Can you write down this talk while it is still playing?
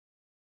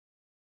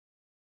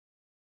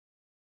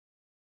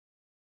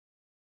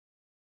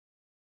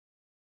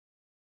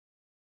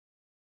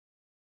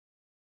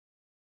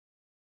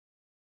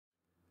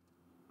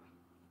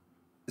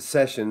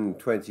Session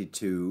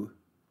 22,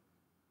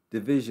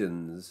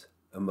 Divisions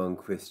Among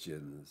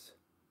Christians.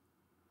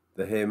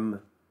 The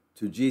hymn,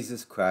 To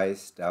Jesus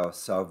Christ, our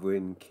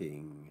Sovereign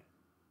King.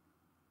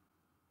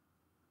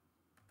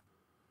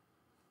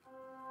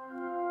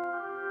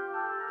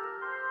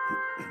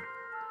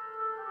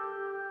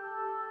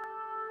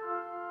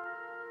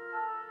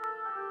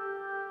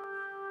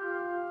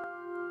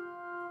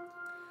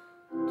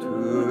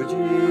 To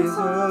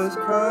Jesus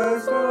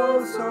Christ,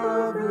 our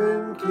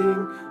Sovereign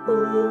King,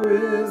 who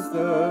is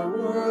the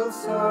world's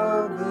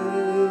salvation,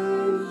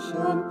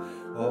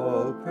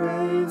 all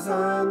praise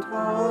and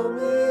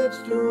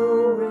homage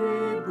do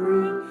we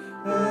bring,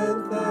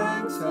 and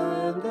thanks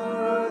and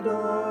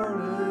adoration.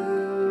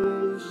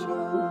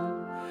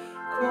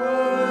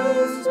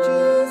 Christ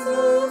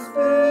Jesus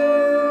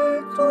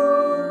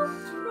Victor,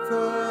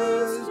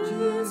 Christ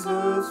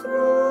Jesus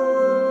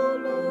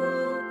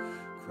Ruler,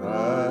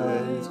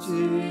 Christ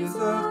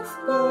Jesus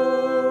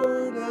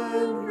Lord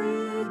and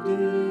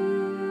Redeemer.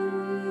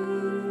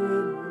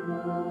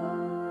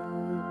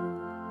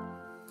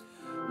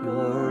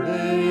 Your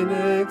reign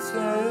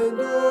extend,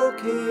 O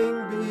King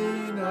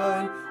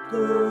benign,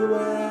 to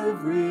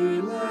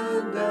every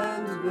land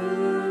and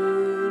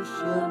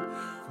nation.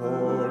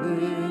 For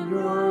in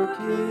your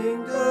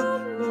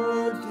kingdom,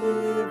 Lord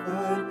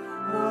divine,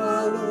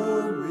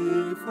 alone we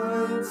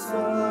find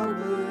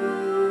salvation.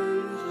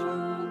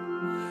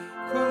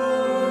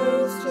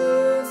 Christ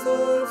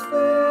Jesus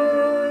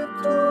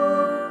Victor,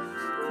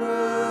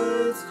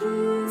 Christ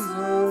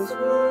Jesus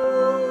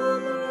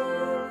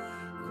Ruler,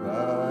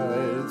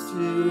 Christ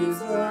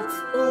Jesus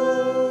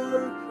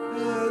Lord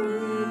and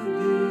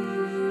Redeemer.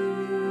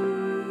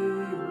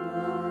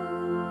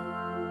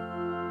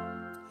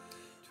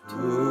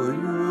 To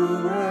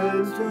you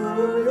and to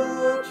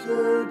your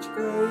church,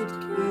 great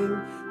King,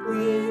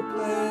 we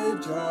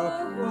pledge our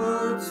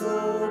heart's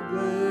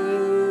oblation,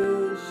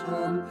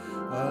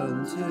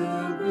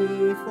 until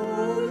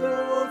before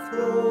your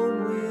throne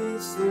we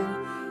sing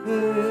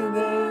in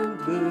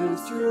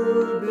endless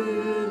jubilation.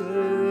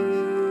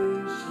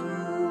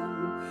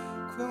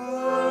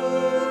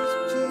 Christ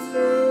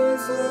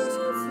Jesus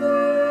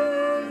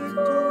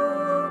Victor,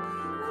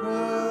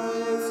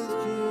 Christ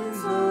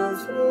Jesus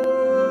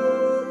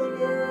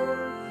Ruler,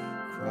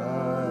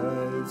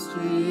 Christ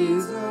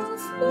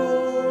Jesus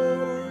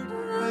Lord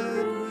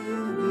and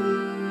Redeemer.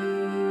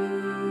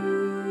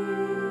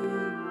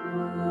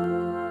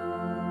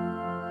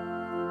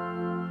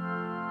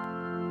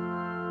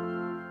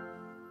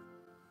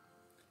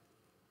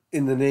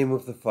 In the name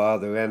of the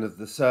Father, and of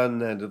the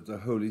Son, and of the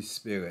Holy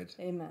Spirit.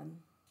 Amen.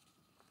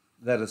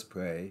 Let us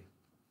pray.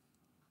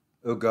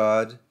 O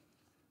God,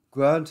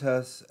 grant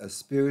us a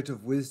spirit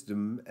of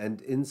wisdom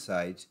and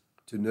insight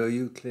to know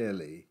you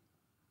clearly.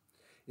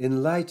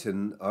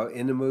 Enlighten our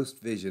innermost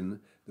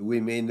vision, that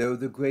we may know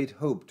the great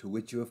hope to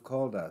which you have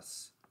called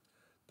us,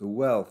 the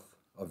wealth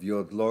of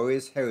your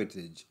glorious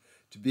heritage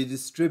to be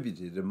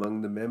distributed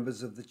among the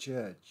members of the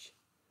Church,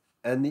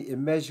 and the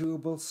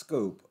immeasurable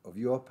scope of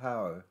your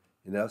power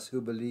in us who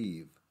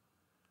believe.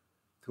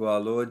 Through our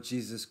Lord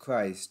Jesus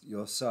Christ,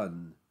 your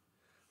Son,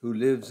 who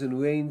lives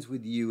and reigns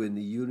with you in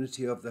the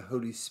unity of the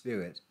Holy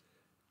Spirit,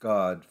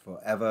 God,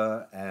 for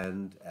ever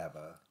and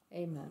ever.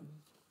 Amen.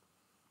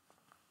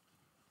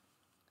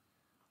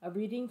 A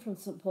reading from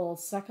St.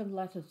 Paul's second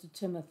letter to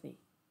Timothy.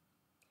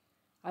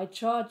 I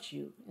charge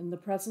you, in the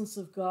presence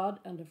of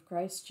God and of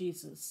Christ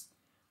Jesus,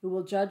 who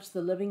will judge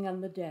the living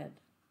and the dead,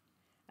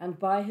 and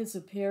by his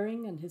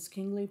appearing and his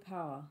kingly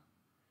power,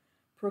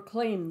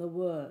 proclaim the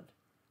word,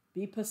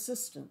 be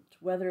persistent,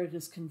 whether it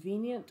is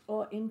convenient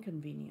or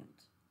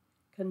inconvenient.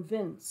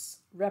 Convince,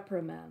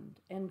 reprimand,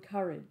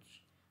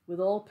 encourage, with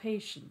all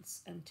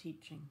patience and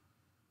teaching.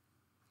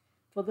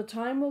 For the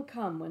time will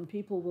come when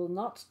people will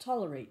not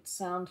tolerate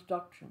sound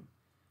doctrine,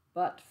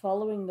 but,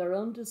 following their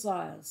own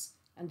desires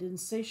and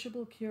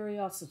insatiable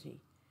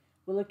curiosity,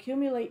 will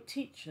accumulate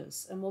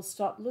teachers and will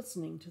stop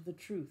listening to the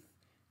truth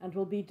and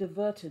will be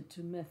diverted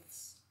to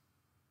myths.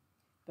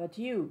 But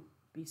you,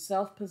 be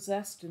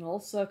self-possessed in all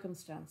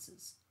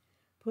circumstances,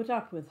 put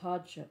up with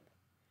hardship,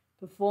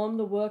 perform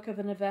the work of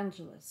an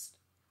evangelist,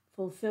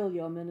 fulfill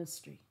your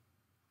ministry.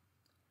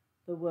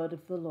 The word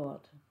of the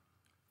Lord.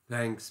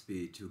 Thanks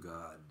be to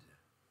God.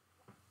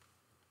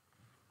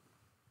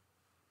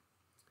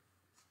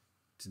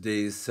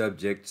 Today's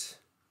subject,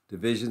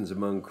 divisions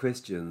among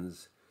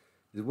Christians,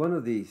 is one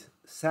of the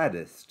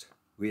saddest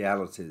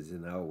realities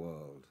in our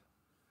world,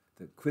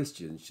 that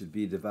Christians should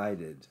be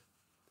divided.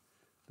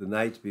 The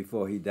night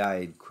before he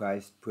died,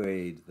 Christ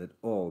prayed that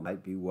all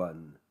might be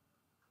one.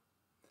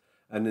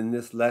 And in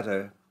this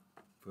letter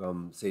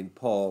from St.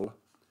 Paul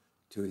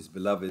to his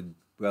beloved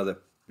brother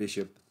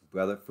bishop,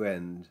 brother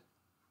friend,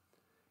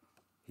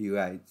 he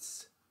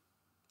writes,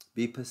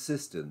 be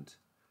persistent,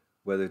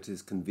 whether it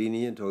is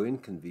convenient or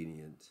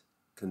inconvenient,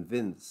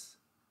 convince,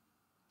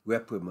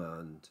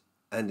 reprimand,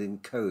 and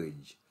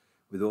encourage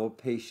with all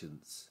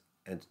patience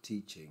and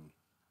teaching.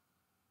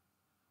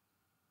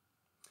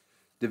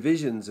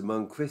 Divisions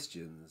among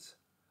Christians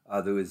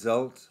are the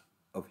result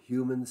of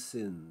human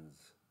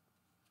sins.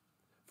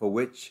 for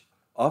which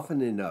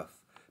often enough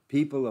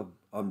people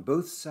on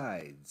both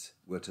sides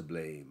were to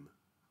blame.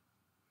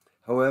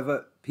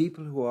 However,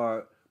 people who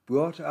are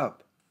brought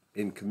up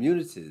in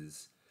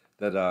communities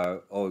that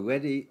are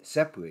already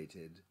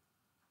separated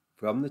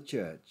from the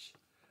church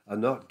are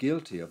not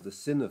guilty of the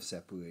sin of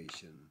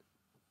separation.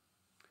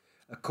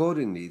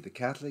 Accordingly, the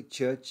Catholic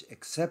Church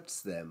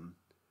accepts them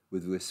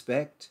with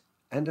respect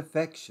and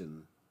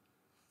affection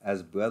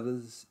as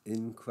brothers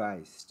in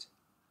Christ,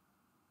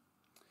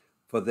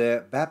 for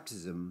their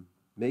baptism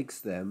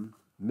makes them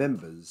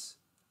members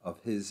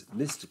of his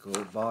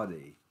mystical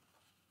body.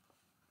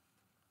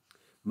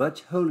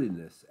 Much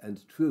holiness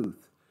and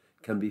truth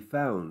can be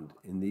found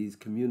in these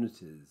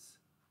communities,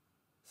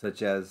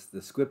 such as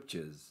the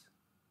Scriptures,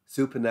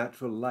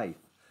 supernatural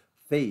life,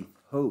 faith,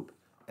 hope,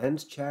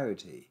 and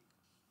charity,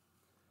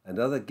 and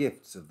other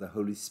gifts of the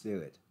Holy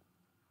Spirit.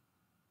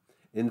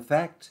 In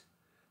fact,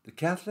 the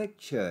Catholic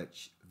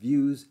Church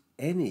views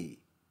any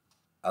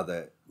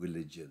other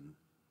religion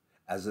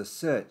as a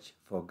search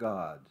for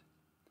God,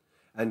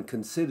 and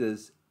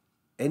considers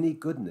any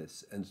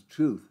goodness and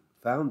truth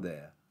found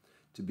there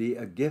to be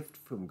a gift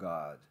from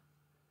God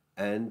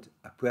and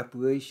a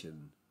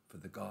preparation for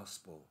the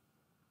gospel,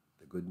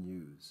 the good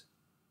news.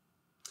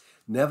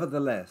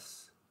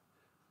 Nevertheless,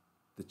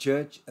 the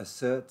Church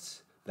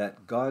asserts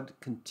that God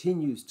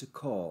continues to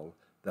call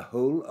the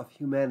whole of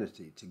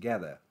humanity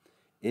together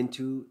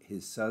into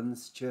his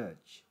Son's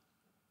church.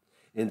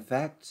 In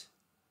fact,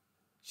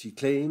 she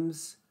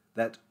claims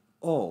that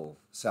all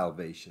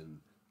salvation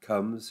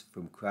comes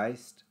from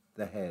Christ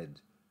the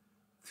head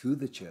through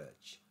the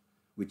church,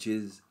 which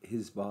is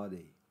his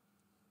body.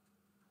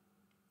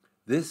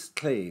 This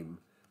claim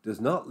does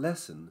not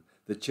lessen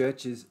the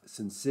Church's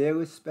sincere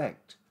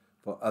respect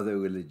for other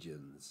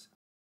religions.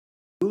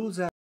 It rules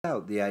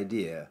out the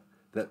idea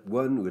that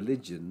one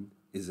religion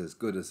is as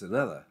good as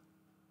another.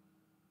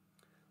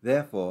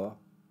 Therefore,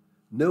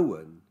 no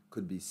one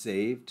could be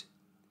saved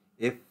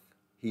if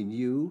he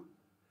knew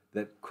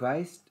that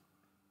Christ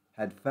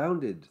had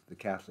founded the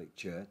Catholic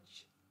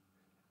Church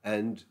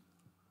and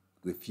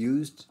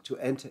refused to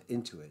enter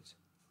into it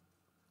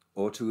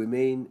or to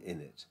remain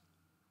in it.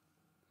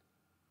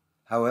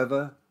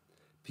 However,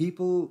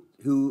 people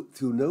who,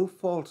 through no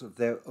fault of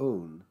their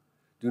own,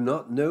 do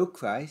not know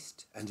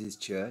Christ and his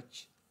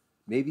church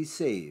may be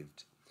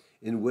saved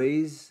in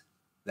ways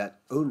that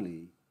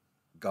only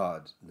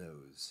God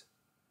knows,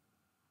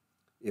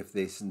 if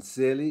they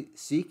sincerely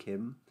seek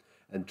him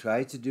and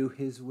try to do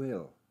his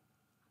will.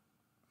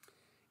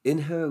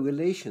 In her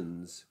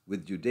relations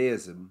with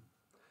Judaism,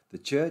 the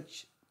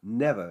Church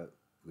never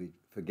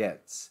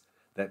forgets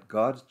that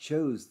God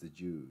chose the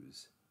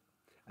Jews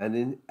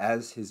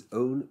as his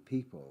own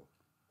people,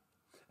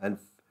 and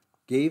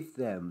gave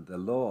them the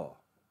law,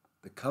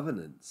 the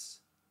covenants,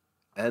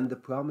 and the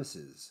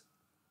promises.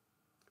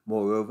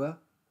 Moreover,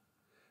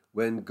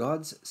 when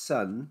God's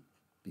Son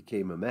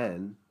became a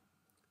man,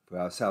 for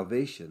our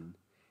salvation,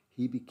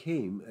 he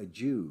became a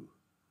Jew.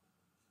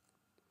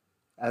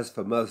 As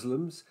for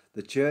Muslims,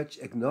 the Church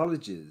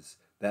acknowledges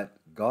that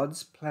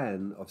God's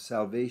plan of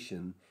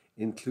salvation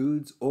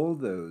includes all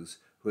those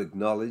who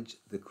acknowledge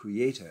the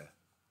Creator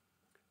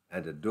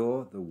and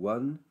adore the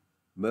one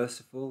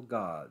merciful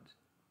God,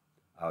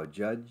 our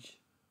Judge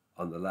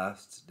on the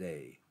last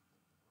day.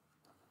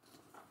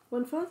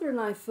 When Father and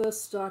I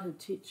first started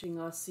teaching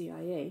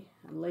RCIA,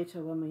 and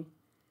later when we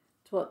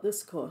taught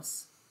this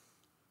course,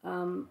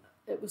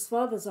 it was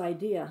Father's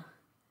idea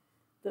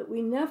that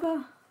we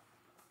never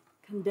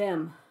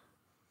condemn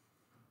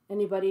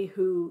anybody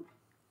who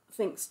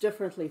thinks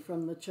differently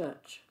from the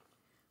Church,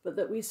 but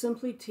that we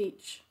simply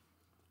teach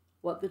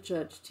what the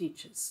Church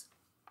teaches,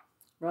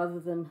 rather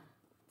than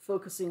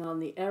focusing on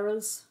the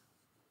errors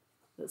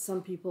that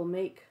some people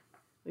make.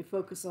 We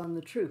focus on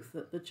the truth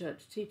that the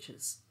Church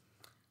teaches.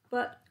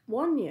 But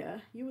one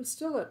year, you were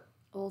still at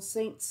All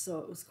Saints, so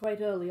it was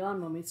quite early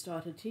on when we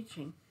started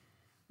teaching.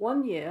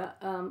 One year,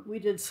 we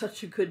did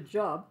such a good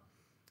job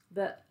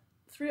that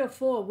 3 or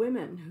 4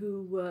 women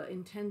who were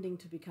intending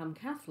to become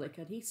Catholic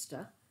at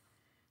Easter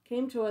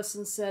came to us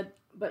and said,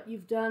 but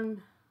you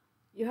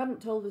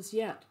haven't told us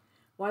yet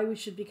why we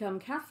should become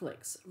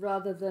Catholics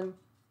rather than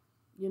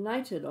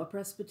United or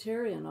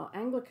Presbyterian or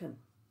Anglican.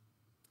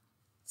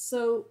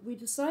 So we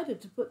decided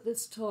to put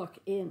this talk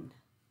in,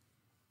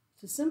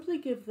 to simply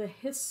give the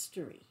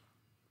history.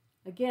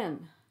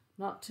 Again,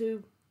 not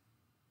to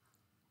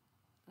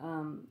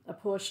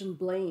apportion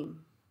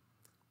blame,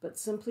 but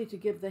simply to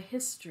give the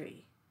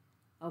history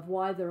of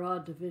why there are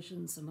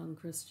divisions among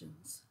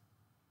Christians.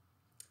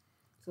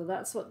 So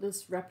that's what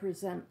this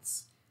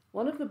represents.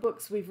 One of the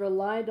books we've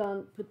relied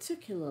on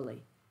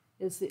particularly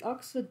is the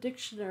Oxford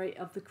Dictionary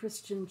of the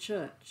Christian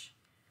Church.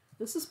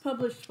 This is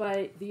published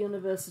by the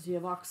University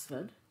of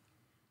Oxford,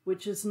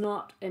 which is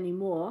not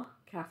anymore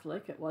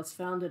Catholic. It was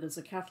founded as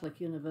a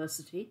Catholic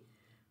university,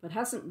 but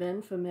hasn't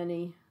been for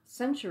many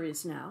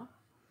centuries now.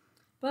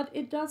 But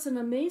it does an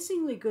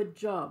amazingly good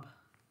job.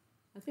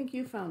 I think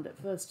you found it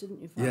first,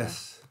 didn't you, Father?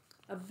 Yes.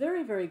 A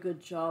very, very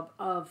good job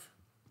of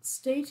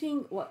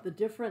stating what the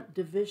different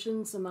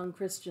divisions among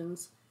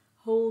Christians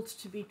hold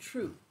to be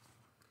true.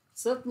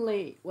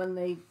 Certainly when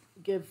they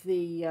give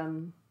the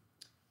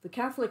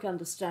Catholic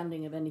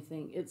understanding of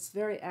anything, it's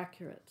very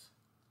accurate.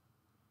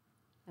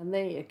 And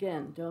they,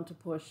 again, don't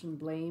apportion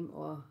blame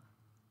or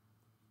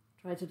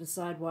try to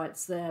decide why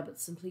it's there, but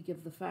simply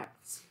give the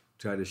facts.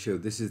 Try to show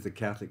this is the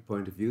Catholic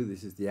point of view,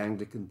 this is the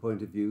Anglican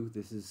point of view,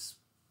 this is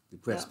the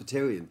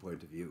Presbyterian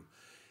point of view.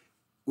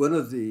 One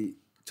of the,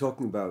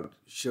 talking about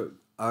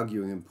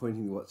arguing and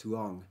pointing what's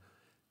wrong,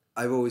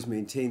 I've always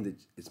maintained that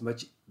it's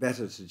much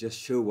better to just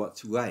show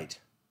what's right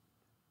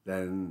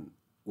than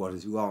what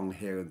is wrong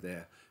here and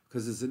there,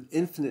 because there's an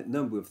infinite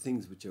number of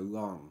things which are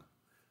wrong.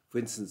 For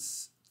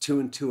instance, 2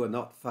 and 2 are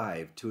not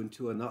 5, 2 and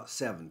 2 are not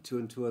 7, 2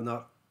 and 2 are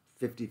not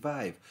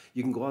 55.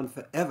 You can go on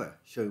forever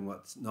showing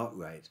what's not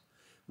right.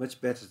 Much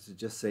better to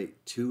just say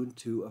 2 and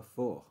 2 are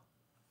 4.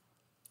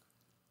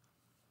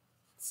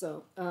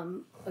 So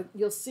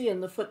you'll see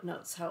in the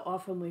footnotes how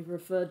often we've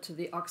referred to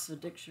the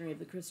Oxford Dictionary of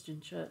the Christian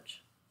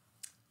Church.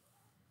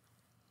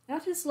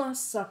 At his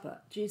Last Supper,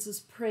 Jesus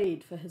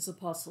prayed for his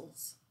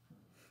apostles.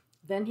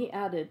 Then he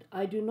added,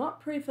 I do not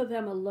pray for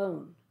them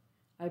alone.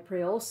 I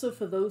pray also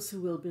for those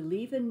who will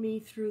believe in me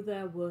through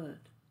their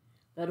word,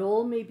 that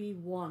all may be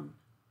one,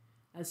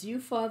 as you,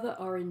 Father,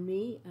 are in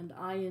me and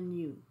I in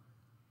you.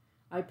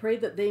 I pray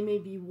that they may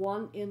be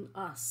one in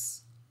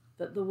us,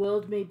 that the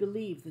world may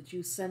believe that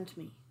you sent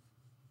me.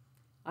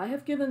 I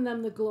have given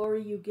them the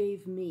glory you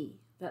gave me,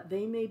 that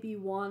they may be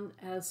one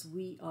as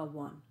we are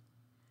one.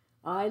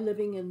 I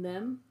living in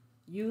them,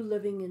 you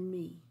living in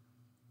me,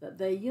 that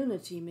their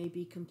unity may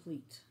be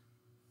complete.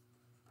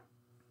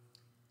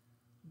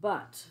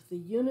 But the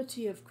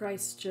unity of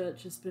Christ's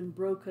church has been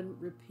broken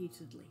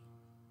repeatedly.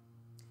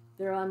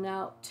 There are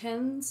now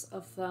tens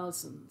of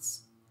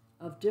thousands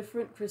of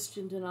different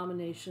Christian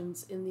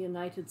denominations in the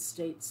United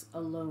States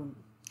alone.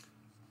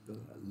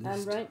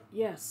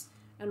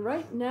 And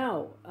right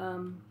now,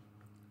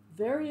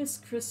 various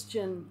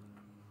Christian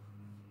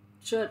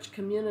church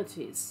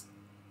communities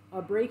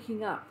are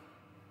breaking up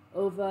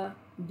over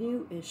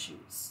new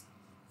issues.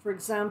 For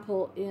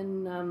example,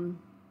 in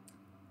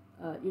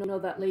you know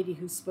that lady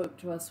who spoke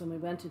to us when we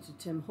went into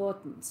Tim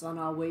Hortons on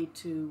our way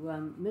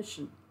to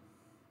Mission.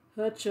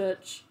 Her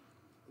church,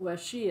 where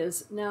she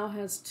is, now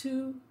has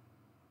two,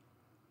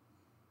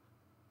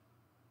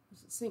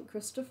 is it St.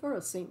 Christopher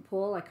or St.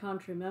 Paul? I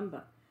can't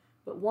remember.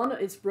 But one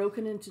is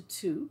broken into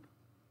two.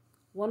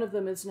 One of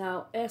them is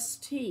now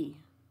St.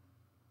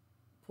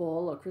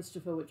 Paul or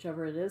Christopher,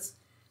 whichever it is,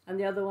 and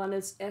the other one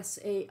is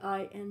Saint.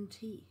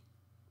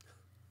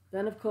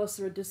 Then, of course,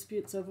 there are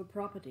disputes over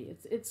property.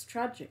 It's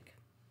tragic.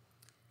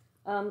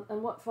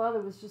 And what Father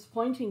was just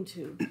pointing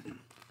to,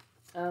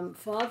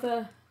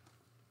 Father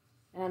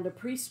and a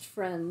priest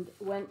friend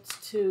went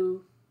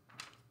to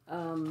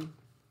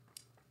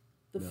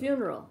the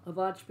funeral of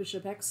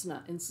Archbishop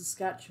Exner in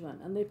Saskatchewan,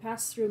 and they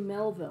passed through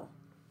Melville.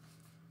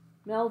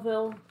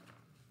 Melville,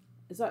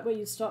 is that where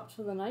you stopped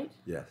for the night?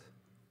 Yes.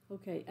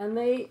 Okay, and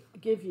they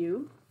give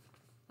you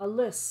a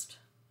list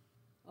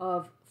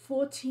of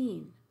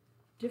 14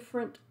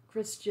 different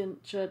Christian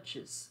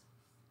churches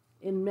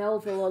in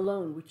Melville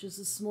alone, which is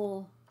a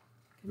small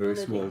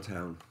community. Very small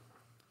town.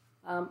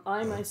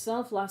 I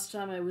myself, last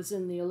time I was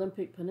in the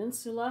Olympic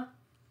Peninsula,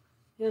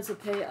 here's a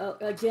pay,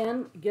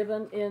 again,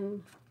 given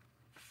in,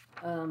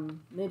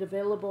 made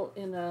available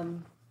in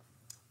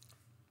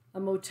a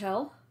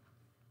motel.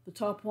 The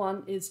top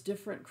one is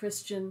different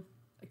Christian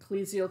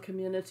ecclesial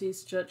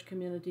communities, church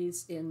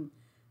communities in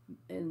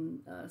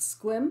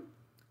Sequim,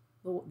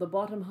 the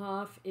bottom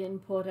half in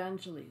Port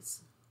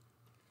Angeles.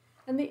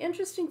 And the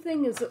interesting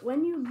thing is that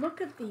when you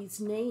look at these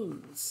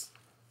names,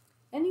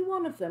 any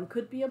one of them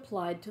could be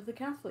applied to the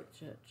Catholic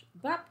Church.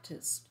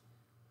 Baptist,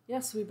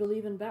 yes, we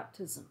believe in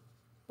baptism.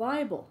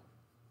 Bible,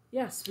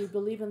 yes, we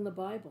believe in the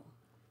Bible.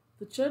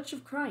 The Church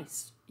of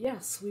Christ,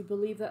 yes, we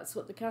believe that's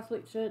what the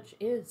Catholic Church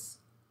is.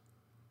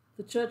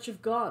 The Church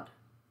of God,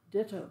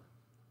 ditto.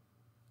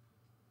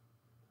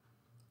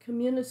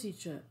 Community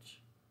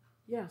Church,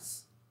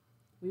 yes,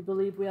 we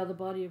believe we are the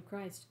body of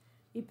Christ.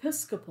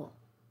 Episcopal,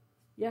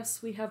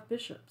 yes, we have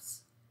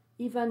bishops.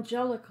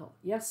 Evangelical,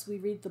 yes, we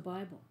read the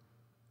Bible.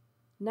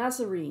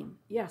 Nazarene,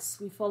 yes,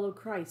 we follow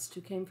Christ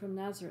who came from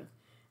Nazareth.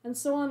 And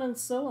so on and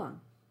so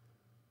on.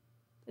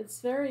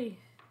 It's very...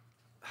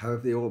 How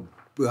have they all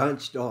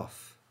branched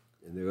off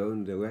in their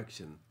own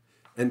direction,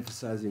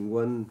 emphasizing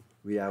one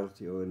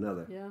reality or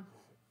another? Yeah.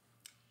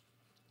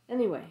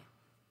 Anyway,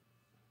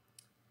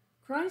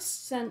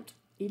 Christ sent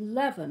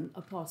 11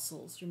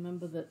 apostles.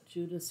 Remember that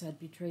Judas had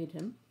betrayed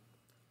him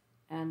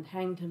and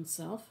hanged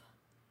himself,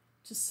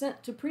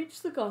 to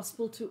preach the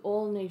gospel to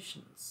all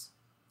nations.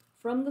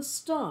 From the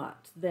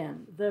start,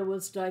 then, there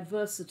was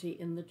diversity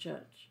in the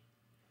church,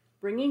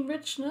 bringing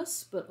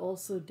richness but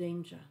also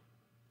danger.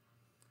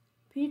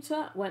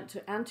 Peter went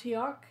to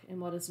Antioch in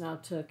what is now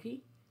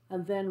Turkey,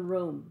 and then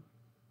Rome.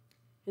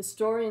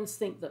 Historians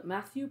think that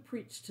Matthew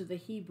preached to the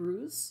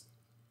Hebrews.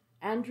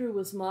 Andrew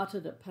was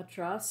martyred at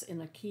Patras in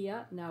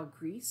Achaia, now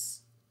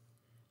Greece.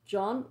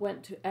 John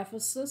went to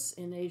Ephesus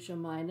in Asia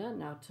Minor,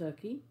 now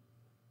Turkey.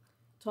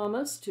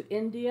 Thomas to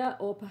India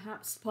or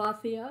perhaps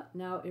Parthia,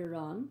 now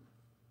Iran,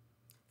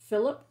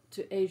 Philip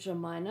to Asia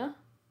Minor,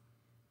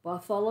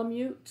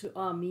 Bartholomew to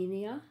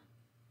Armenia,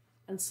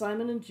 and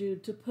Simon and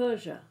Jude to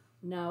Persia,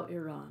 now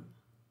Iran.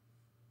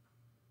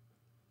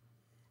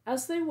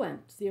 As they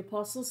went, the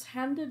apostles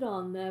handed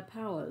on their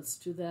powers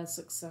to their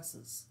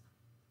successors.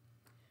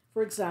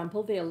 For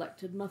example, they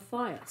elected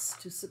Matthias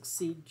to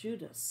succeed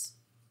Judas.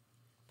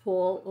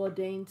 Paul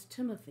ordained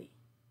Timothy.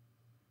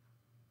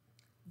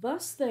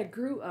 Thus there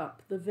grew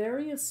up the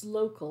various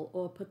local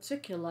or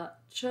particular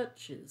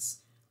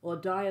churches, or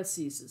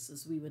dioceses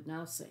as we would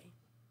now say.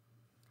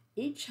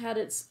 Each had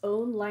its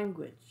own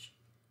language,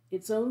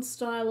 its own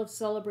style of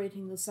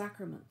celebrating the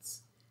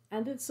sacraments,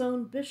 and its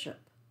own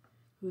bishop,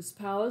 whose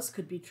powers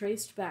could be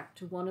traced back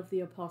to one of the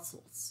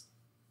apostles.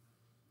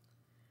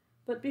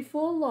 But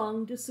before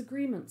long,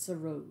 disagreements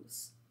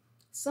arose,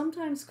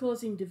 sometimes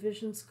causing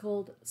divisions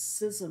called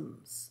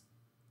schisms.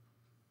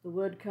 The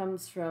word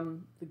comes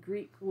from the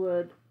Greek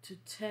word to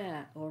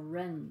tear or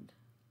rend.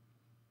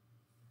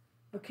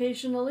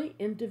 Occasionally,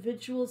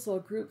 individuals or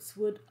groups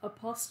would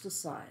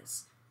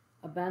apostatize,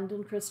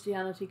 abandon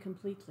Christianity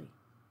completely.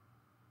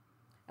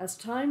 As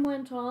time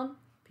went on,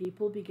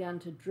 people began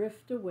to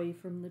drift away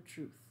from the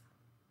truth.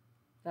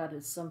 That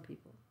is, some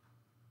people.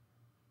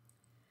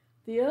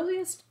 The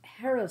earliest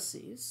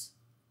heresies,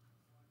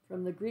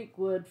 from the Greek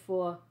word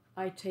for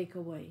I take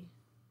away,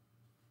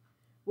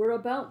 were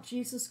about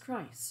Jesus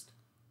Christ.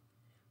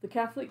 The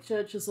Catholic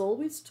Church has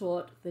always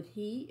taught that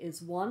he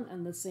is one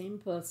and the same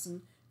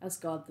person as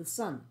God the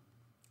Son,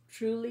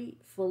 truly,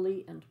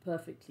 fully, and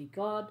perfectly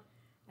God,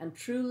 and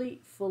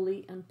truly,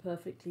 fully, and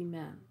perfectly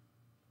man,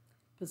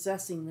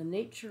 possessing the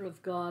nature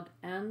of God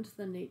and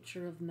the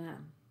nature of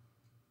man.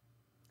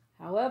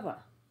 However,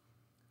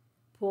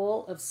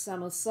 Paul of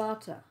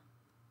Samosata,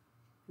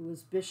 who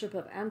was Bishop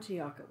of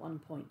Antioch at one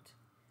point,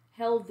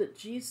 held that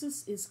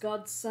Jesus is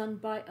God's Son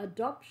by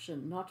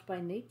adoption, not by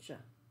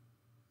nature.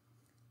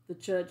 The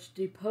Church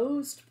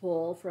deposed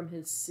Paul from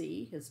his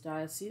see, his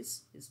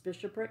diocese, his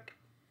bishopric,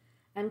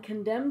 and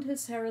condemned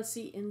his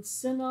heresy in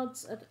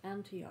synods at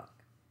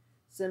Antioch,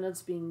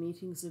 synods being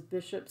meetings of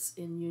bishops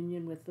in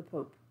union with the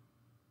Pope.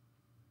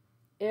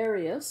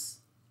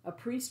 Arius, a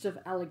priest of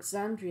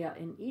Alexandria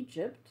in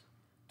Egypt,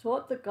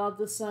 taught that God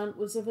the Son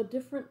was of a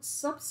different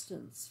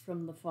substance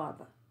from the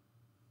Father.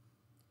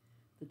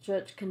 The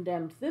Church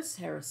condemned this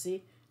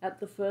heresy at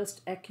the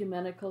First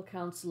Ecumenical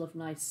Council of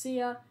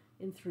Nicaea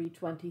in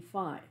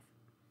 325,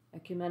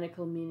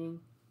 ecumenical meaning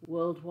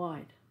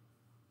worldwide.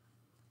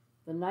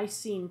 The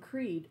Nicene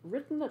Creed,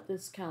 written at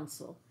this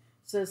council,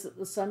 says that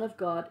the Son of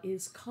God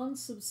is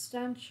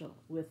consubstantial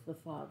with the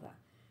Father,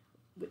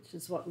 which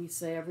is what we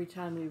say every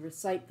time we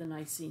recite the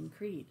Nicene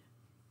Creed.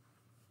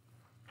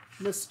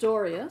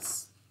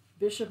 Nestorius,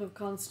 Bishop of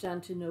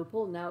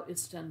Constantinople, now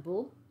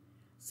Istanbul,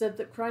 said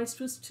that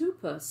Christ was two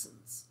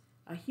persons,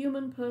 a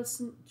human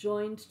person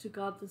joined to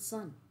God the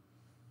Son.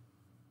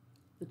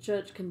 The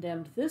Church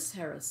condemned this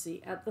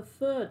heresy at the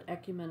Third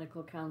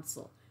Ecumenical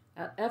Council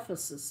at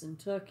Ephesus in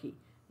Turkey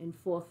in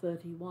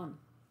 431.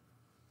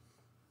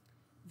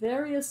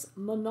 Various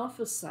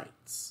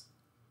monophysites,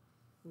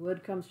 the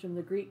word comes from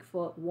the Greek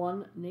for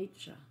one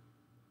nature,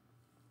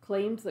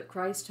 claimed that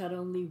Christ had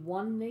only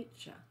one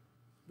nature,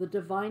 the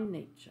divine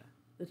nature,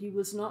 that he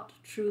was not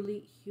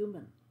truly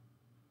human.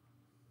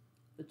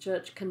 The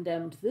Church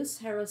condemned this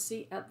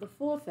heresy at the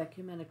Fourth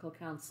Ecumenical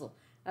Council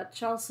at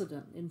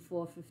Chalcedon in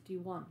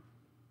 451.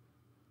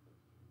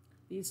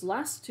 These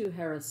last two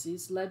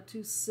heresies led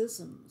to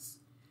schisms,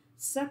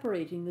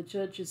 separating the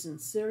churches in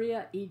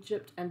Syria,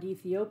 Egypt, and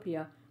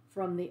Ethiopia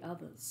from the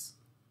others.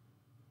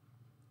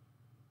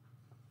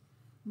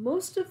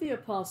 Most of the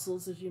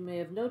apostles, as you may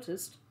have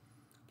noticed,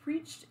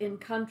 preached in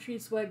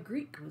countries where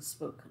Greek was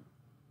spoken.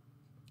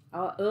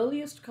 Our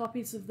earliest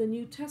copies of the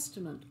New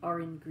Testament are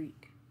in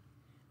Greek,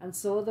 and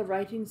so are the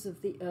writings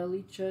of the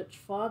early church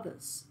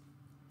fathers.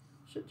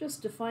 Should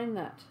just define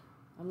that.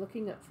 I'm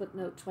looking at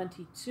footnote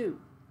 22.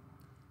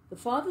 The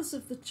fathers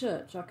of the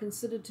church are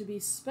considered to be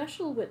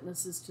special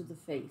witnesses to the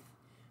faith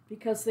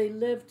because they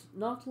lived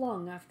not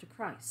long after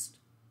Christ.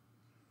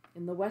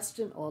 In the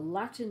Western or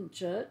Latin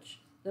church,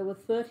 there were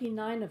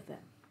 39 of them,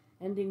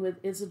 ending with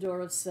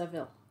Isidore of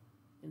Seville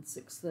in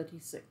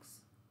 636.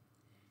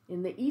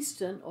 In the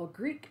Eastern or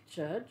Greek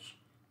church,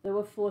 there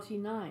were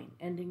 49,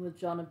 ending with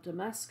John of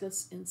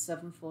Damascus in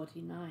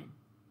 749.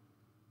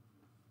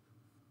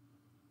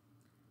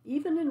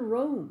 Even in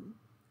Rome,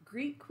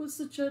 Greek was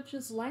the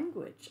church's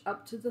language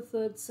up to the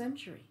 3rd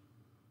century.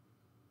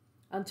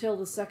 Until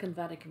the Second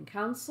Vatican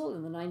Council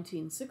in the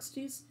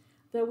 1960s,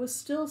 there was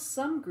still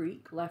some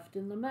Greek left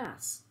in the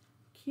Mass.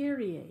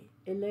 Kyrie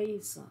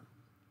eleison,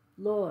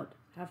 Lord,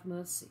 have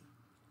mercy,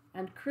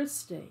 and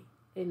Christe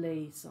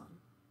eleison,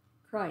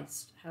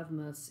 Christ, have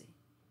mercy.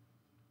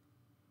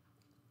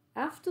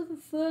 After the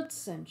 3rd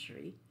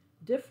century,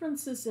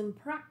 differences in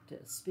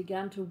practice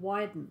began to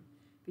widen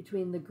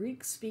between the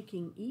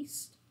Greek-speaking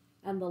East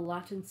and the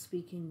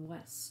Latin-speaking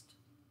West.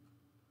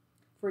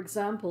 For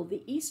example,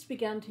 the East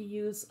began to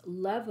use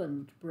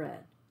leavened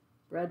bread,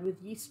 bread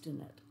with yeast in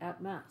it,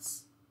 at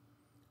Mass,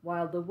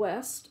 while the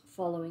West,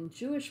 following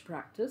Jewish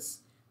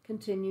practice,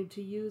 continued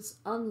to use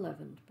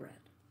unleavened bread.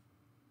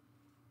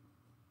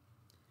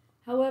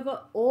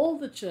 However, all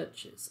the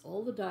churches,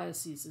 all the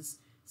dioceses,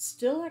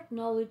 still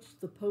acknowledged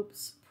the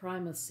Pope's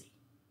primacy.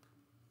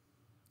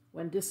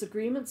 When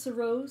disagreements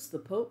arose, the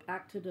Pope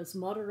acted as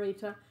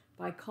moderator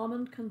by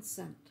common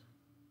consent.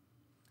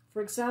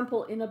 For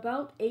example, in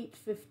about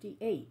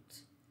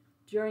 858,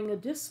 during a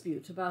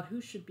dispute about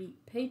who should be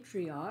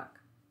Patriarch,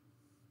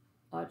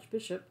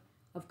 Archbishop,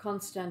 of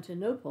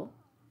Constantinople,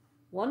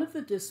 one of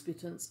the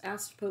disputants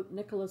asked Pope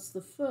Nicholas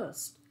I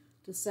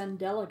to send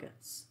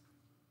delegates.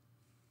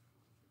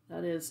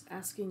 That is,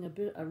 asking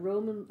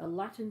a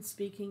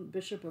Latin-speaking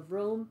Bishop of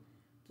Rome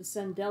to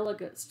send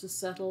delegates to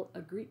settle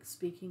a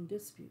Greek-speaking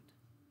dispute.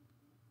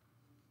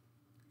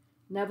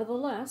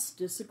 Nevertheless,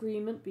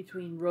 disagreement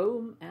between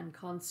Rome and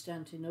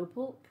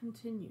Constantinople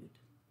continued,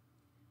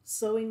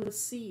 sowing the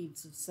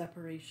seeds of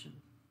separation.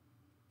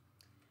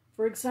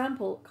 For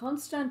example,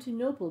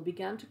 Constantinople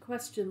began to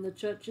question the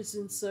Church's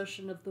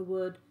insertion of the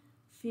word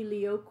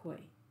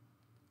filioque,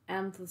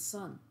 and the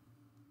Son,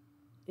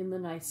 in the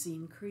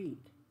Nicene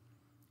Creed.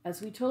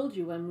 As we told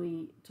you when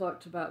we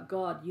talked about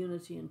God,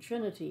 unity, and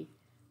Trinity,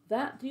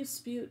 that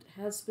dispute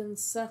has been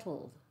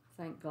settled,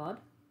 thank God.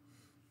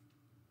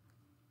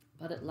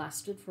 But it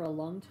lasted for a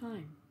long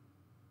time.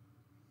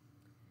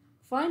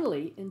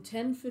 Finally, in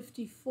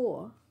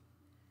 1054,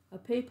 a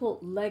papal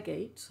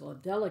legate or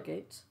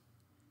delegate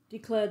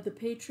declared the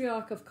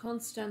Patriarch of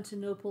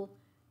Constantinople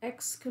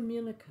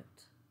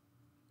excommunicate,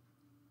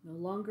 no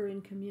longer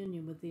in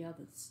communion with the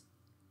others.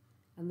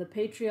 And the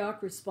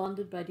Patriarch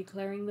responded by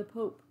declaring the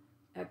Pope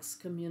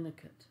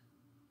excommunicate.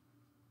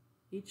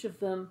 Each of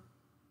them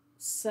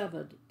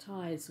severed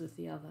ties with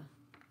the other.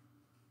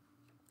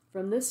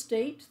 From this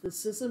date, the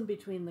schism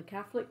between the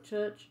Catholic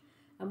Church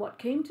and what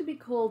came to be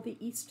called the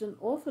Eastern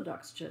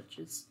Orthodox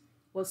churches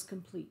was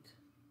complete.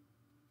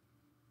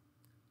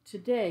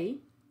 Today,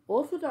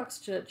 Orthodox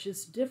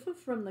churches differ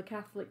from the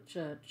Catholic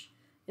Church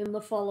in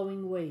the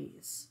following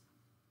ways.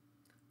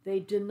 They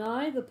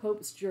deny the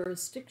Pope's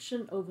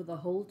jurisdiction over the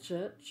whole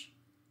Church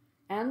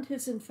and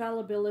his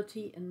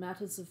infallibility in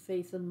matters of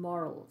faith and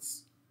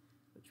morals,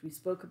 which we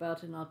spoke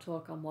about in our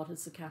talk on what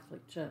is the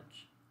Catholic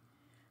Church.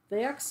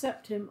 They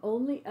accept him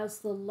only as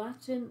the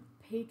Latin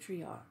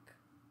Patriarch.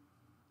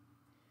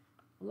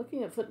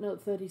 Looking at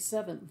footnote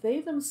 37,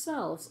 they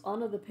themselves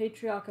honor the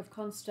Patriarch of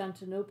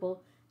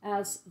Constantinople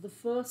as the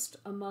first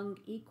among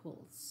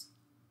equals,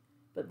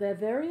 but their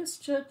various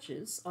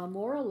churches are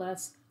more or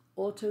less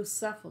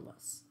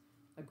autocephalous,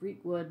 a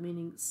Greek word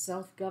meaning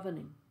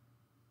self-governing.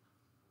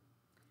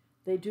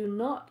 They do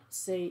not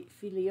say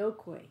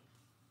filioque.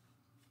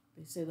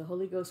 They say the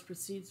Holy Ghost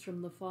proceeds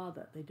from the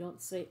Father. They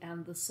don't say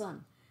and the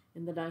Son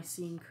in the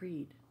Nicene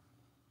Creed.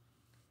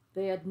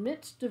 They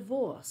admit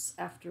divorce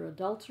after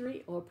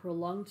adultery or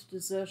prolonged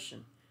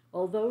desertion,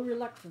 although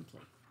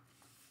reluctantly.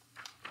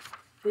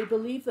 They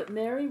believe that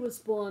Mary was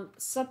born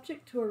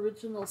subject to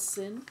original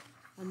sin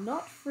and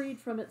not freed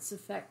from its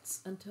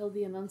effects until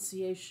the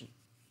Annunciation.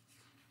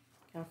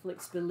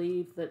 Catholics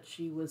believe that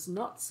she was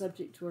not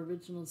subject to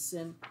original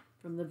sin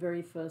from the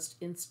very first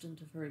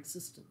instant of her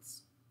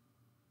existence.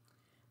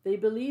 They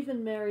believe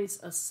in Mary's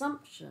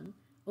Assumption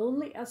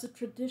only as a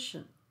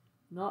tradition,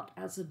 not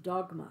as a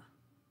dogma.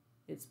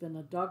 It's been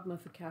a dogma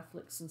for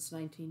Catholics since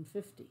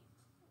 1950.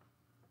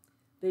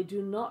 They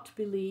do not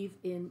believe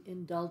in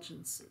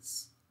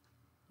indulgences,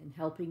 in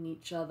helping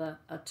each other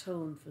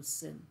atone for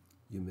sin.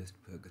 You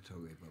missed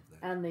purgatory above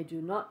that. And they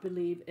do not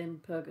believe in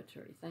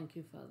purgatory. Thank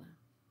you, Father.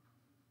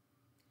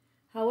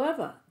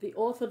 However, the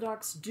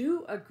Orthodox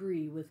do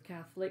agree with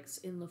Catholics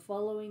in the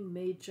following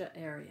major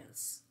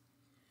areas.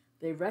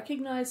 They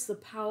recognize the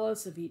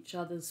powers of each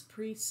other's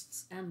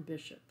priests and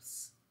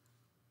bishops.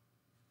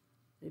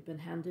 They've been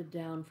handed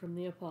down from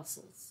the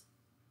apostles.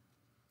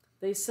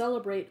 They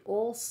celebrate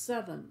all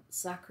 7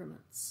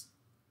 sacraments.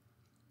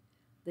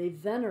 They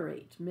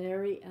venerate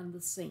Mary and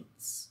the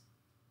saints.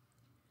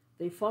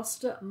 They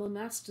foster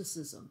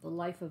monasticism, the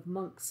life of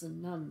monks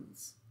and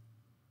nuns.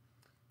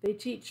 They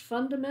teach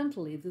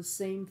fundamentally the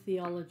same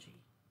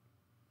theology.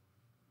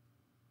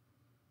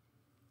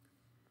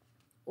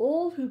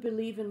 All who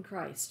believe in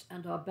Christ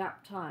and are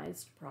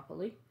baptized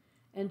properly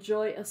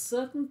enjoy a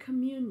certain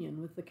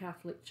communion with the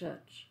Catholic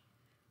Church.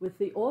 With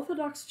the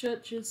Orthodox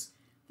churches,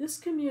 this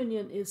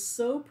communion is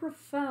so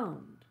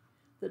profound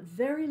that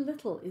very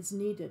little is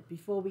needed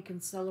before we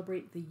can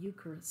celebrate the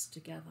Eucharist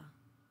together.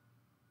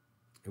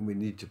 And we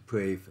need to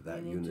pray for that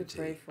unity. We need to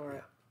pray for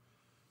it.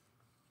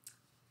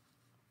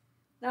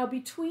 Now,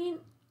 between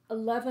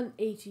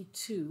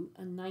 1182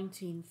 and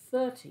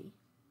 1930,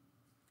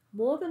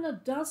 more than a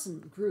dozen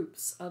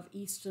groups of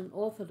Eastern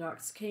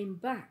Orthodox came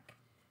back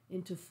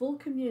into full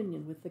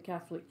communion with the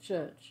Catholic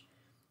Church.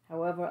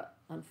 However,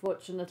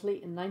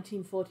 unfortunately, in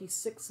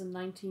 1946 and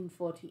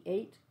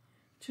 1948,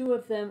 2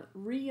 of them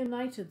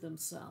reunited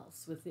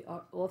themselves with the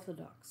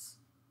Orthodox.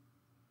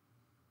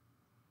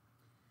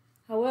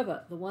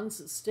 However, the ones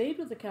that stayed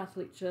with the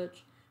Catholic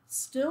Church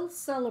still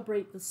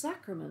celebrate the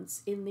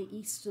sacraments in the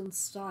Eastern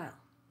style.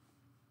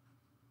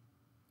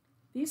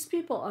 These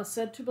people are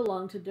said to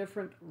belong to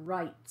different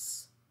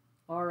rites,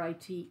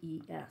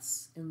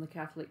 R-I-T-E-S, in the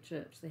Catholic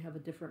Church. They have a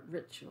different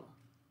ritual.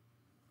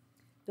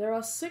 There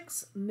are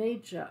 6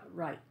 major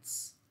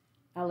rites: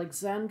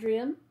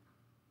 Alexandrian,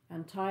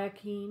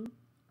 Antiochene,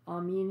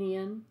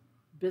 Armenian,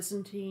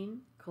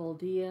 Byzantine,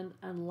 Chaldean,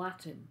 and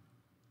Latin,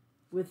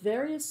 with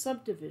various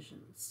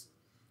subdivisions.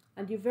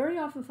 And you very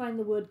often find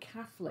the word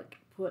Catholic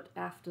put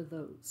after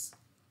those.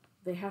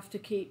 They have to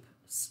keep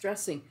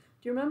stressing.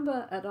 Do you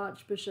remember at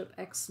Archbishop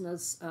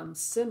Exner's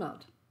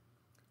synod,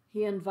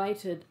 he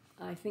invited,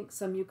 I think,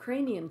 some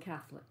Ukrainian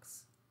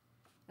Catholics,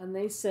 and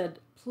they said,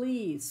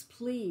 please,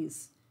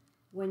 please,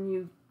 when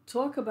you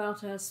talk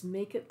about us,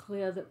 make it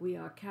clear that we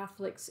are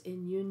Catholics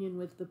in union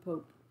with the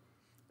Pope.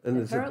 And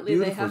apparently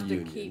it's a they have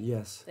union. to keep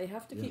Yes. they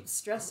have to keep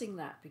stressing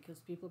that, because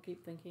people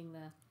keep thinking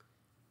they're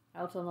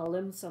out on a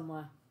limb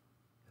somewhere.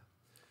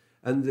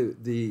 And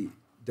the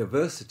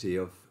diversity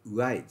of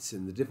rites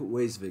and the different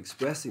ways of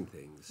expressing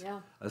things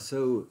are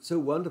so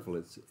wonderful.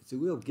 It's a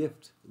real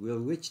gift, a real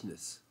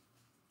richness.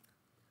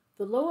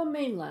 The Lower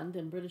Mainland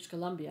in British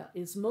Columbia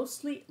is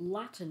mostly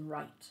Latin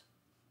rite,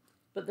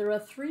 but there are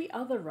 3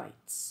 other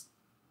rites.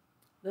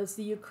 There's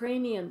the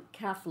Ukrainian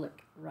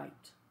Catholic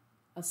rite,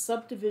 a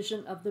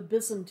subdivision of the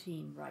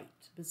Byzantine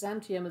rite.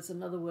 Byzantium is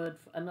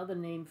another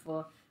name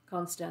for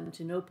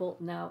Constantinople,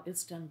 now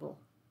Istanbul.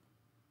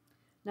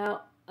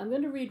 Now, I'm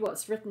going to read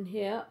what's written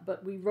here,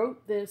 but we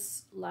wrote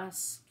this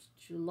last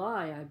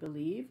July, I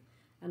believe,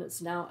 and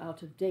it's now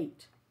out of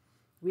date.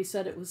 We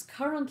said it was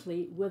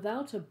currently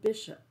without a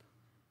bishop,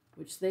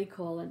 which they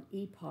call an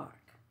eparch.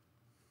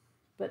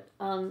 But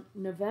on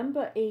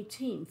November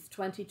 18th,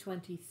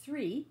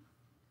 2023,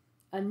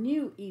 a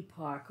new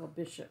eparch or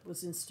bishop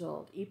was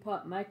installed,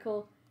 Eparch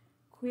Michael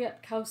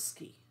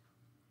Kwiatkowski.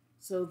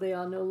 So they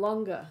are no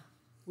longer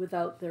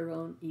without their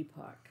own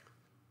eparch.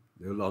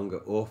 No longer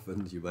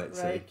orphaned, you might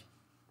say.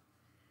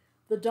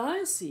 The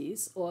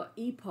diocese, or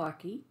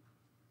eparchy,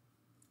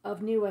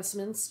 of New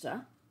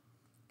Westminster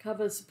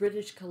covers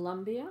British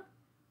Columbia,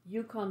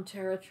 Yukon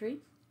Territory,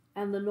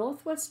 and the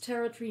Northwest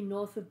Territory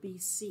north of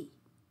BC.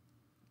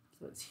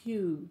 So it's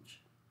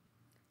huge.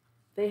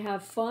 They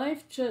have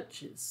 5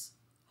 churches: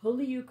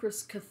 Holy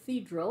Eucharist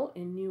Cathedral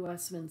in New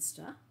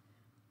Westminster.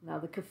 Now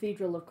the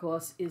cathedral, of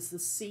course, is the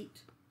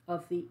seat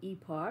of the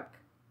eparch,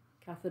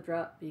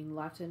 cathedra being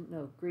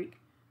Greek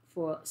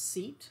for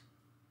seat.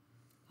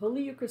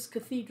 Holy Eucharist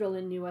Cathedral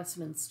in New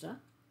Westminster,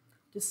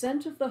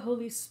 Descent of the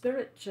Holy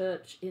Spirit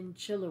Church in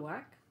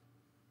Chilliwack,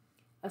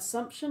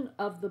 Assumption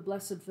of the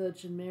Blessed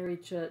Virgin Mary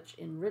Church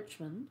in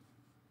Richmond,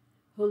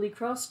 Holy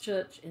Cross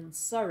Church in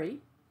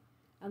Surrey,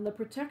 and the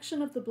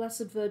Protection of the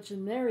Blessed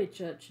Virgin Mary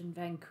Church in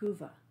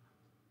Vancouver.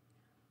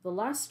 The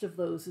last of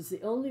those is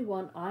the only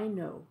one I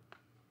know.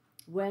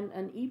 When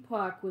an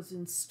eparch was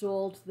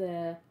installed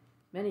there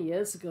many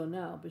years ago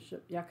now,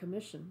 Bishop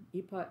Yakimishin,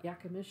 Eparch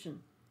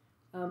Yakimishin,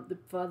 the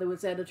father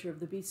was editor of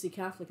the BC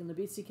Catholic, and the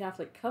BC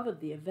Catholic covered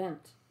the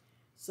event.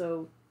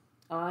 So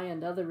I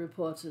and other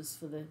reporters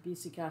for the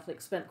BC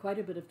Catholic spent quite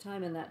a bit of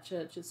time in that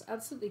church. It's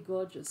absolutely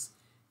gorgeous.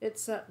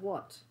 It's at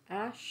what?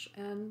 Ash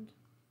and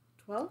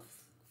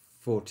 12th?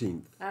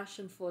 14th. Ash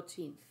and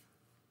 14th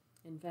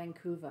in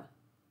Vancouver.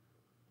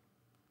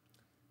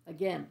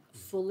 Again,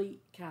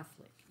 fully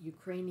Catholic,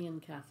 Ukrainian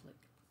Catholic.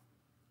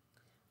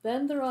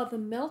 Then there are the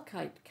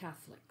Melkite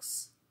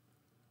Catholics,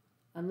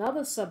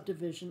 another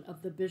subdivision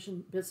of the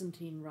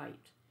Byzantine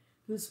Rite,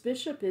 whose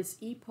bishop is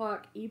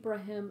Eparch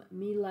Ibrahim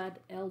Milad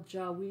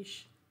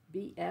El-Jawish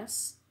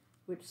B.S.,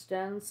 which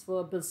stands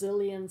for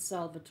Basilian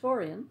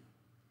Salvatorian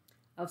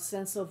of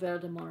Saint-Sauveur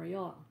de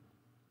Montreal.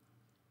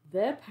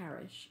 Their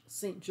parish,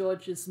 St.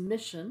 George's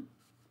Mission,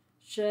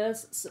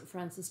 shares St.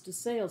 Francis de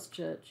Sales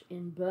Church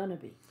in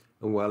Burnaby.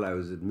 And while I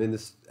was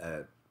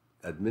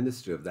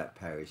administrator of that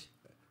parish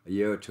a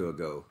year or two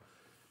ago,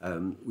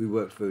 we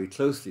worked very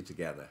closely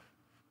together.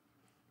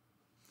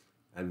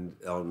 And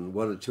on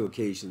 1 or 2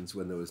 occasions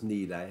when there was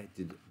need, I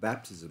did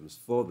baptisms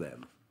for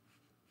them.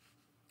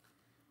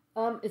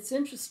 It's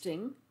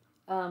interesting.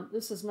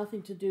 This has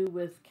nothing to do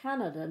with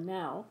Canada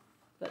now,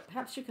 but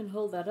perhaps you can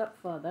hold that up,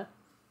 Father.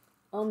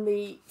 On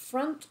the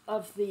front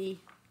of the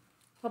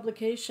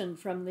publication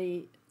from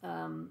the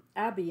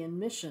Abbey in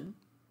Mission,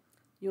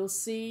 you'll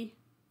see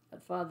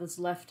at Father's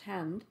left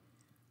hand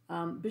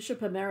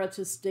Bishop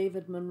Emeritus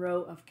David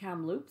Munro of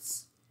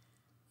Kamloops.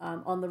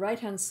 On the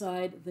right-hand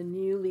side, the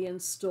newly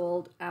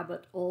installed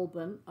Abbot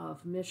Alban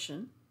of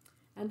Mission.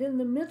 And in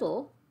the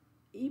middle,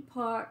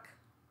 Eparch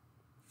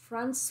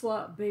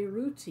Francois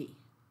Beiruti,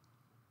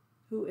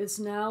 who is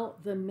now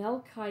the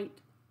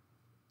Melkite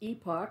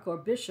Eparch or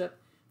Bishop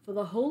for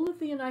the whole of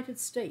the United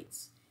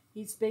States.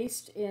 He's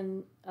based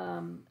in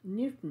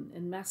Newton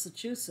in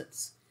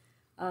Massachusetts.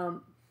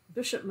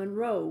 Bishop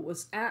Munro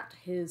was at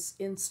his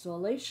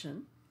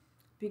installation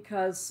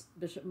because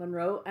Bishop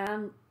Munro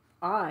and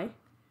I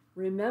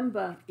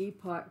remember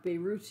Eparch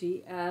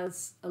Beiruti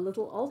as a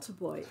little altar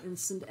boy in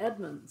St.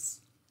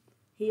 Edmunds.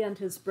 He and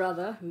his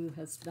brother, who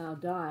has now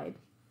died,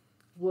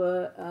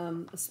 were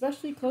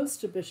especially close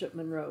to Bishop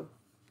Monroe.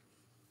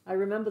 I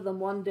remember them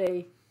one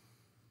day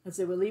as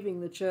they were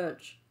leaving the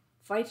church,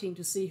 fighting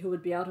to see who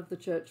would be out of the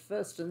church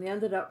first, and they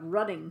ended up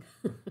running.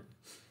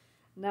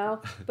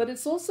 Now, but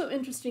it's also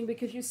interesting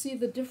because you see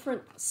the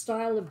different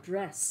style of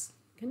dress.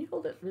 Can you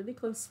hold it really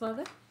close,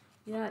 Father?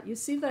 Yeah, you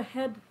see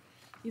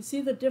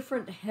the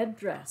different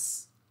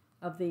headdress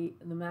of the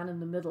man in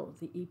the middle,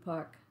 the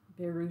Eparch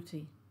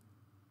Beiruti.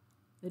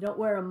 They don't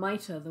wear a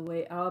mitre the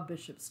way our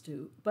bishops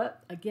do,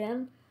 but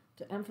again,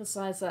 to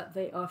emphasize that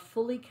they are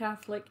fully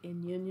Catholic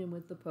in union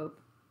with the Pope.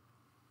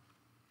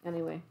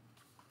 Anyway.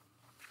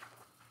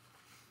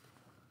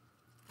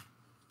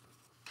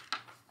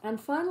 And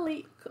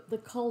finally, the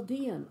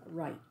Chaldean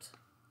Rite,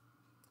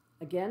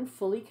 again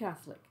fully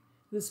Catholic,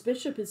 whose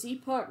bishop is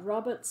Eparch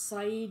Robert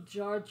Said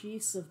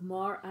Jargis of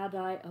Mar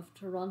Adai of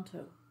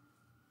Toronto.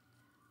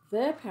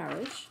 Their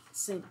parish,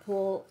 St.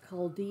 Paul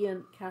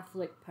Chaldean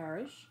Catholic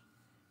Parish,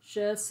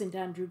 shares St.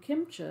 Andrew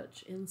Kim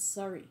Church in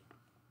Surrey.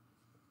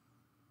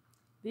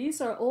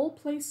 These are all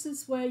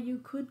places where you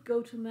could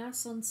go to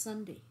Mass on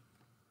Sunday.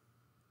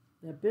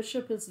 Their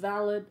bishop is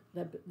valid,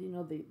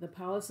 the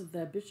powers of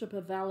their bishop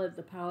are valid,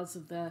 the powers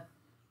of their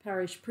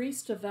parish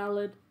priest are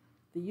valid,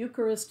 the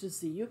Eucharist is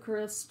the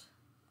Eucharist.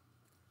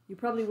 You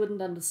probably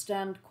wouldn't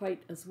understand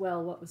quite as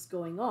well what was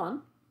going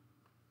on,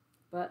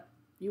 but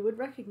you would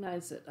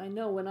recognize it. I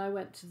know when I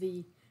went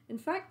to in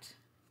fact,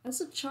 as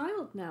a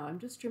child now, I'm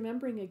just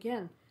remembering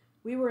again,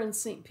 we were in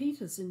St.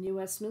 Peter's in New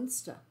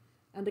Westminster,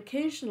 and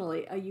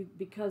occasionally,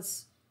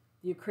 because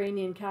the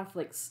Ukrainian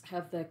Catholics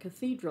have their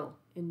cathedral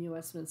in New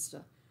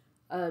Westminster,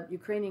 a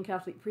Ukrainian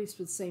Catholic priest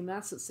would say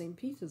Mass at St.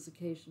 Peter's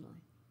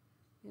occasionally.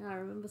 Yeah, I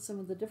remember some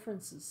of the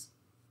differences.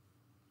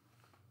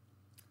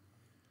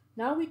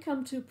 Now we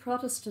come to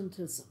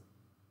Protestantism.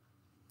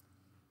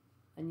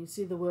 And you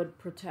see the word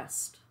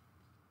protest.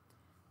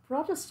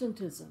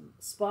 Protestantism,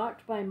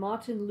 sparked by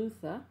Martin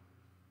Luther.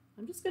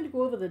 I'm just going to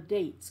go over the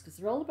dates because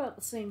they're all about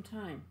the same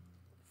time.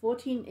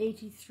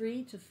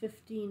 1483 to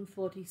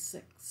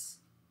 1546.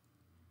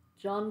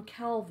 John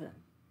Calvin,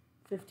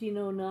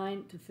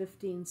 1509 to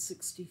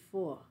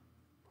 1564,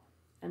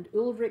 and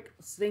Ulrich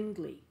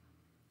Zwingli,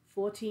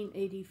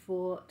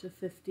 1484 to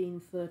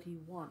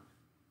 1531.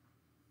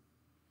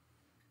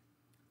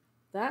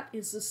 That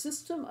is a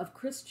system of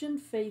Christian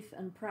faith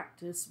and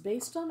practice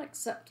based on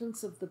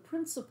acceptance of the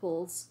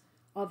principles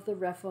of the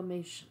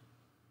Reformation.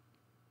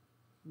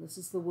 And this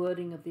is the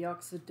wording of the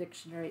Oxford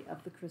Dictionary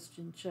of the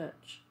Christian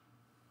Church.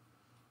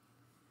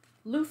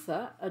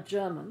 Luther, a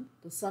German,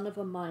 the son of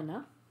a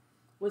miner,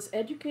 was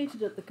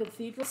educated at the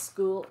Cathedral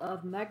School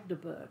of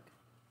Magdeburg,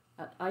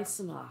 at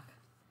Eisenach,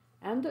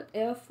 and at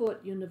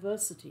Erfurt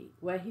University,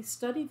 where he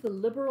studied the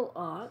liberal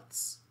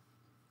arts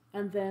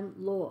and then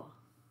law.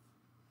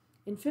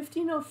 In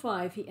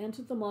 1505, he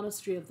entered the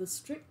monastery of the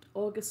strict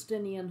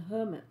Augustinian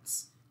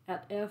hermits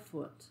at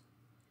Erfurt,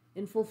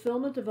 in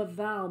fulfillment of a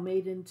vow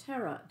made in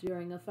terror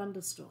during a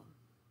thunderstorm.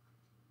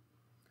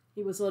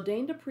 He was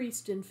ordained a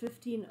priest in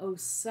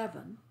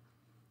 1507,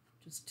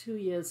 just 2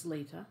 years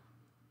later,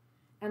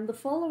 and the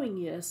following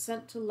year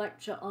sent to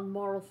lecture on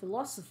moral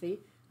philosophy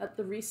at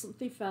the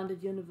recently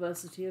founded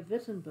University of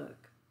Wittenberg.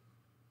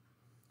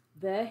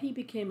 There he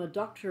became a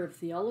doctor of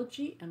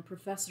theology and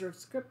professor of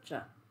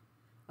scripture,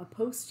 a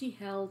post he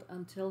held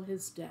until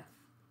his death.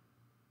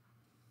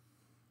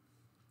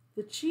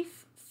 The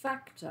chief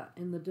factor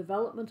in the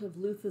development of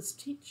Luther's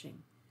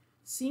teaching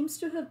seems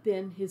to have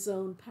been his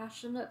own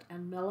passionate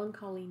and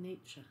melancholy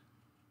nature.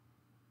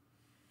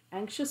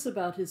 Anxiety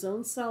about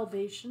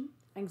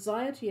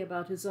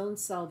his own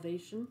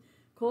salvation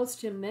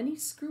caused him many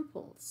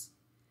scruples,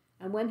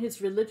 and when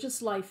his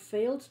religious life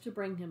failed to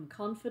bring him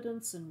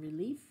confidence and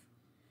relief,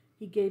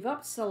 he gave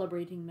up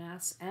celebrating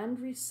Mass and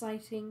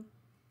reciting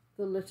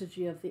the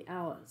Liturgy of the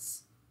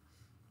Hours.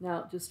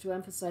 Now, just to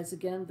emphasize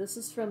again, this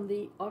is from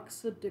the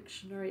Oxford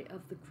Dictionary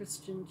of the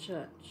Christian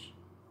Church,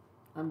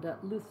 under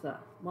Luther,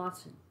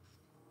 Martin.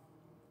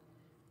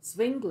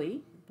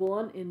 Zwingli,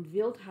 born in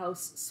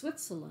Wildhaus,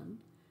 Switzerland,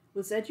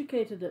 was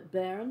educated at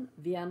Bern,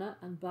 Vienna,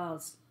 and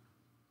Basel.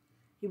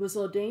 He was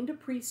ordained a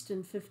priest in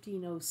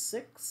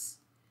 1506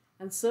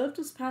 and served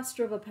as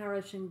pastor of a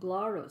parish in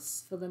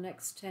Glarus for the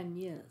next 10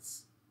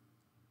 years.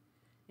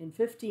 In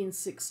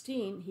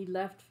 1516, he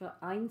left for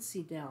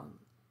Einsiedeln,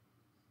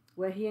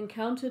 where he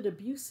encountered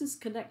abuses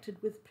connected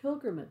with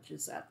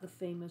pilgrimages at the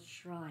famous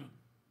shrine.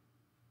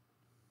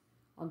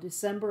 On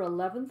December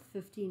 11,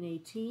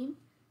 1518,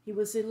 he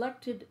was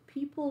elected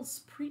People's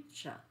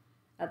Preacher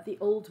at the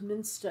Old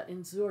Minster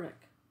in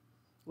Zurich,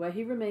 where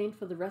he remained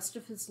for the rest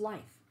of his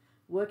life,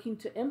 working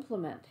to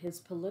implement his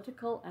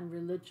political and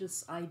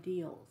religious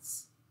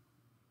ideals.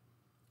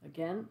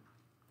 Again,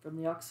 from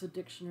the Oxford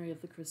Dictionary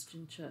of the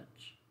Christian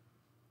Church.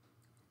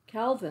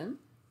 Calvin,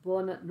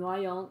 born at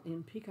Noyon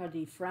in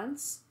Picardy,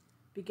 France,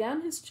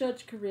 began his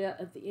church career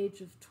at the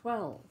age of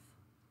 12.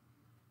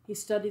 He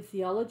studied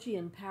theology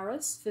in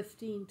Paris,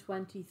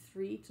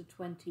 1523 to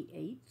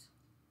 28,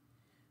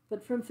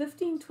 but from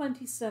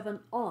 1527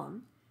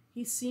 on,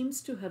 he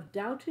seems to have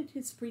doubted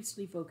his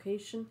priestly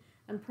vocation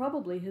and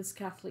probably his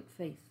Catholic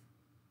faith.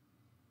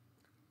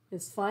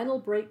 His final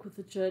break with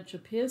the Church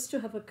appears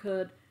to have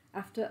occurred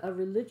after a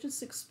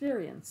religious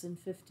experience in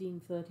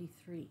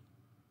 1533.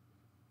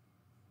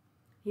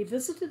 He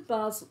visited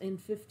Basel in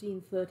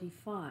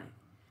 1535,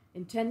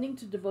 intending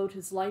to devote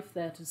his life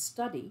there to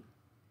study,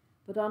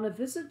 but on a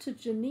visit to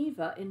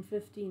Geneva in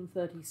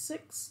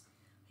 1536,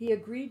 he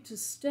agreed to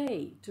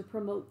stay to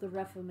promote the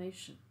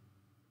Reformation.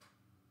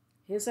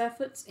 His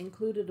efforts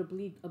included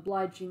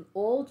obliging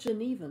all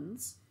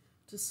Genevans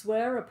to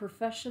swear a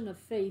profession of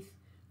faith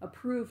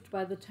approved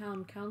by the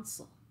town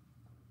council.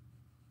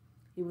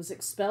 He was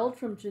expelled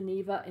from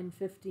Geneva in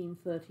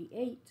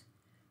 1538,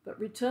 but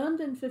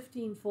returned in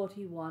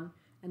 1541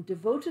 and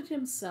devoted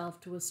himself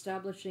to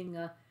establishing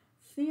a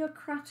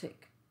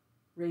theocratic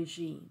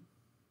regime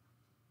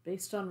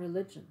based on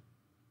religion,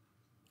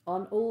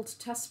 on Old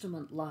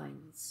Testament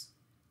lines,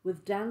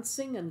 with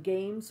dancing and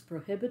games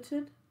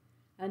prohibited,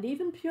 and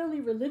even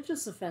purely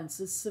religious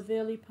offenses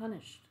severely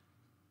punished.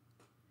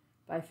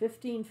 By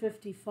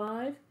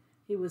 1555,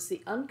 he was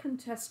the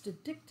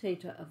uncontested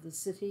dictator of the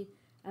city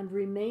and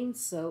remained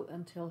so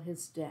until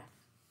his death.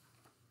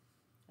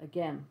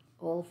 Again,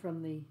 all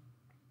from the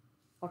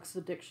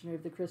Oxford Dictionary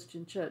of the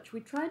Christian Church.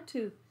 We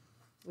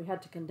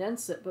had to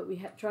condense it, but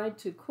we tried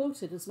to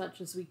quote it as much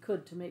as we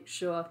could to make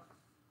sure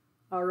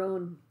our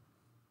own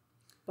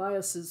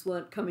biases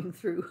weren't coming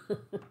through.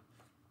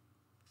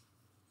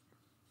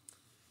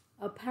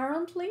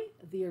 Apparently,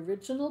 the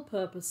original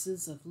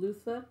purposes of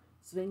Luther,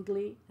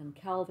 Zwingli, and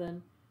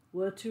Calvin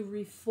were to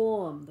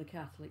reform the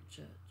Catholic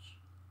Church,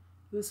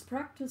 whose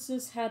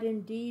practices had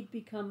indeed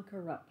become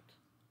corrupt.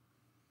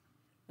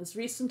 As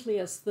recently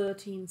as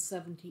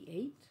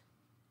 1378,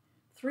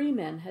 3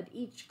 men had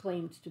each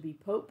claimed to be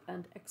pope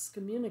and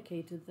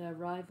excommunicated their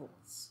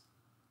rivals.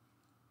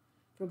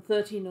 From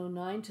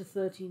 1309 to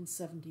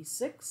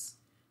 1376,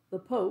 the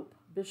Pope,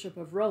 Bishop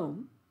of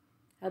Rome,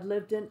 had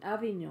lived in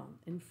Avignon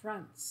in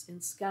France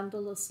in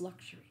scandalous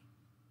luxury.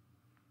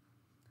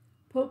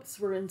 Popes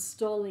were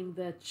installing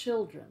their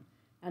children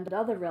and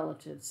other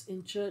relatives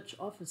in church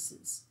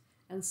offices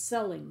and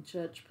selling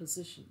church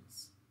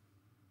positions.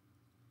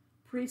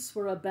 Priests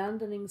were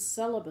abandoning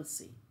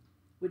celibacy,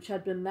 which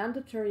had been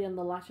mandatory in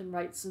the Latin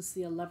Rite since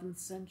the 11th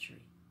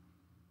century.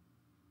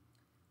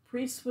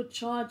 Priests were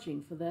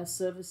charging for their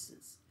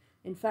services.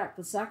 In fact,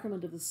 the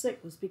sacrament of the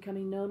sick was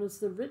becoming known as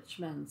the rich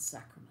man's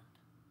sacrament.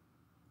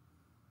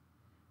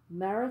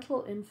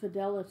 Marital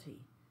infidelity,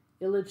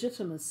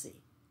 illegitimacy,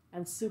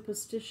 and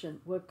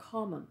superstition were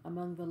common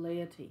among the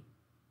laity.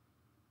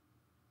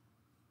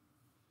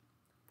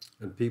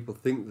 And people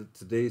think that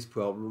today's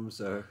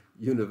problems are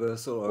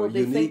universal or unique.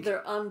 Well, they think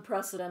they're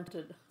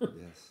unprecedented.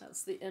 Yes.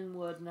 That's the in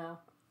word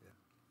now. Yeah.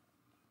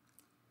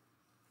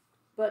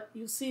 But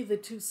you see the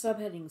 2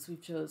 subheadings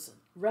we've chosen.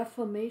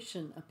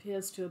 Reformation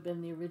appears to have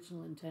been the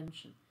original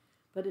intention,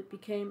 but it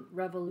became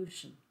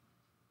revolution.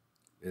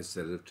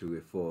 Instead of to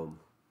reform.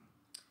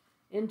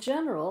 In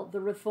general, the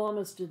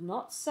reformers did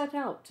not set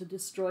out to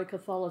destroy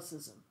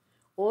Catholicism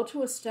or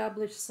to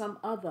establish some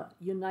other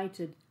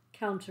united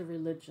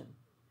counter-religion,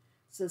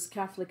 says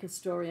Catholic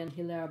historian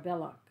Hilaire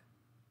Belloc.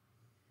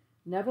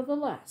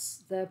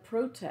 Nevertheless, their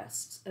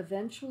protests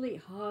eventually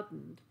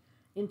hardened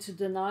into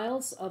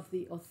denials of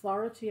the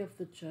authority of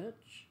the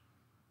Church,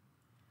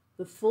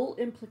 the full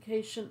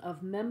implication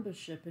of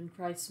membership in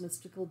Christ's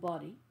mystical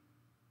body,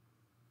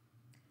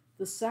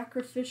 the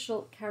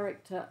sacrificial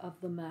character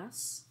of the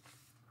Mass.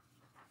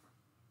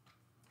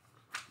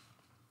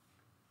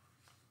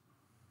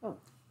 Oh,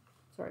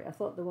 sorry, I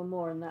thought there were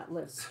more in that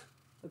list.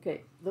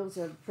 Okay, those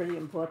are pretty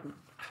important.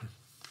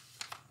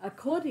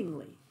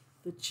 Accordingly,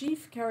 the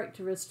chief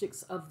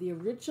characteristics of the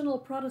original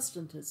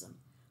Protestantism,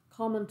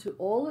 common to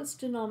all its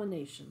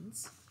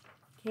denominations,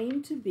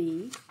 came to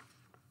be,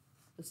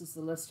 this is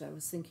the list I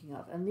was thinking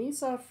of, and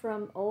these are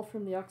all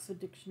from the Oxford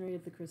Dictionary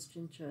of the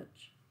Christian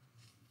Church.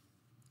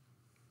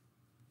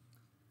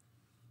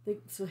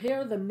 So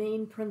here are the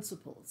main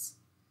principles.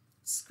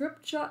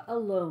 Scripture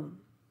alone.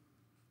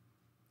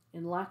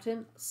 In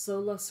Latin,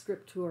 sola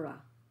scriptura.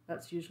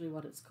 That's usually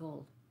what it's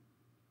called.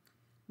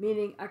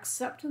 Meaning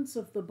acceptance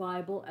of the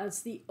Bible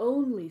as the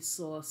only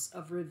source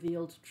of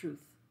revealed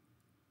truth.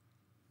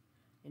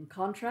 In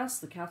contrast,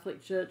 the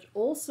Catholic Church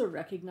also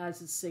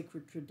recognizes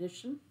sacred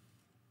tradition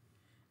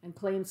and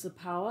claims the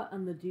power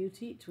and the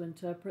duty to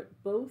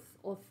interpret both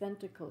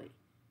authentically.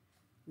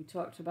 We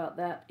talked about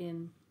that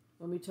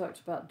when we talked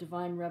about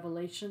divine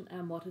revelation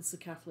and what is the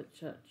Catholic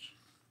Church.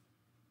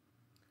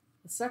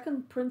 The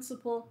second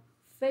principle,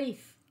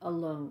 faith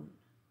alone.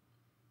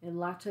 In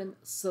Latin,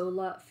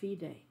 sola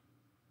fide.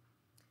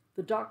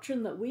 The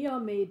doctrine that we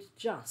are made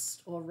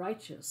just or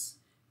righteous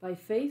by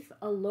faith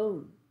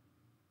alone,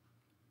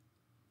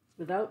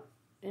 without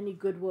any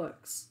good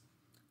works,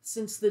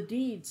 since the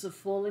deeds of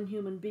fallen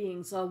human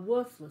beings are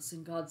worthless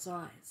in God's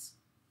eyes.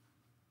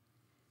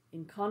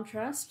 In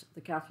contrast,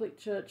 the Catholic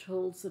Church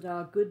holds that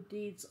our good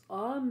deeds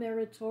are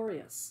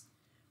meritorious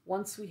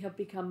once we have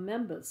become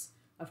members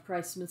of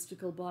Christ's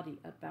mystical body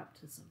at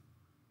baptism.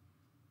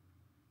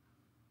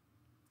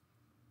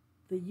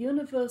 the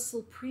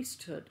universal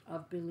priesthood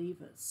of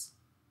believers.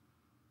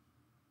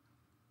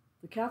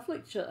 The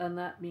Catholic Church, and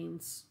that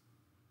means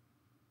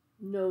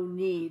no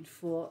need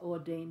for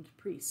ordained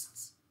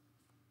priests.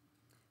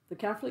 The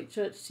Catholic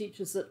Church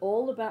teaches that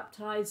all the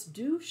baptized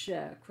do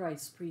share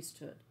Christ's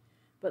priesthood,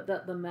 but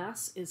that the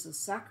Mass is a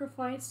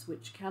sacrifice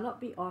which can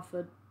be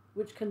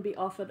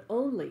offered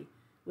only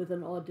with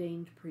an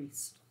ordained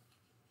priest.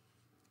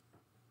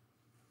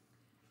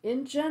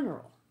 In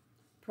general,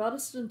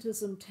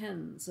 Protestantism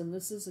tends, and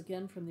this is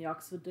again from the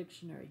Oxford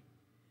Dictionary,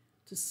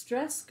 to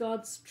stress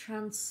God's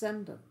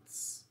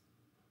transcendence,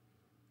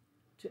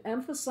 to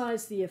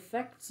emphasize the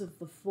effects of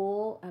the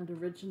fall and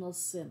original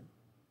sin,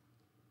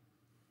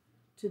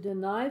 to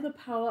deny the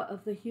power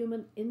of the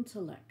human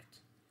intellect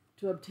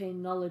to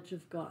obtain knowledge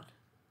of God,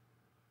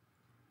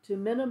 to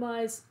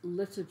minimize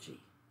liturgy,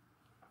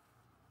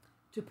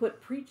 to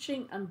put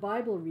preaching and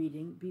Bible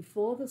reading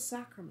before the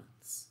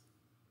sacraments,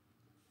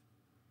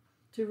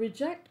 to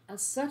reject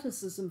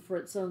asceticism for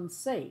its own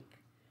sake,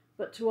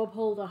 but to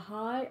uphold a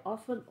high,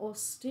 often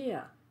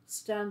austere,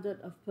 standard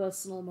of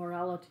personal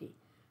morality.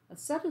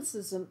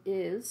 Asceticism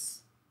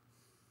is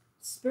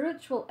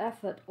spiritual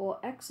effort or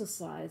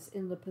exercise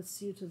in the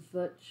pursuit of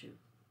virtue.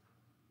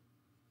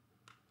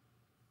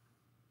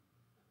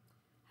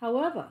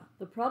 However,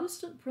 the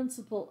Protestant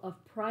principle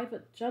of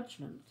private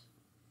judgment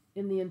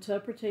in the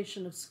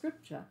interpretation of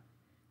Scripture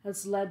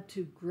has led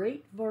to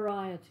great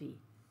variety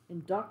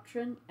in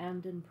doctrine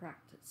and in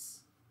practice.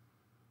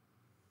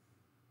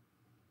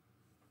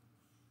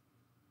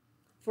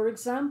 For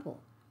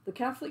example, the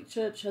Catholic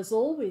Church has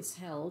always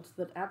held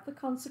that at the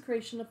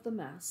consecration of the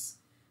Mass,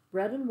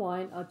 bread and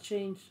wine are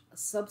changed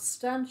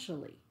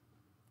substantially,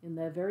 in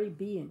their very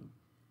being,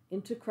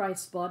 into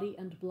Christ's body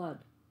and blood,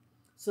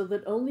 so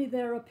that only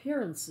their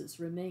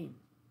appearances remain.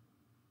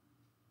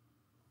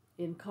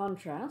 In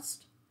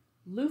contrast,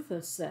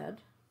 Luther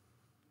said,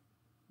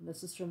 and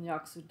this is from the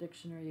Oxford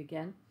Dictionary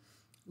again,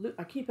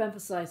 I keep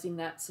emphasizing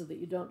that so that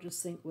you don't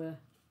just think we're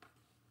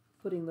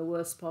putting the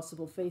worst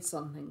possible face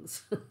on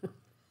things.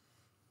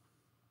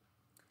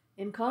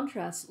 In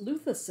contrast,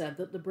 Luther said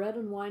that the bread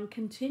and wine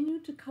continue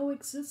to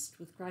coexist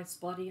with Christ's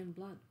body and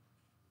blood.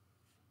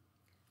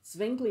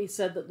 Zwingli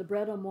said that the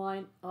bread and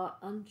wine are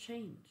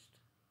unchanged.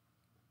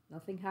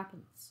 Nothing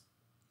happens.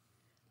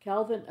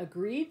 Calvin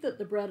agreed that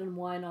the bread and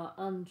wine are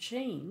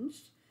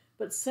unchanged,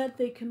 but said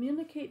they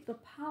communicate the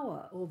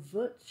power or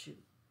virtue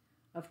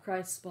of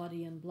Christ's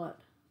body and blood.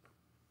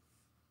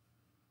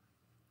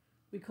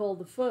 We call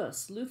the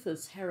first,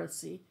 Luther's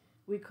heresy,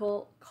 we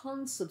call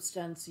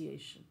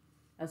consubstantiation,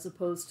 as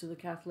opposed to the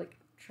Catholic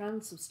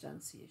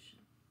transubstantiation.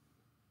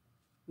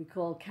 We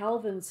call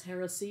Calvin's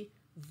heresy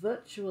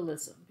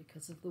virtualism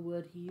because of the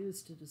word he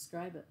used to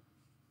describe it.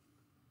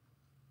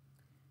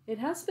 It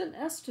has been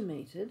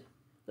estimated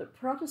that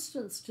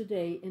Protestants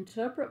today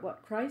interpret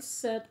what Christ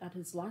said at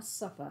his Last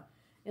Supper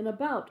in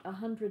about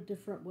 100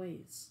 different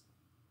ways.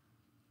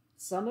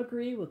 Some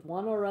agree with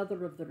one or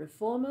other of the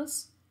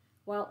Reformers,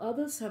 while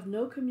others have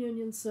no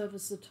communion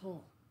service at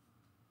all.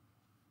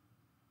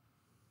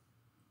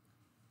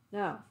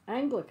 Now,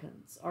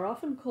 Anglicans are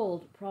often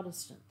called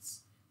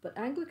Protestants, but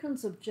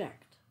Anglicans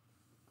object.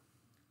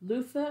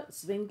 Luther,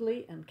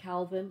 Zwingli, and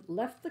Calvin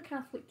left the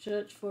Catholic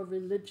Church for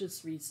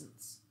religious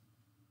reasons,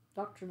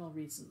 doctrinal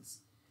reasons.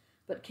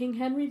 But King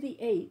Henry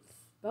VIII,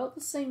 about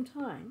the same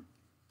time,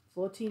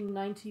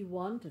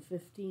 1491 to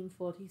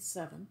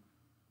 1547,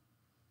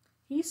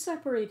 he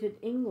separated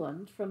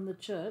England from the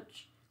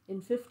Church in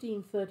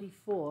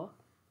 1534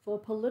 for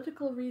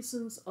political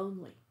reasons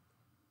only.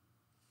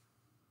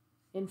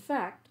 In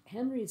fact,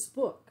 Henry's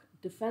book,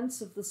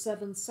 Defense of the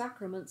Seven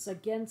Sacraments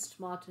against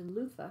Martin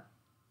Luther,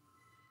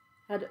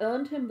 had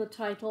earned him the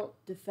title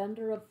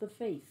Defender of the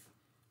Faith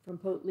from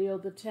Pope Leo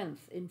X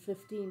in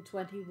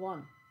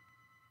 1521.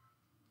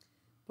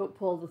 Pope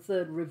Paul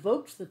III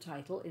revoked the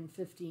title in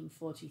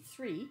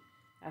 1543,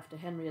 after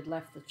Henry had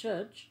left the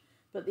Church,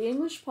 but the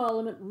English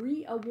Parliament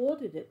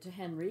re-awarded it to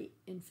Henry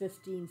in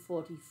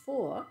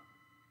 1544,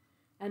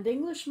 and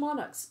English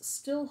monarchs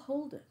still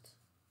hold it.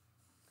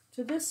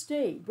 To this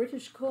day,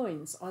 British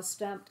coins are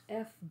stamped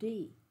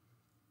FD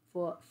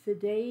for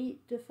Fidei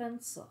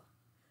Defensor,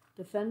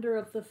 Defender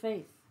of the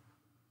Faith.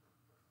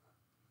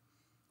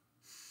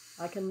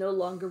 I can no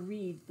longer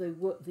read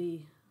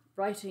the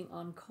writing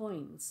on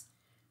coins.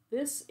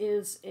 This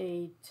is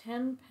a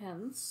 10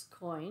 pence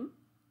coin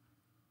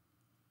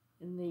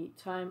in the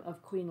time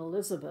of Queen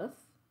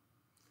Elizabeth,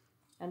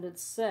 and it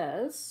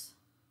says,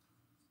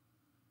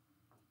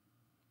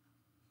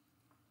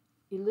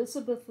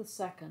 Elizabeth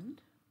II,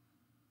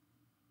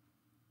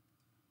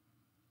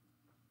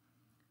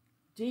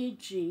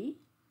 DG,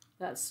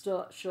 that's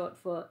short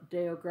for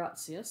Deo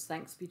Gratias,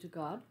 thanks be to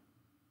God,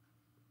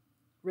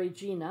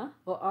 Regina,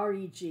 or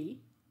REG,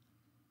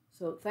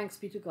 so thanks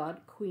be to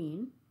God,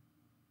 Queen,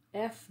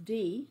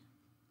 FD,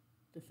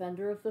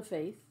 Defender of the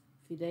Faith,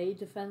 Fidei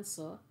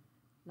Defensor,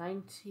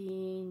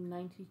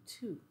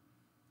 1992.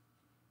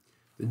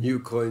 The new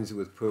coins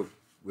with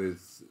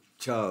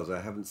Charles.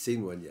 I haven't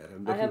seen one yet.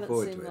 I'm I looking haven't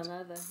forward seen to it. one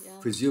either, yeah.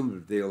 Presumably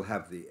they'll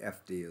have the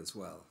FD as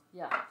well.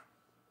 Yeah,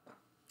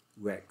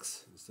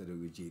 Rex instead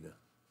of Regina.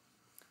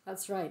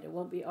 that's right. It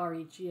won't be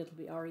R-E-G, it'll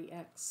be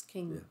R-E-X,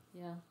 King,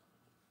 yeah.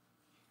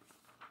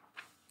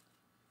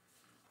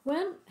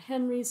 When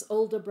Henry's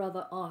older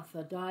brother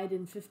Arthur died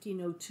in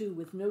 1502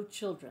 with no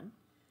children,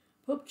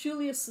 Pope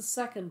Julius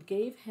II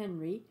gave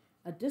Henry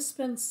a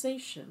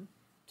dispensation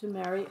to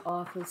marry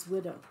Arthur's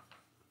widow,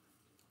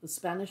 the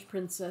Spanish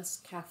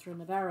princess Catherine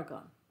of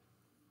Aragon,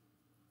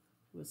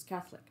 who was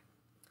Catholic.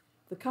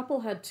 The couple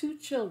had 2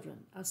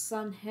 children, a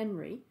son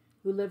Henry,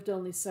 who lived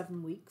only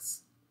 7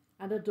 weeks,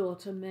 and a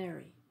daughter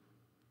Mary.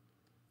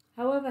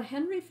 However,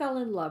 Henry fell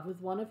in love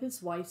with one of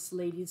his wife's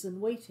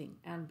ladies-in-waiting,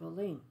 Anne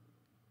Boleyn.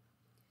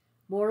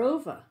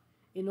 Moreover,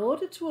 in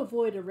order to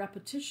avoid a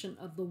repetition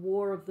of the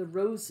War of the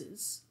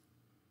Roses,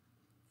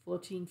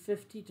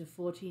 1450 to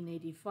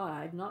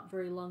 1485, not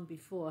very long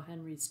before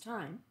Henry's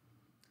time,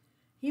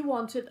 he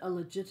wanted a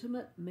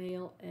legitimate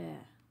male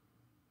heir.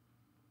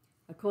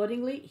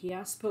 Accordingly, he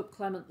asked Pope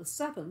Clement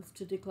VII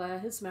to declare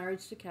his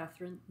marriage to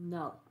Catherine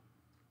null.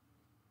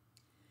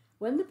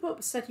 When the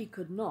Pope said he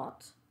could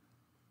not,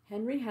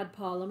 Henry had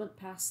Parliament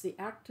pass the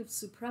Act of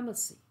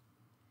Supremacy,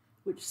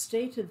 which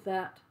stated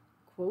that,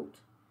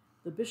 quote,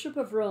 "The Bishop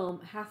of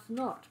Rome hath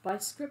not, by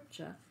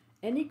Scripture,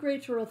 any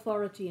greater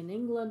authority in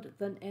England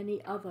than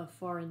any other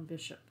foreign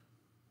bishop,"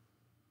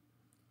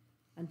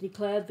 and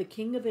declared the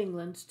King of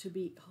England to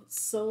be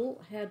sole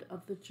head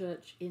of the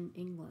Church in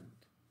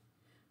England.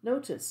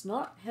 Notice,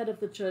 not head of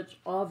the Church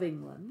of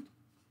England,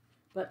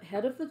 but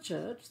head of the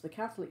Church, the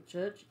Catholic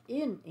Church,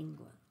 in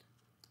England.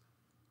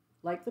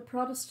 Like the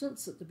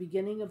Protestants at the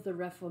beginning of the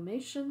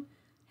Reformation,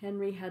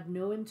 Henry had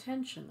no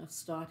intention of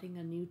starting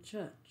a new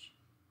church.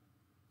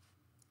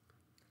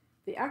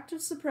 The Act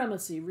of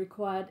Supremacy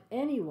required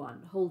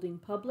anyone holding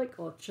public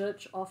or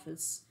church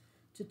office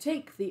to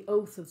take the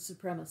oath of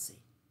supremacy.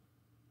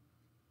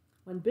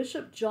 When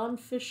Bishop John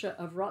Fisher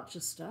of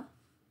Rochester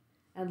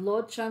and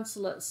Lord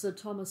Chancellor Sir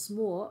Thomas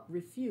More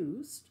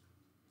refused,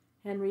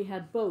 Henry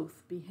had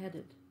both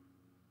beheaded.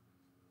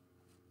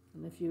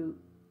 And if you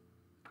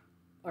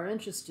are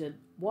interested,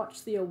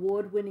 watch the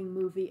award-winning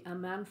movie A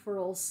Man for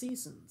All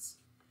Seasons,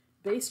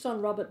 based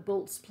on Robert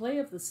Bolt's play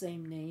of the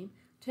same name,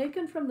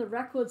 taken from the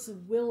records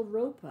of Will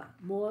Roper,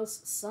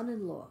 More's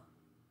son-in-law.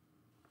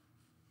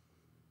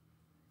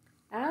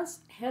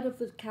 As head of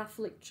the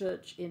Catholic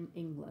Church in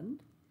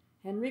England,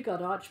 Henry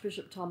got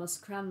Archbishop Thomas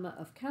Cranmer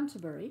of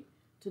Canterbury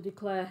to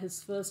declare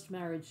his first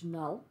marriage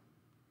null,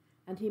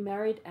 and he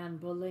married Anne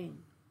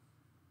Boleyn.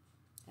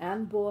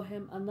 Anne bore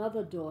him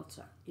another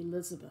daughter,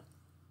 Elizabeth,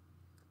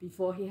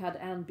 before he had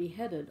Anne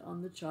beheaded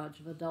on the charge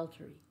of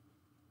adultery.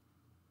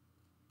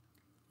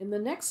 In the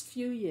next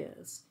few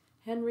years,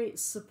 Henry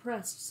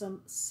suppressed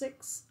some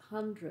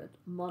 600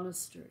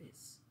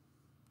 monasteries.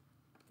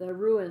 Their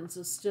ruins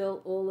are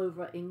still all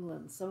over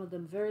England, some of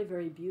them very,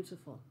 very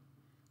beautiful.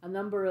 A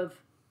number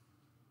of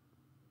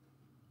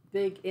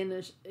big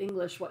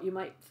English, what you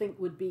might think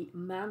would be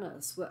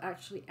manors, were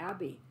actually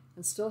abbey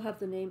and still have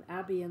the name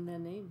abbey in their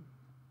name.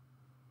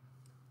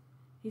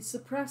 He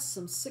suppressed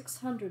some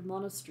 600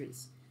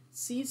 monasteries,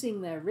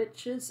 seizing their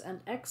riches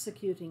and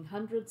executing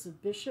hundreds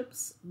of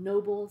bishops,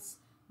 nobles,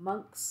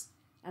 monks,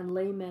 and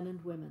laymen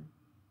and women.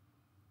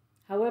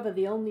 However,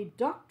 the only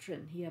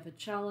doctrine he ever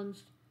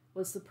challenged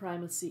was the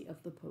primacy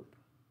of the Pope.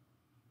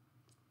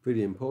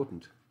 Pretty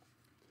important.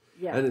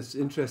 Yeah. And it's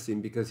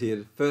interesting because he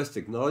had first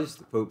acknowledged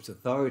the Pope's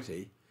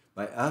authority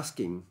by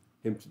asking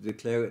him to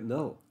declare it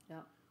null.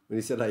 Yeah. When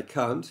he said, "I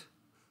can't,"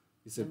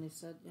 he said,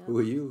 Yeah. "Who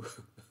are you?"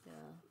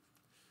 Yeah.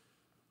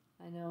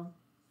 I know.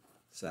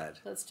 Sad.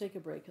 Let's take a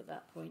break at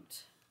that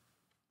point.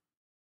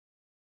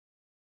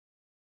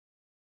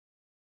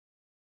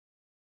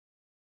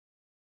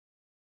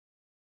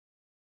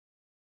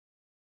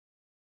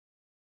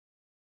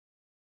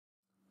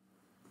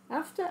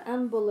 After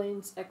Anne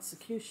Boleyn's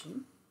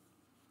execution,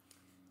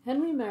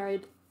 Henry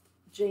married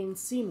Jane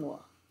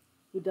Seymour,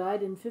 who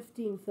died in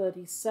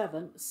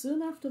 1537,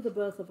 soon after the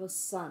birth of a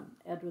son,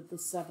 Edward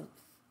VII.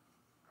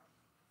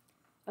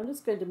 I'm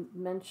just going to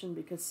mention,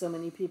 because so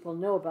many people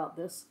know about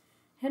this,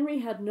 Henry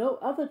had no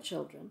other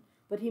children,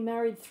 but he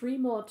married 3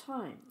 more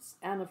times: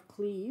 Anne of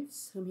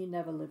Cleves, whom he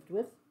never lived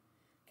with,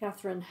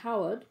 Catherine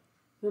Howard,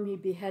 whom he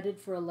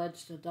beheaded for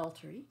alleged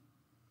adultery,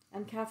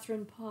 and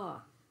Catherine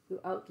Parr, who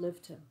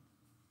outlived him.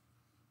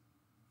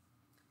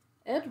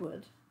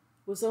 Edward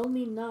was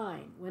only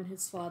 9 when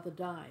his father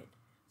died,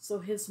 so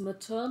his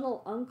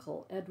maternal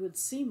uncle, Edward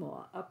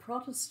Seymour, a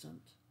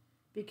Protestant,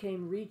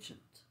 became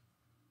regent.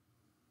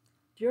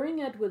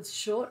 During Edward's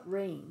short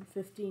reign,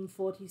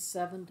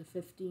 1547 to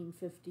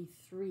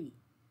 1553,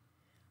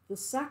 the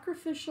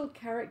sacrificial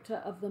character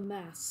of the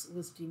Mass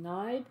was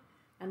denied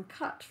and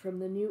cut from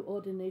the new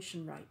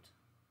ordination rite.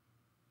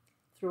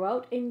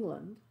 Throughout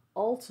England,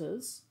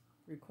 altars,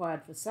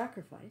 required for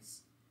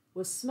sacrifice,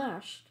 were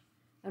smashed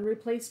and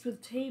replaced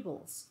with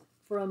tables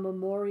for a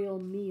memorial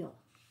meal.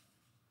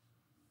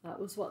 That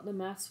was what the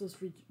Mass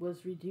was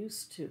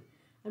reduced to.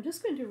 I'm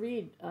just going to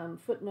read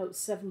footnote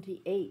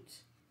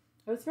 78.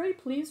 I was very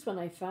pleased when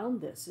I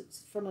found this.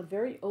 It's from a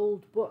very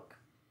old book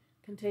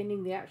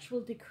containing the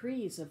actual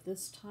decrees of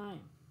this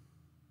time.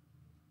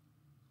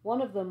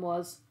 One of them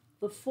was,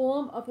 "The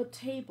form of a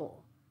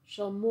table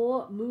shall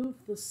more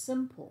move the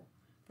simple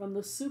from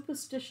the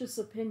superstitious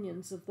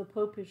opinions of the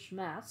popish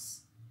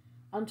mass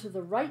unto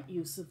the right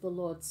use of the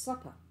Lord's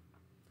Supper.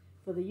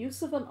 For the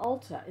use of an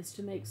altar is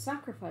to make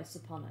sacrifice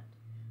upon it.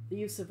 The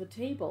use of a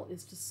table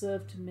is to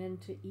serve to men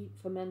to eat,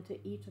 for men to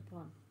eat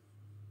upon."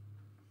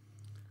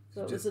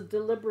 So it was a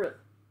deliberate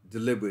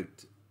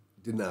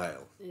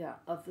denial. Yeah,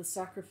 of the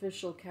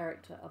sacrificial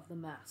character of the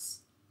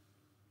Mass.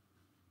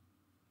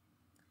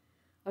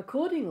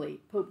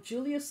 Accordingly, Pope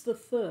Julius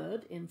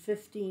III in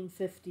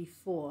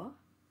 1554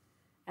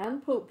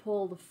 and Pope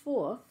Paul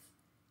IV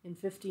in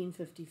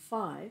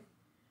 1555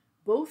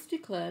 both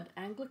declared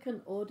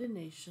Anglican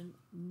ordination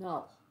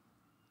null.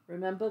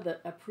 Remember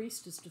that a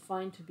priest is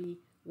defined to be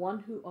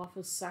one who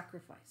offers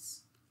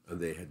sacrifice. And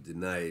they had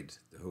denied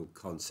the whole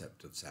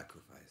concept of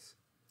sacrifice.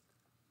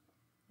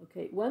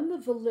 Okay, when the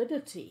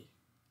validity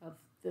of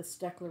this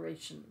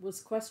declaration was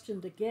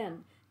questioned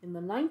again in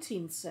the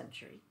 19th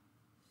century,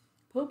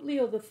 Pope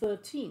Leo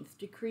XIII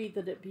decreed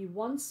that it be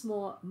once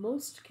more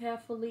most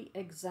carefully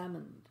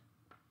examined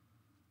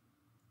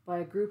by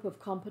a group of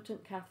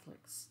competent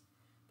Catholics,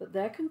 but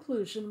their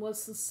conclusion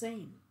was the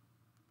same.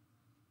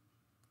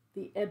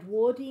 The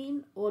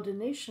Edwardine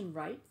ordination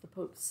rite, the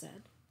Pope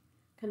said,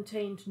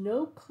 contained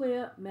no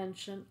clear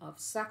mention of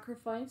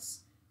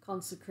sacrifice,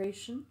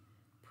 consecration,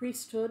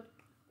 priesthood,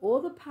 or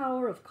the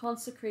power of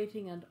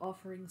consecrating and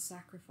offering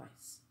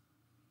sacrifice.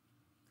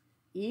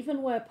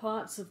 Even where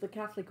parts of the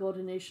Catholic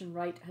ordination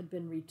rite had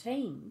been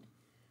retained,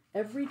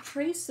 every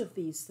trace of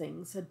these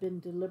things had been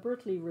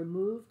deliberately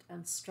removed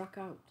and struck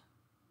out.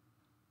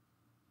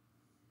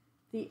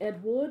 The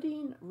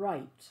Edwardine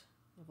rite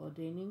of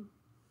ordaining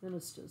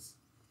ministers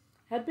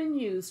had been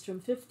used from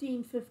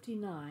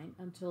 1559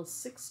 until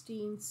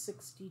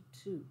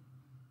 1662.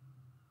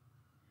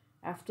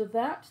 After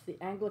that, the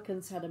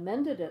Anglicans had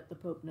amended it, the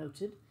Pope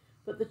noted,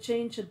 but the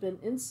change had been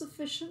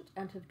insufficient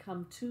and had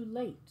come too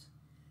late,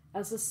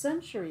 as a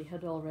century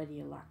had already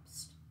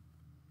elapsed.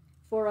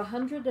 For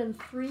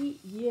 103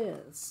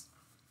 years,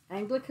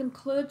 Anglican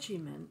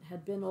clergymen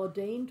had been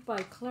ordained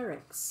by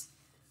clerics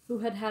who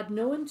had had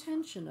no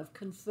intention of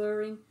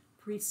conferring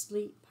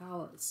priestly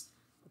powers,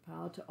 the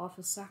power to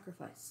offer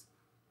sacrifice.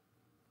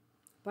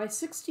 By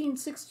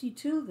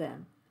 1662,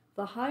 then,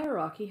 the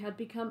hierarchy had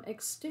become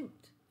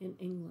extinct in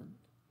England.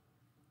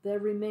 There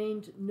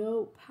remained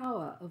no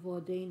power of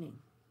ordaining.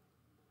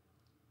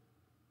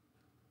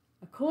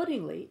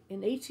 Accordingly,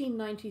 in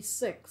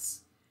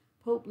 1896,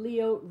 Pope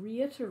Leo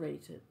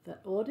reiterated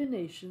that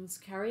ordinations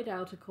carried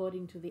out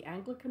according to the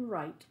Anglican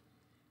rite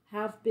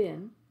have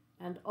been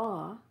and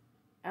are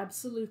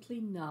absolutely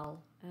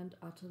null and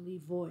utterly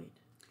void.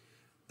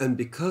 And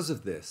because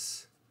of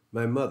this,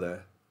 my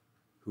mother,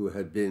 who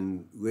had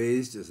been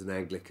raised as an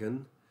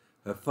Anglican,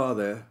 her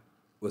father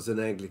was an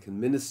Anglican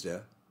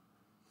minister,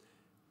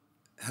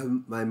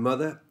 my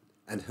mother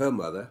and her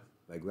mother,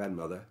 my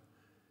grandmother,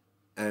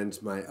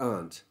 and my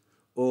aunt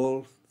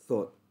all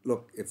thought,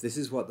 look, if this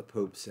is what the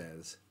Pope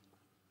says,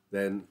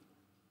 then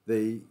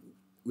they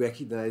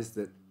recognized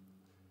that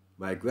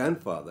my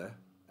grandfather,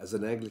 as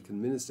an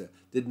Anglican minister,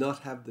 did not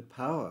have the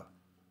power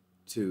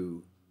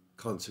to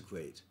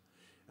consecrate.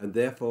 And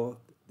therefore,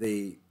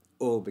 they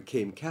all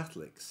became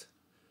Catholics.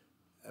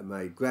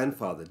 My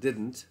grandfather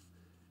didn't,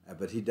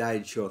 but he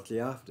died shortly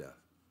after.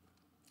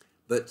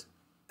 But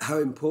how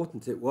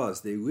important it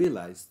was, they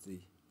realized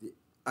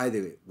either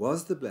it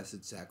was the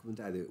Blessed Sacrament,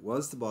 either it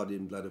was the body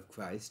and blood of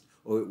Christ,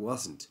 or it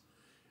wasn't.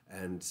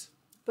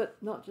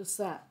 But not just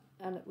that,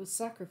 and it was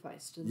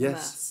sacrificed in the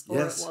Mass, or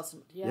it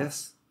wasn't.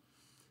 Yes.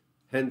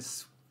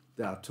 Hence,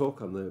 our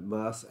talk on the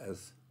Mass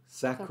as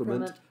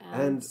sacrament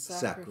and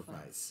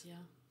sacrifice.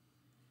 Yeah.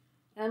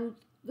 And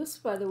this,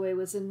 by the way,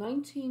 was in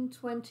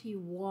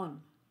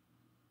 1921.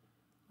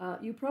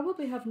 You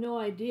probably have no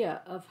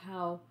idea of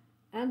how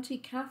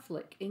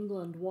anti-Catholic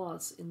England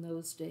was in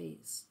those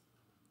days.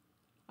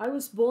 I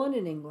was born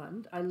in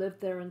England. I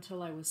lived there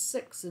until I was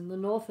 6 in the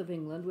north of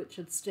England, which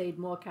had stayed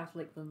more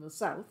Catholic than the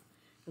south,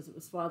 because it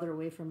was farther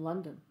away from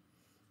London.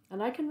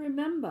 And I can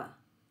remember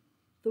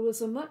there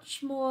was among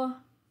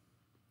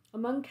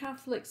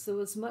Catholics, there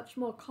was much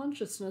more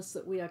consciousness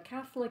that we are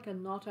Catholic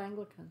and not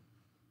Anglican.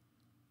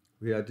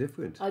 We are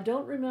different. I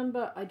don't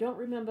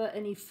remember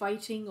any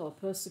fighting or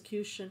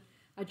persecution.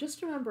 I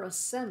just remember a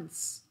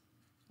sense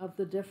of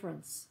the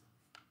difference.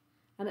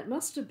 And it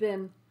must have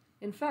been,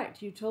 in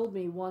fact, you told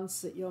me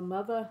once that your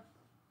mother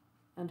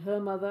and her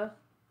mother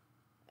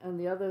and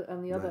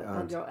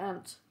your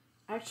aunt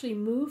actually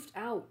moved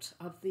out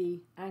of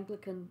the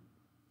Anglican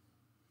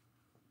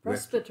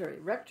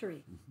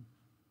rectory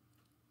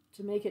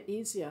to make it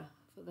easier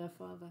for their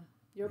father.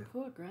 Your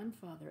poor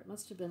grandfather, it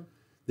must have been.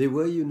 They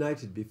were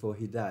united before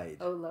he died.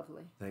 Oh,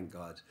 lovely. Thank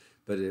God.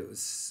 But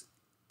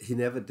he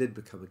never did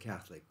become a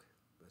Catholic.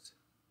 But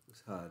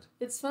was hard.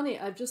 It's funny,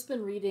 I've just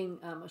been reading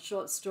a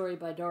short story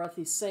by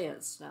Dorothy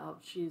Sayers. Now,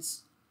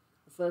 she's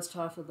the first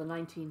half of the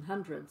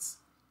 1900s.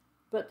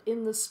 But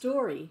in the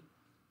story,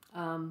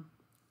 an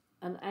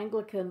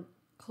Anglican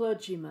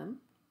clergyman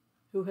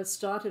who has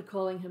started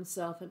calling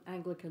himself an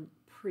Anglican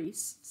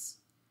priest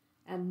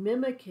and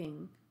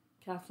mimicking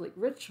Catholic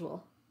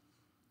ritual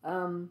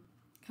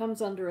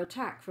comes under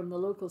attack from the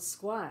local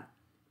squire.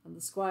 And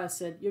the squire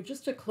said, "You're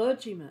just a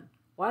clergyman.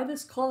 Why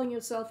this calling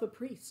yourself a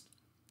priest?"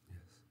 Yes.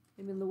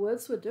 I mean, the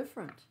words were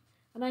different.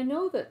 And I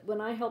know that when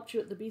I helped you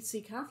at the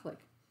BC Catholic,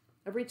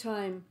 every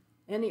time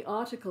any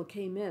article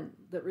came in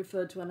that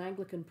referred to an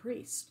Anglican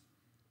priest,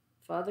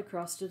 Father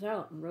crossed it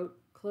out and wrote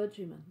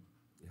clergyman.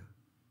 Yeah.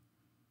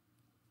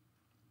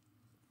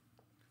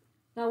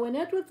 Now, when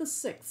Edward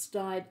VI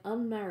died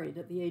unmarried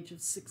at the age of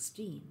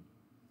 16,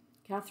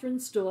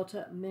 Catherine's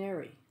daughter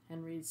Mary,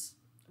 Henry's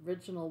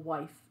original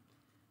wife,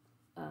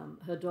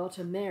 her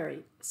daughter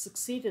Mary,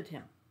 succeeded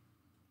him.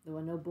 There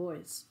were no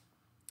boys.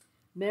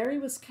 Mary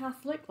was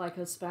Catholic like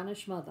her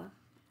Spanish mother,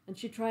 and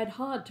she tried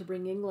hard to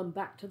bring England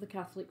back to the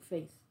Catholic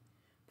faith,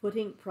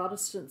 putting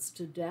Protestants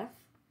to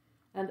death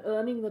and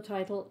earning the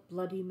title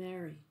Bloody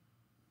Mary.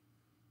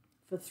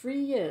 For 3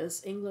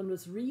 years, England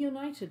was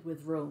reunited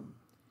with Rome,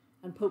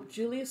 and Pope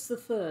Julius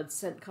III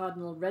sent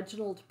Cardinal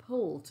Reginald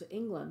Pole to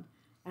England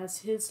as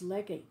his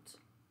legate.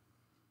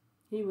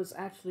 He was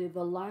actually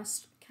the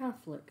last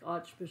Catholic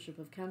Archbishop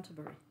of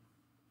Canterbury.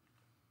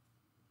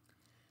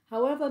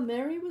 However,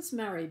 Mary was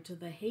married to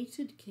the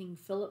hated King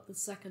Philip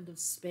II of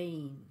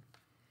Spain,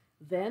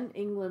 then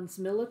England's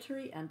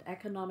military and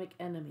economic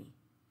enemy,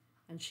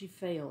 and she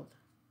failed.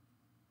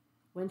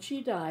 When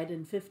she died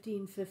in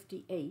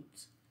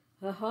 1558,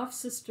 her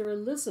half-sister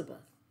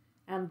Elizabeth,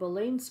 Anne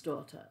Boleyn's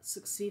daughter,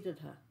 succeeded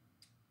her.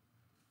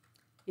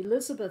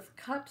 Elizabeth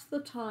cut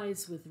the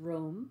ties with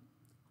Rome,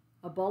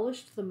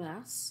 abolished the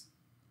Mass,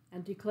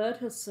 and declared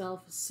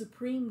herself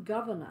supreme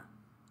governor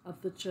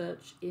of the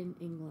Church in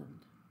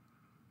England.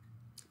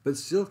 But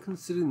still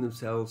considering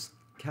themselves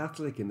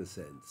Catholic in a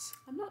sense.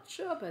 I'm not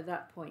sure by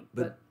that point,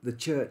 But the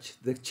church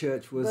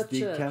was the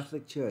church.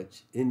 Catholic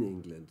Church in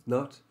England,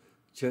 not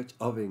Church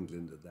of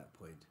England at that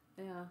point.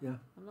 yeah,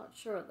 I'm not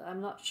sure.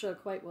 I'm not sure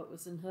quite what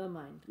was in her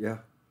mind. Yeah.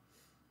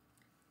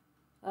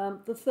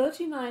 The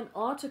 39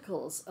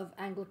 Articles of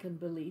Anglican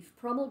Belief,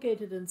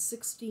 promulgated in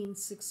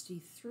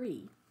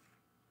 1663,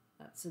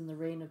 that's in the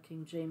reign of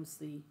King James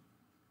I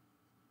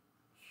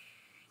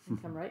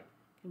think I'm right,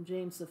 King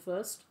James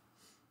I,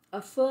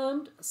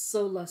 affirmed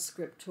sola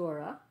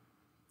scriptura,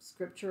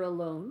 scripture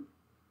alone,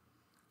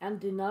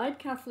 and denied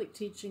Catholic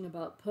teaching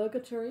about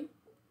purgatory,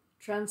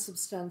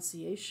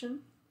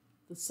 transubstantiation,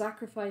 the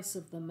sacrifice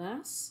of the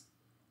Mass,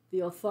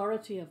 the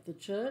authority of the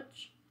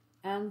Church,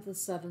 and the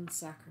 7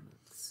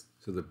 sacraments.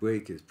 So the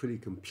break is pretty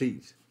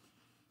complete.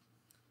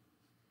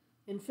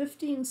 In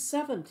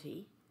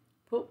 1570,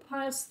 Pope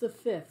Pius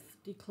V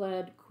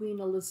declared Queen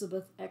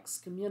Elizabeth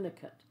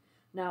excommunicate.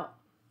 Now,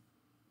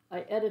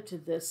 I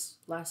edited this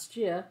last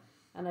year,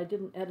 and I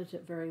didn't edit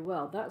it very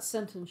well. That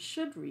sentence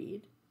should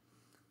read,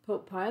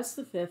 Pope Pius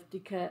V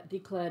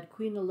declared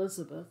Queen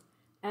Elizabeth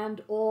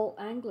and all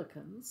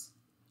Anglicans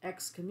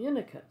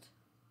excommunicate,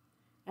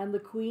 and the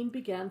Queen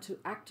began to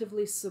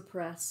actively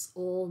suppress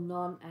all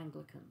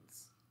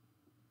non-Anglicans.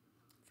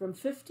 From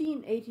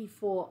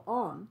 1584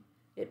 on,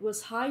 it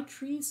was high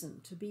treason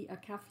to be a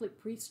Catholic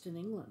priest in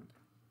England.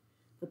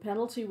 The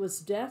penalty was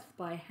death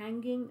by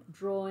hanging,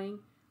 drawing,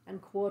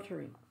 and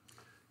quartering.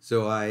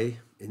 So I,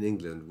 in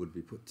England, would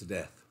be put to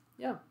death.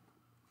 Yeah.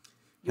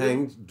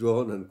 Hanged,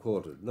 drawn, and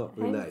quartered. Not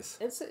very nice.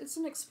 It's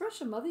an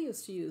expression Mother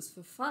used to use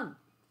for fun.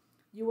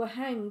 You were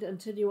hanged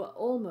until you were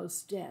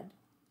almost dead.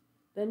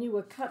 Then you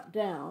were cut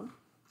down,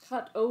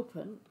 cut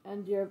open,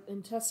 and your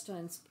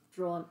intestines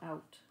drawn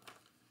out.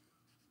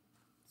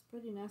 It's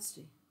pretty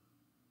nasty.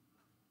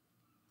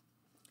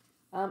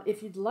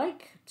 If you'd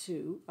like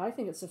to, I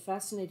think it's a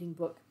fascinating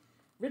book,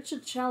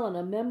 Richard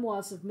Challoner,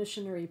 Memoirs of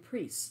Missionary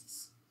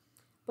Priests.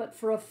 But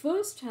for a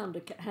first-hand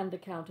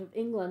account of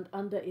England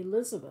under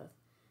Elizabeth,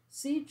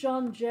 see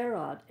John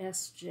Gerard,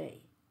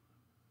 S.J.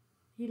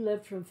 He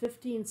lived from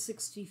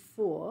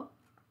 1564,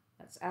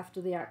 that's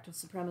after the Act of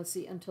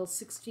Supremacy, until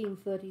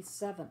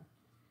 1637.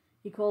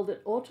 He called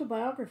it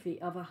Autobiography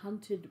of a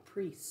Hunted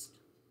Priest.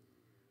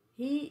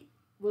 He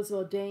was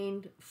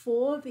ordained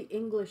for the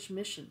English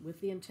mission with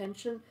the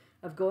intention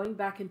of going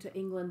back into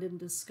England in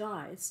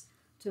disguise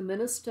to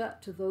minister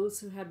to those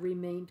who had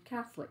remained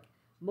Catholic,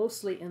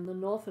 mostly in the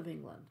north of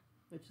England,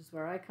 which is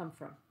where I come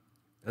from.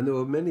 And there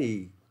were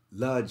many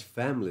large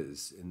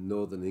families in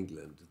northern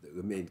England that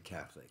remained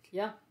Catholic.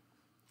 Yeah.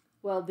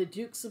 Well, the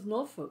Dukes of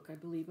Norfolk, I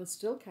believe, are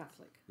still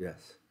Catholic.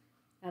 Yes.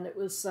 And it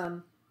was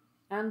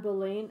Anne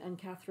Boleyn and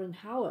Catherine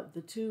Howard,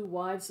 the 2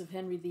 wives of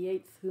Henry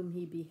VIII, whom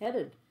he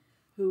beheaded,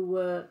 who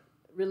were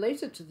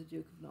related to the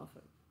Duke of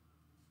Norfolk.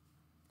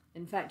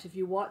 In fact, if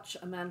you watch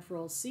A Man for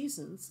All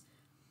Seasons,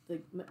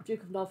 the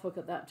Duke of Norfolk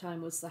at that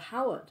time was the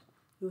Howard,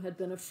 who had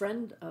been a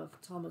friend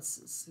of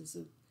Thomas's, who's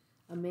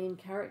a main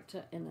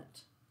character in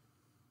it.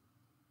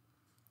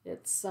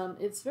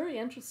 It's very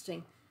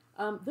interesting.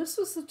 This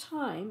was the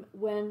time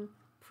when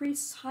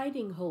priests'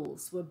 hiding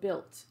holes were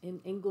built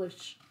in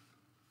English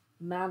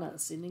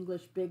manors, in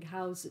English big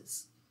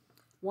houses.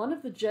 One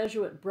of the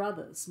Jesuit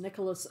brothers,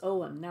 Nicholas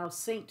Owen, now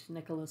Saint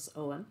Nicholas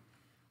Owen,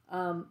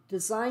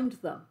 designed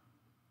them.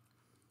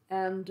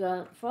 And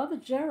Father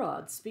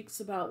Gerard speaks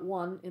about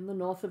one in the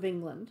north of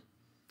England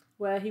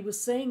where he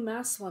was saying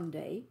Mass one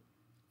day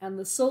and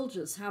the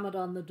soldiers hammered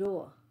on the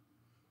door.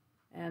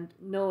 And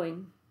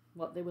knowing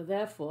what they were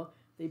there for,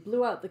 they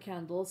blew out the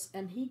candles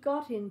and he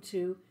got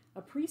into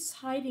a priest's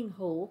hiding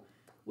hole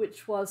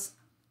which was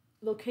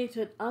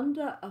located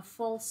under a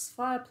false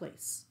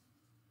fireplace.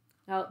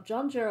 Now,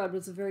 John Gerard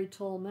was a very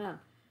tall man.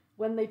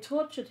 When they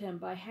tortured him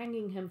by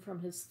hanging him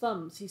from his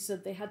thumbs, he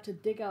said they had to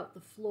dig out the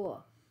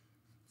floor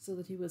so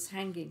that he was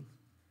hanging.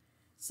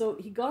 So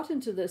he got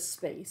into this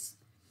space.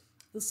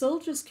 The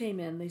soldiers came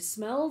in. They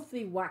smelled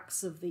the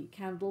wax of the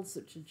candles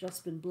which had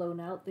just been blown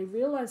out. They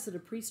realized that a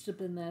priest had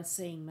been there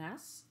saying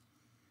Mass,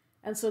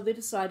 and so they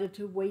decided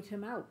to wait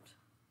him out.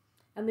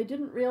 And they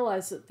didn't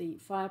realize that the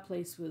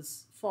fireplace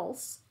was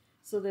false,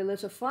 so they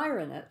lit a fire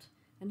in it,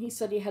 and he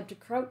said he had to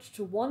crouch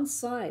to one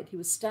side. He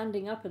was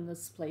standing up in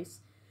this place.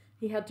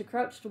 He had to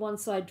crouch to one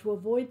side to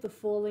avoid the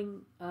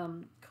falling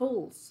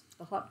coals,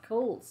 the hot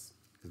coals.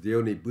 The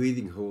only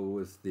breathing hole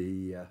was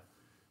the...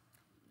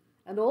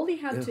 And all he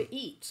had to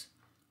eat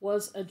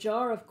was a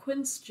jar of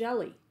quince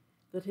jelly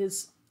that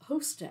his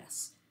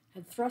hostess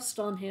had thrust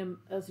on him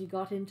as he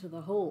got into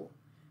the hole.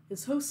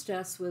 His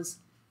hostess was,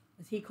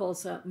 as he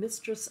calls her,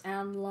 Mistress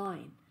Anne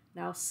Line,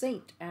 now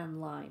Saint Anne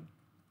Line.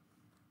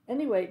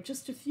 Anyway,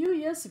 just a few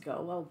years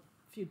ago, well,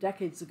 a few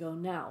decades ago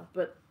now,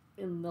 but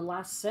in the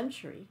last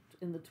century,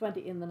 in the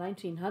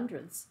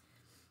 1900s,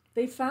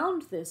 they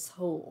found this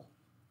hole.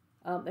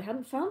 They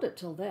hadn't found it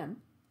till then.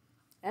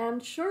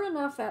 And sure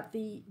enough, at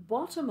the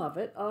bottom of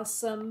it are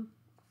some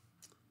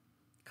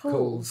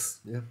coals.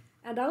 Yeah.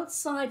 And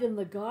outside in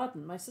the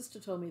garden, my sister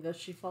told me this,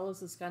 she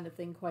follows this kind of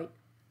thing quite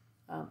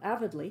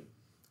avidly,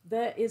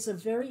 there is a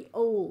very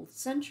old,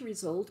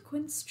 centuries-old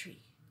quince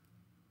tree.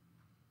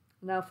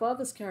 Now,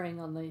 Father's carrying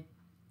on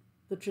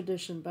the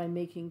tradition by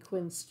making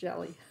quince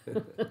jelly.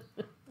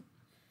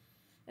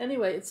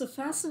 Anyway, it's a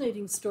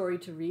fascinating story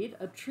to read,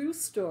 a true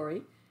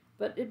story,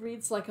 but it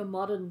reads like a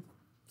modern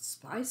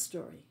spy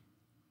story.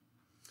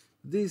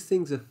 These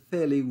things are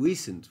fairly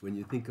recent when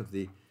you think of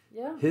the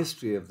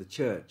history of the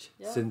church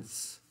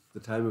since the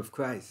time of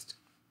Christ.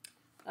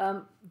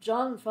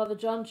 Father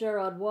John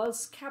Gerard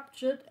was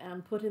captured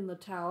and put in the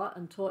tower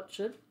and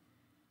tortured,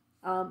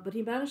 but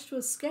he managed to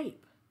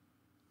escape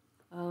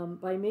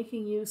by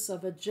making use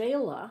of a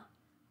jailer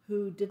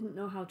who didn't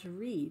know how to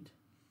read.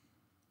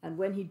 And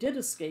when he did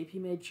escape, he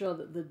made sure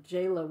that the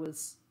jailer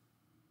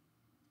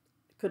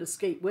could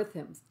escape with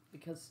him,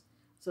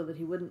 so that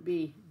he wouldn't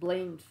be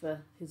blamed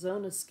for his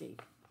own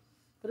escape.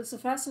 But it's a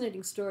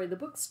fascinating story. The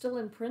book's still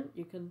in print.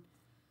 You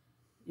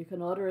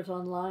can order it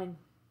online.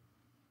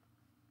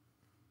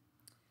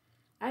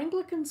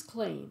 Anglicans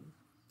claim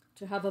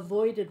to have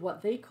avoided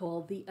what they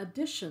call the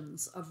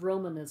additions of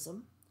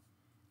Romanism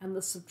and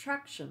the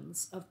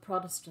subtractions of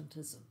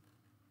Protestantism.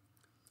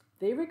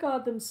 They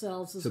regard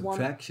themselves as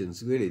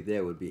subtractions, really,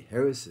 there would be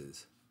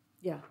heresies.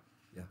 Yeah,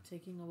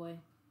 taking away.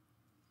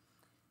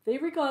 They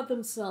regard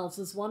themselves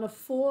as one of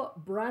 4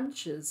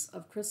 branches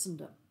of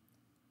Christendom,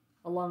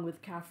 along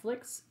with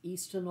Catholics,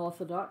 Eastern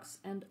Orthodox,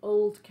 and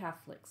Old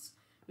Catholics,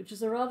 which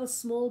is a rather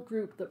small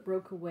group that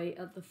broke away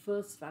at the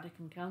First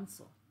Vatican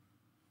Council.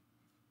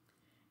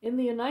 In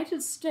the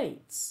United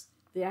States,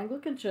 the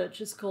Anglican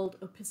Church is called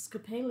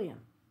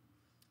Episcopalian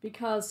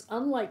because,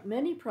 unlike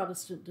many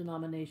Protestant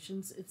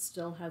denominations, it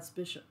still has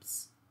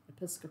bishops.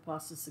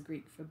 Episkopos is the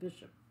Greek for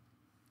bishop.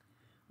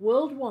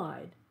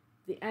 Worldwide,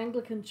 the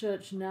Anglican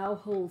Church now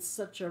holds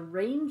such a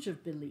range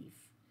of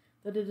belief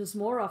that it is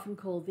more often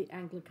called the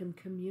Anglican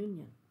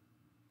Communion.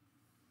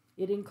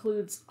 It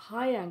includes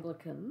High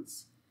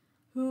Anglicans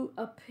who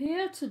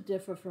appear to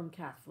differ from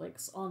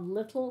Catholics on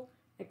little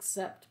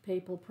except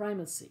papal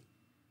primacy.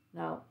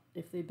 Now,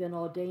 if they've been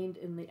ordained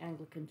in the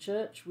Anglican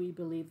Church, we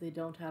believe they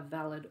don't have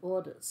valid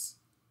orders.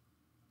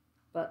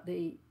 But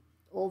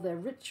all their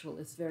ritual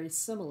is very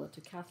similar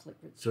to Catholic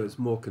ritual. So it's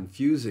more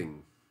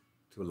confusing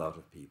to a lot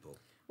of people.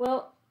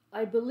 Well,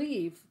 I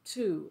believe,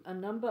 too, a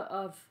number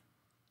of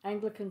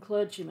Anglican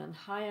clergymen,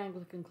 high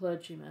Anglican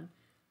clergymen,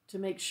 to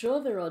make sure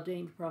they're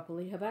ordained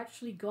properly, have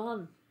actually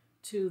gone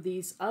to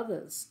these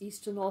others,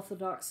 Eastern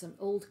Orthodox and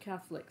Old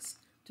Catholics,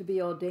 to be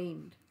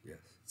ordained. Yes.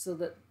 So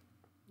that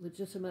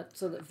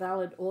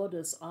valid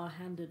orders are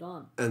handed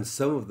on. And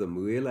some of them,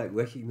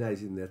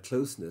 recognizing their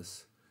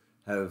closeness,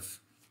 have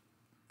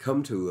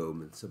come to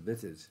Rome and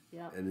submitted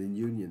and in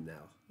union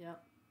now. Yeah.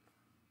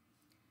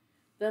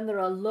 Then there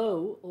are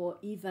low or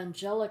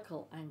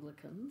evangelical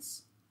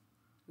Anglicans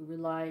who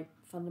rely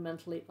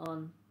fundamentally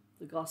on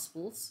the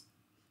Gospels,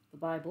 the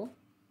Bible,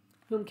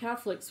 whom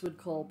Catholics would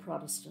call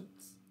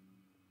Protestants.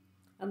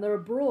 And there are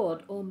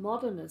broad or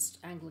modernist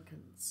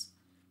Anglicans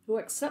who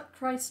accept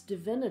Christ's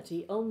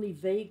divinity only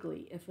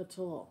vaguely, if at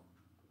all.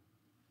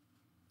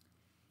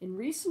 In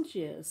recent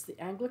years, the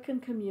Anglican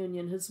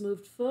Communion has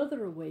moved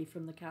further away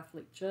from the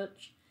Catholic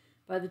Church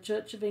by the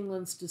Church of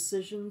England's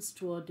decisions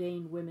to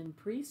ordain women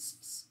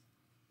priests,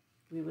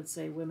 we would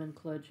say women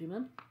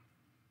clergymen,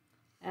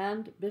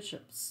 and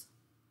bishops.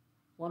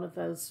 One of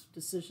those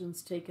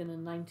decisions taken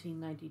in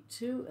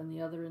 1992 and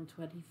the other in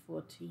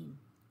 2014.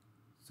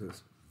 So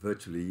it's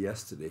virtually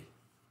yesterday.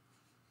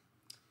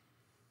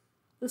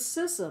 The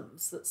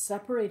schisms that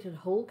separated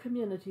whole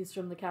communities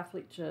from the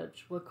Catholic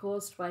Church were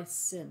caused by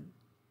sin,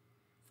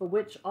 for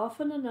which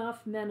often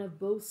enough men of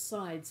both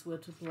sides were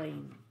to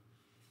blame.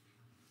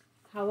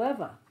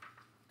 However,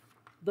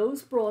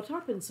 those brought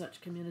up in such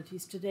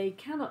communities today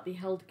cannot be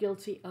held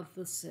guilty of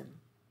the sin.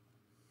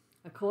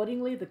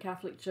 Accordingly, the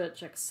Catholic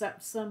Church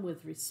accepts them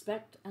with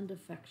respect and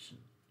affection.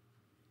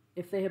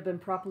 If they have been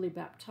properly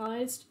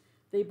baptized,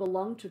 they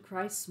belong to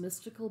Christ's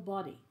mystical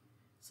body,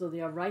 so they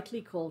are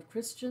rightly called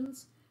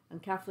Christians,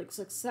 and Catholics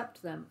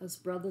accept them as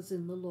brothers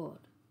in the Lord.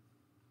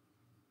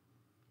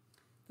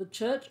 The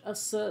Church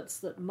asserts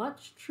that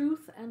much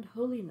truth and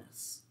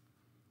holiness,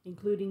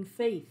 including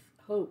faith,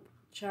 hope,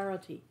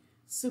 charity,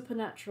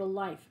 supernatural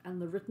life, and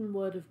the written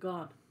word of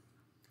God,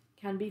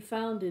 can be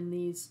found in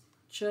these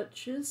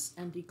churches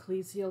and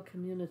ecclesial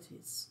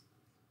communities,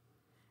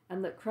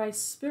 and that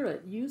Christ's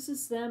Spirit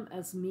uses them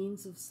as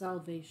means of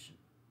salvation.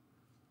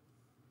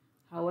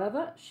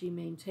 However, she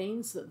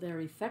maintains that their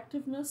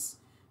effectiveness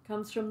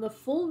comes from the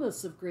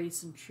fullness of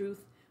grace and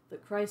truth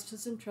that Christ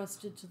has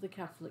entrusted to the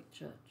Catholic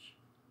Church.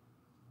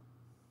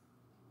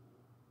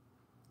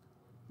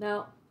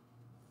 Now,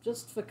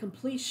 just for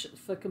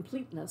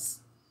completeness,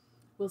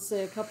 we'll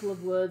say a couple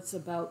of words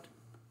about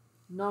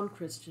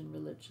non-Christian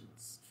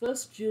religions.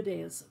 First,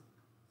 Judaism.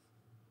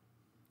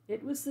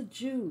 It was the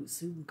Jews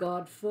whom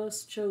God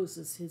first chose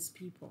as his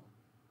people.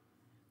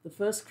 The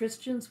first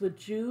Christians were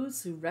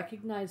Jews who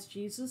recognized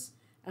Jesus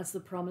as the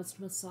promised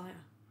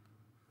Messiah.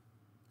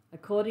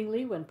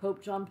 Accordingly, when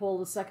Pope John Paul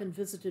II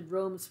visited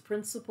Rome's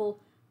principal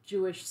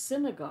Jewish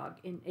synagogue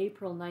in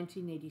April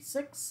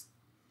 1986,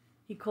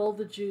 he called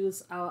the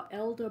Jews our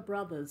elder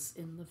brothers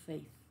in the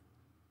faith.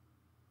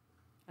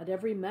 At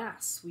every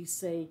Mass, we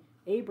say,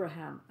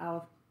 Abraham,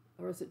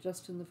 or is it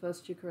just in the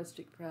first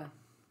Eucharistic prayer?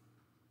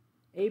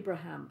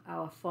 Abraham,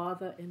 our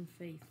father in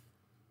faith.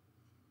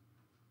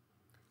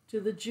 To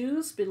the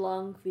Jews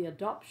belong the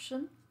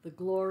adoption, the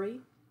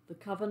glory, the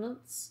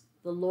covenants,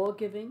 the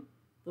law-giving,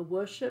 the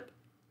worship,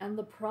 and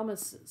the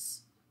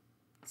promises,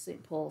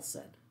 St. Paul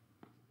said.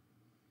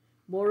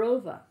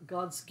 Moreover,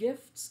 God's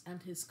gifts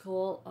and his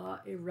call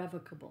are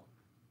irrevocable,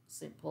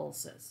 St. Paul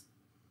says.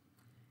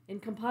 In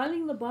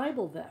compiling the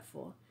Bible,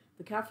 therefore,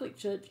 the Catholic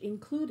Church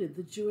included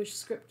the Jewish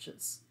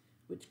scriptures,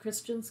 which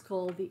Christians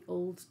call the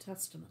Old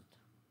Testament.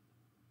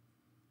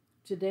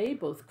 Today,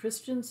 both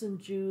Christians and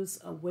Jews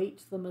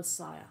await the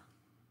Messiah,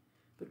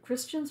 but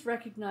Christians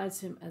recognize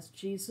him as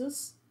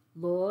Jesus,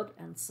 Lord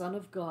and Son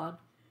of God,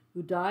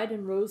 who died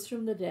and rose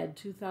from the dead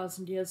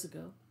 2,000 years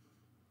ago,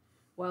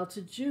 while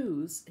to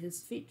Jews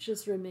his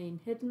features remain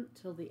hidden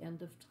till the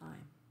end of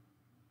time.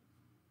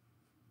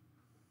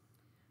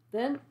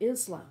 Then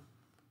Islam.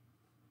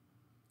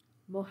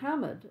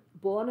 Muhammad,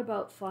 born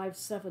about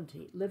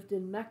 570, lived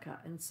in Mecca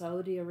in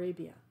Saudi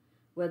Arabia,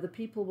 where the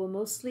people were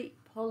mostly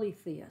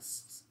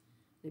polytheists.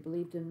 They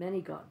believed in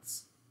many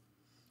gods.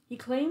 He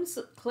claimed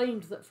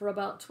that for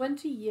about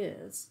 20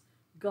 years,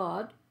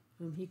 God,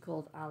 whom he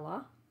called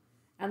Allah,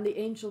 and the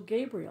angel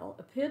Gabriel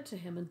appeared to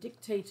him and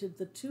dictated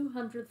the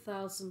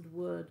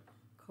 200,000-word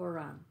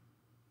Quran.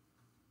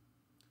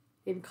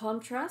 In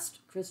contrast,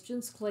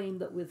 Christians claim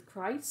that with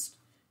Christ,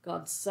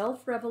 God's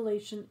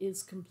self-revelation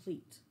is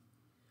complete.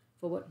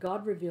 For what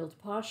God revealed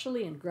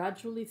partially and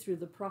gradually through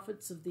the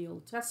prophets of the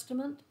Old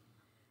Testament,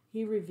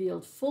 he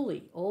revealed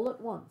fully all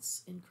at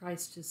once in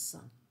Christ his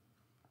Son.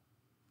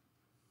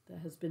 There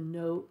has been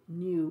no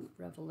new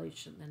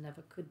revelation. There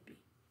never could be.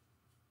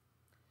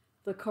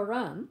 The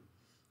Quran,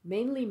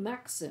 mainly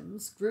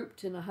maxims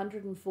grouped in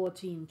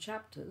 114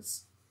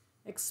 chapters,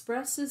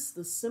 expresses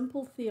the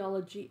simple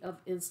theology of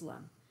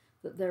Islam,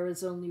 that there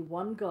is only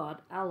one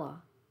God,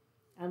 Allah,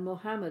 and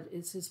Muhammad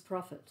is his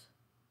prophet.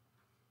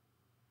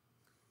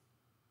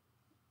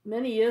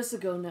 Many years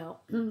ago now,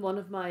 one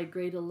of my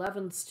grade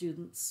 11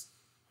 students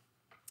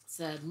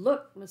said,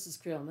 "Look,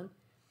 Mrs. Creelman,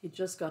 he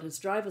just got his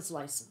driver's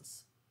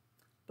license."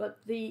 But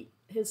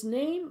his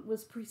name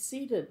was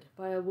preceded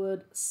by a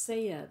word,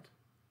 Sayed.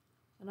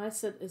 And I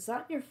said, "Is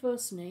that your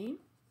first name?"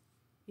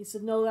 He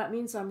said, "No, that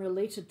means I'm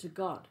related to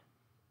God."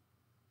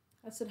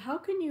 I said, "How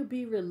can you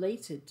be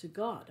related to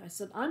God?" I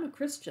said, "I'm a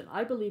Christian.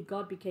 I believe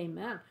God became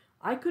man.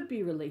 I could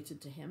be related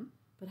to him,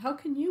 but how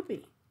can you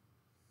be?"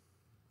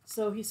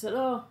 So he said,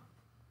 "Oh,"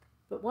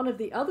 but one of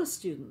the other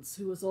students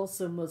who was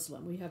also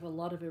Muslim, we have a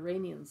lot of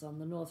Iranians on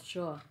the North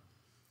Shore,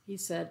 he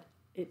said,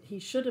 he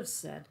should have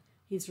said,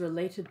 he's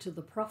related to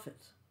the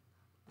Prophet,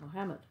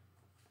 Muhammad.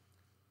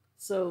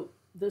 So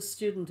this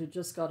student who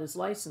just got his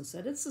license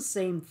said, "It's the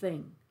same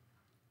thing."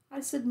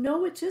 I said,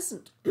 "No, it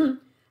isn't."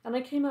 And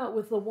I came out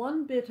with the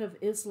one bit of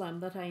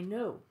Islam that I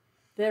know.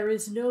 There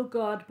is no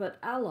God but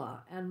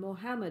Allah, and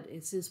Muhammad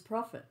is his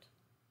prophet.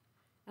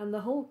 And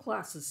the whole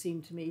class, it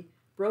seemed to me,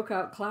 broke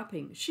out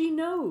clapping. She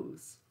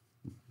knows.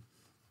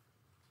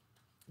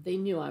 They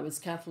knew I was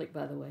Catholic,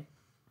 by the way.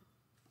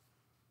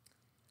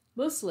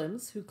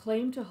 Muslims who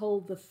claim to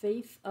hold the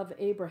faith of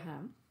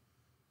Abraham,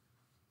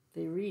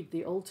 they read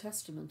the Old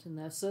Testament in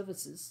their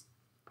services,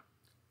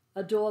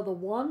 adore the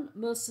one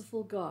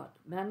merciful God,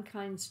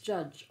 mankind's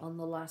judge on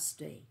the last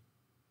day.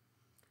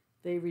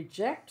 They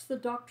reject the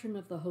doctrine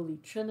of the Holy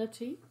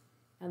Trinity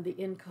and the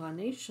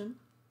Incarnation,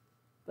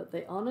 but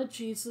they honor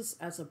Jesus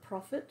as a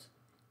prophet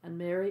and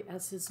Mary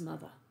as his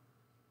mother.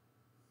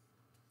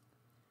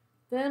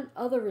 Then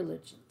other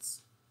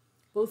religions.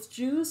 Both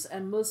Jews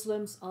and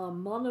Muslims are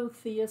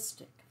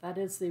monotheistic, that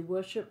is, they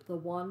worship the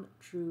one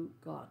true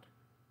God.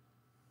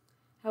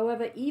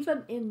 However,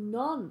 even in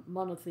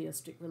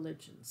non-monotheistic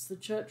religions, the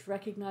Church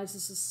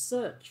recognizes a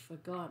search for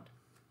God.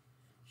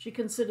 She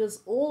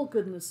considers all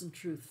goodness and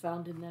truth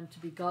found in them to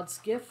be God's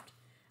gift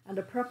and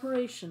a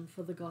preparation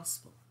for the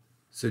gospel.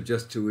 So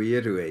just to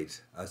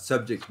reiterate, our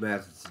subject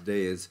matter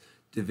today is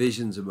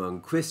divisions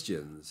among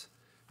Christians.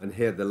 And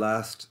here the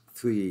last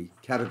three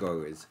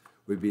categories,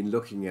 we've been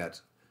looking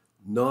at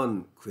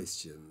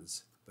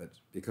non-Christians, but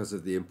because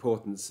of the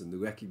importance and the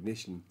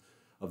recognition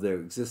of their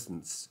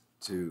existence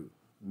to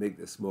make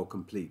this more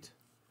complete.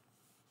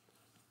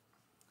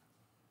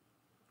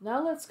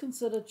 Now let's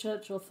consider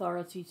church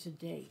authority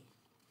today.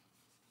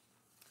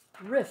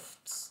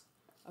 Rifts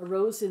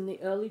arose in the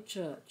early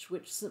church,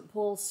 which St.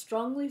 Paul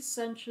strongly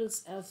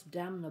censures as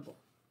damnable.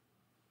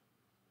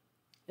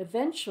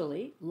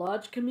 Eventually,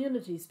 large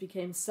communities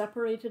became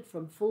separated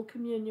from full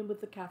communion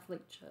with the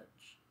Catholic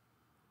Church.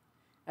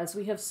 As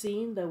we have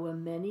seen, there were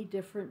many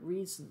different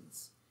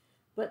reasons,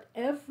 but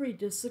every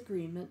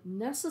disagreement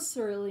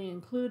necessarily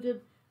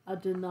included a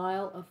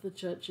denial of the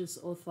Church's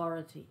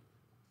authority.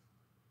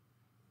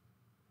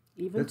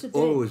 Even That's today,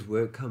 always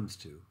where it comes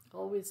to.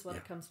 always what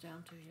it comes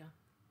down to, yeah.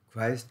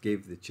 Christ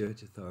gave the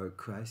church authority,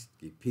 Christ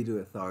gave Peter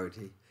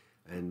authority,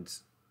 and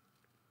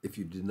if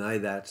you deny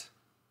that,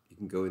 you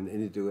can go in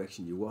any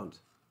direction you want.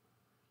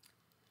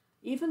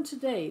 Even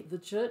today, the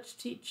Church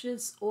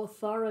teaches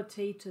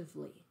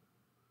authoritatively.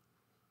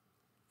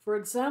 For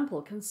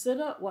example,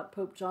 consider what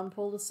Pope John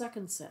Paul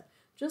II said.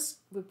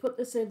 We put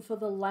this in for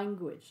the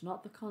language,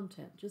 not the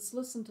content. Just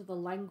listen to the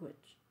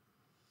language.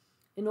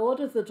 In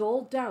order that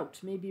all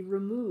doubt may be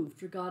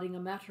removed regarding a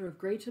matter of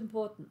great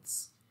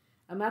importance,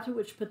 a matter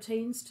which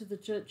pertains to the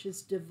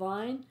Church's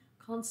divine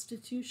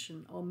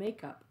constitution or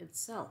makeup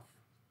itself,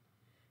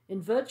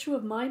 in virtue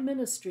of my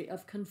ministry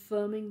of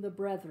confirming the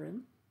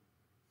brethren,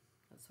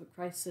 that's what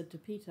Christ said to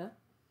Peter,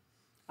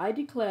 I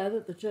declare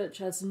that the Church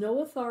has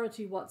no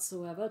authority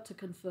whatsoever to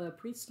confer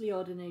priestly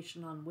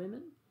ordination on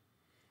women,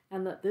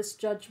 and that this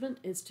judgment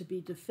is to be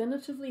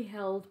definitively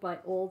held by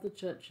all the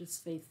Church's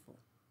faithful.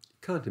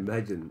 Can't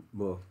imagine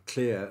more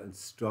clear and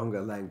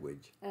stronger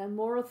language. And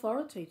more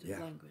authoritative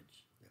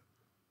language. Yeah.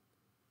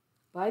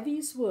 By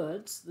these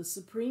words, the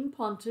Supreme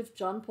Pontiff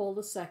John Paul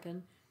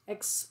II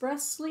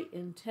expressly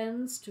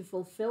intends to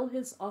fulfill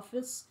his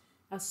office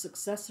as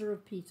successor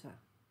of Peter,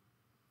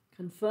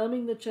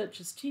 confirming the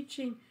Church's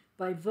teaching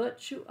by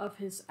virtue of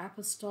his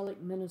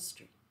apostolic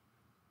ministry.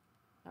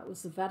 That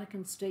was the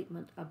Vatican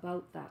statement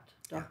about that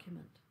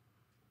document.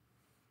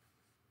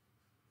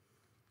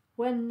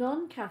 When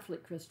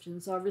non-Catholic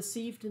Christians are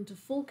received into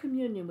full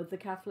communion with the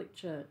Catholic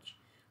Church,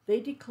 they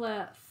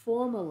declare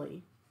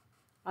formally,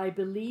 I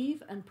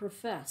believe and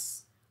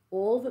profess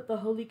all that the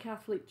Holy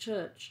Catholic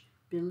Church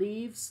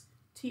believes,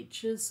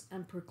 teaches,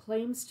 and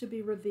proclaims to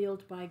be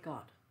revealed by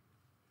God.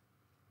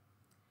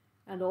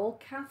 And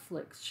all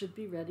Catholics should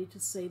be ready to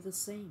say the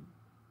same.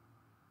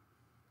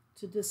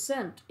 To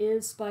dissent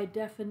is, by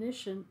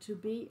definition, to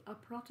be a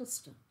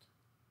Protestant.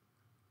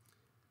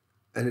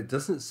 And it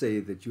doesn't say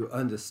that you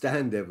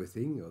understand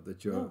everything or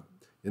that you're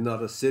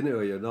not a sinner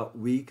or you're not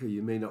weak or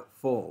you may not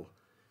fall.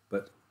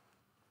 But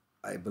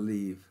I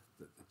believe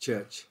that the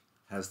Church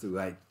has the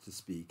right to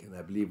speak, and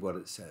I believe what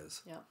it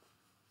says. Yeah.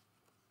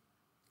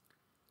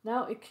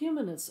 Now,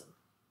 ecumenism.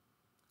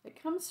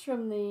 It comes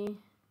from the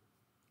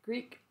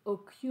Greek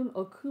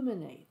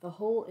okumene, the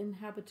whole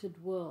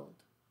inhabited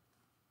world.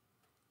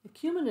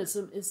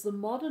 Ecumenism is the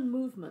modern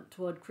movement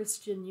toward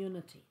Christian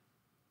unity.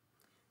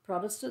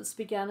 Protestants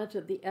began it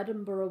at the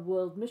Edinburgh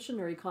World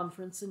Missionary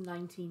Conference in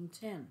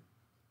 1910.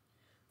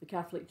 The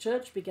Catholic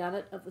Church began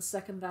it at the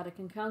Second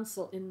Vatican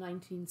Council in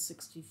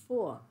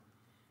 1964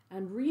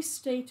 and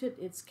restated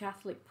its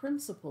Catholic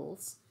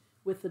principles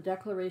with the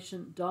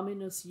declaration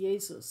Dominus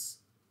Jesus,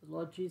 the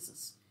Lord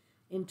Jesus,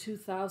 in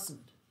 2000.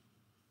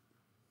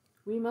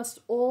 We must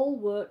all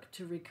work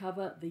to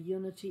recover the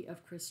unity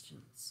of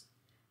Christians,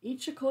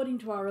 each according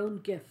to our own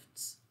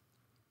gifts,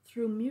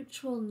 through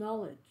mutual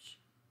knowledge.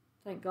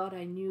 Thank God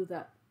I knew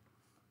that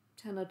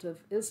tenet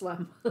of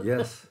Islam.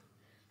 Yes.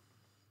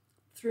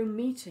 Through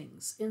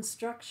meetings,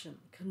 instruction,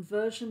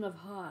 conversion of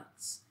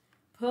hearts,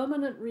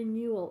 permanent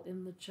renewal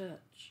in the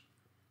Church,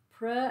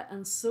 prayer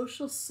and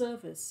social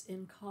service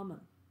in common.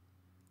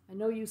 I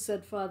know you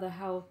said, Father,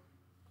 how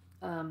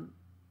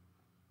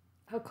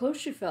how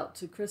close you felt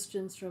to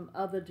Christians from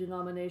other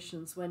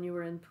denominations when you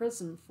were in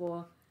prison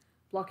for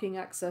blocking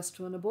access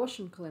to an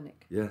abortion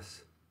clinic.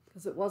 Yes.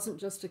 Because it wasn't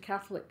just a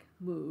Catholic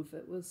move,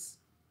 it was,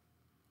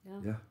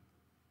 Yeah.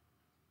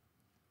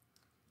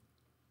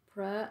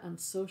 prayer and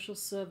social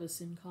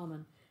service in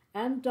common,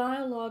 and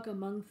dialogue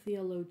among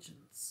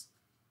theologians.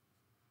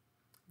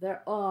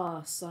 There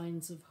are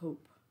signs of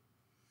hope.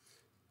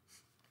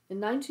 In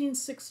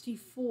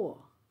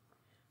 1964,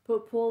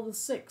 Pope Paul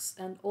VI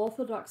and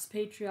Orthodox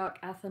Patriarch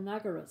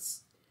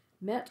Athenagoras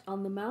met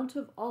on the Mount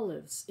of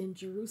Olives in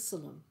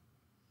Jerusalem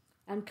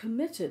and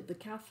committed the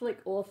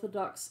Catholic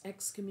Orthodox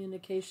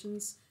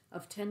excommunications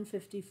of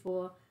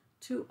 1054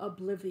 to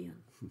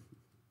oblivion.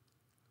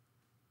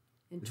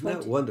 Isn't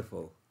that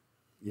wonderful?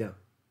 Yeah.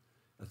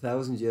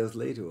 1,000 years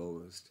later,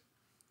 almost.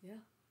 Yeah.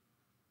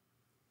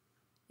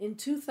 In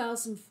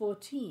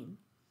 2014,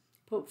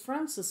 Pope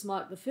Francis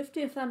marked the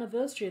 50th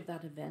anniversary of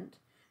that event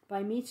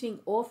by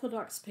meeting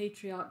Orthodox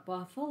Patriarch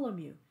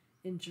Bartholomew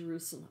in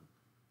Jerusalem.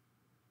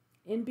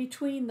 In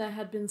between, there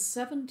had been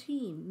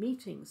 17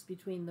 meetings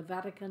between the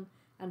Vatican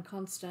and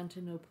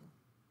Constantinople.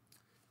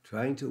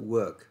 Trying to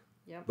work,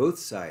 Yep. both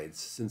sides,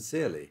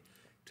 sincerely,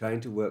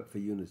 trying to work for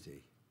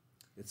unity.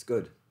 It's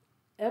good.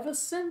 Ever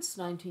since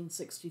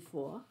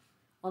 1964,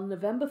 on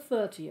November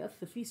 30th,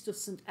 the feast of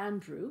St.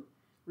 Andrew,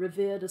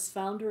 revered as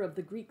founder of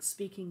the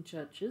Greek-speaking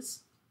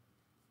churches,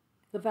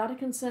 the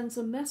Vatican sends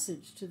a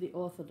message to the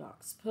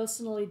Orthodox,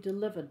 personally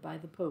delivered by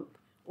the Pope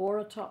or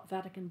a top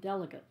Vatican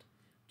delegate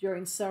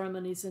during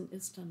ceremonies in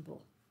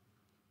Istanbul.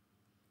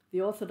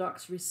 The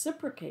Orthodox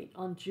reciprocate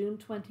on June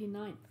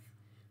 29th,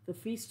 the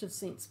feast of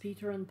Saints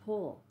Peter and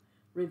Paul,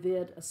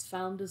 revered as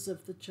founders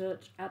of the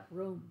Church at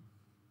Rome.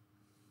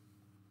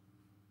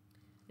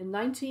 In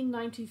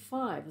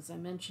 1995, as I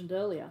mentioned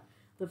earlier,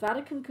 the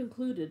Vatican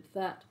concluded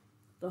that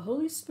the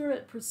Holy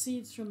Spirit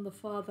proceeds from the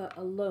Father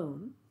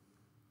alone,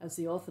 as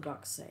the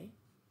Orthodox say,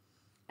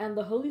 and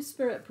the Holy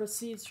Spirit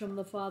proceeds from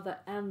the Father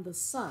and the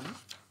Son,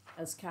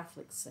 as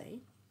Catholics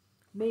say,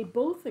 may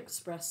both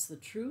express the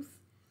truth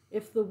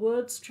if the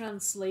words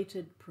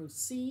translated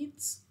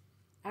proceeds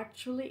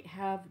actually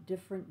have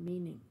different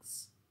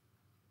meanings.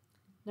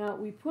 Now,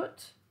 we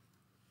put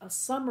a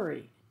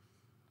summary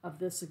of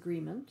this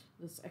agreement,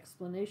 this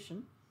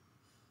explanation,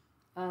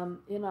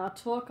 in our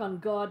talk on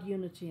God,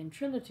 Unity, and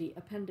Trinity,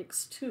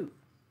 Appendix 2.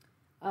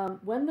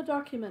 When the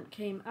document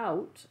came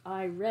out,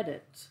 I read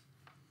it,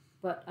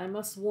 but I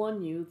must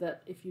warn you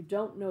that if you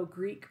don't know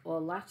Greek or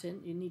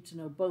Latin, you need to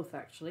know both,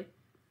 actually.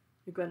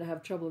 You're going to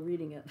have trouble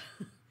reading it.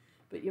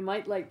 But you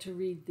might like to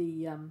read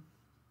the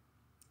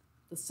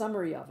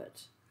summary of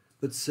it.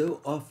 But so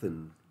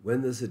often,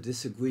 when there's a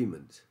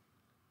disagreement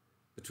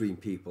between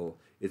people,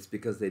 it's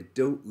because they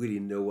don't really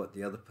know what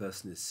the other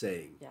person is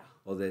saying. Yeah.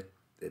 Or they're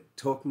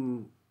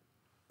talking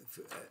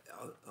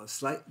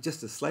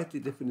just a slightly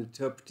different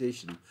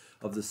interpretation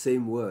of the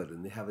same word,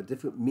 and they have a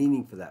different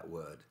meaning for that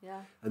word.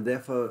 Yeah. And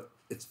therefore,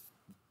 it's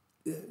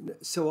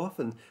so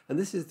often, and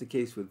this is the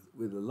case with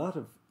a lot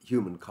of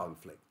human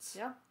conflicts.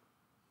 Yeah.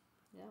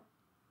 Yeah.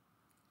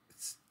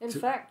 It's In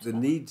fact, the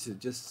need to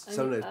just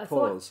sometimes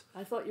pause.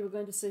 I thought you were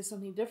going to say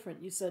something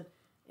different. You said,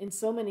 in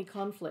so many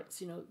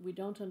conflicts, we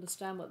don't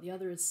understand what the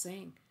other is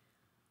saying.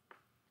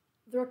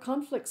 There are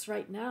conflicts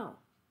right now.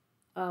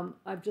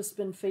 I've just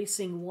been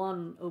facing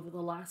one over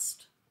the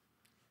last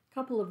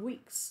couple of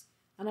weeks,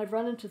 and I've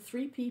run into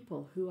 3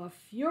 people who are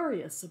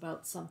furious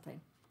about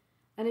something.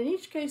 And in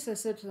each case, I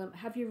said to them,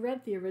 have you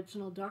read the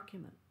original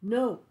document?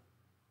 No.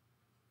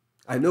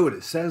 I know what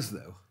it says,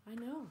 though. I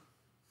know.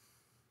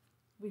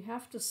 We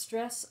have to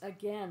stress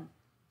again,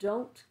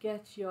 don't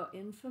get your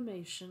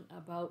information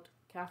about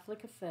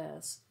Catholic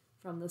affairs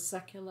from the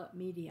secular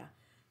media.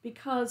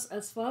 Because,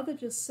 as Father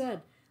just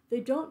said,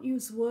 they don't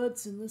use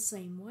words in the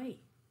same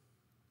way.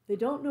 They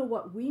don't know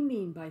what we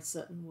mean by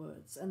certain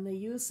words, and they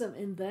use them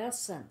in their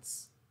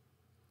sense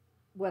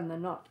when they're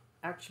not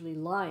actually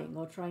lying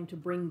or trying to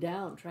bring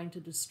down, trying to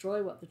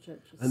destroy what the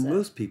church has And said.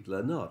 most people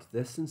are not.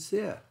 They're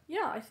sincere.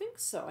 Yeah, I think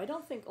so. I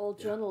don't think all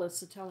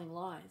journalists are telling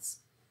lies.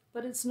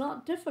 But it's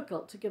not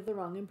difficult to give the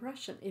wrong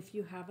impression if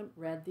you haven't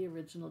read the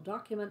original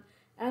document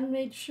and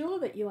made sure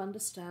that you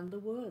understand the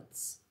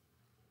words.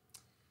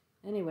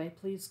 Anyway,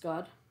 please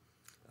God.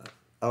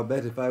 I'll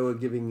bet if I were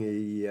giving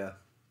an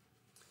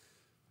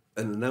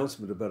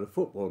announcement about a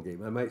football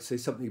game, I might say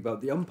something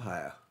about the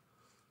umpire.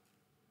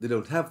 They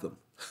don't have them.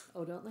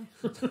 Oh, don't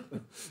they?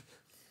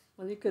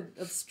 Well, you could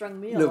have strung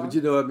me No, along. but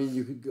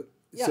you could go.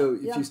 Yeah, so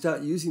if yeah. you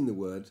start using the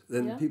word,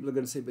 then Yeah. people are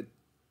going to say, but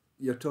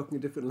you're talking a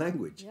different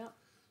language. Yeah.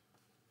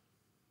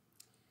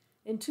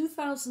 In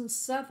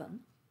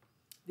 2007,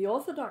 the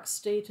Orthodox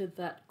stated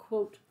that,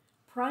 quote,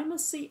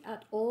 primacy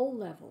at all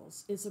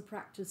levels is a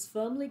practice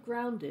firmly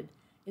grounded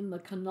in the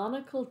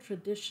canonical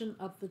tradition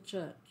of the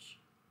Church,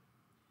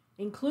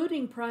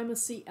 including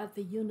primacy at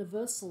the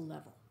universal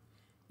level,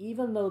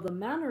 even though the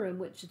manner in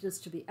which it is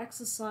to be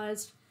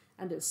exercised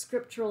and its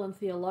scriptural and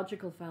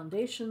theological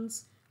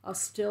foundations are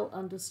still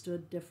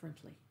understood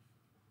differently.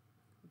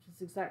 Which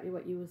is exactly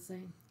what you were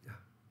saying. Yeah.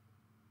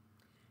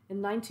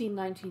 In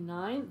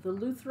 1999, the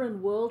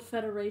Lutheran World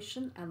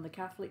Federation and the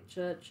Catholic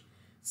Church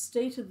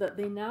stated that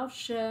they now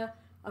share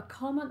a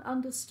common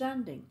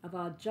understanding of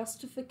our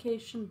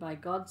justification by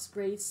God's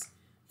grace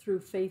through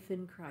faith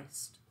in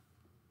Christ.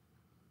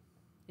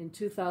 In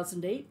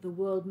 2008, the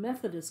World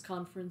Methodist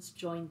Conference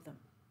joined them.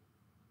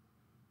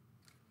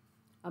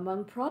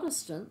 Among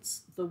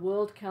Protestants, the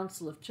World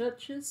Council of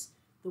Churches,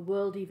 the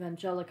World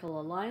Evangelical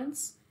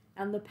Alliance,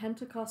 and the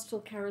Pentecostal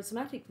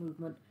Charismatic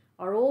Movement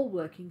are all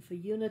working for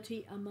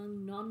unity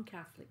among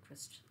non-Catholic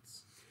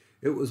Christians.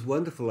 It was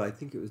wonderful. I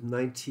think it was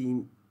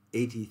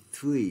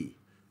 1983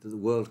 that the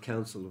World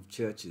Council of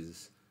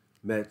Churches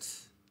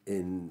met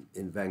in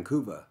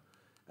Vancouver,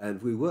 and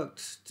we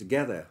worked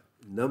together.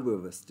 A number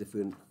of us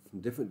from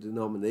different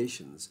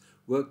denominations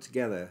worked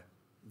together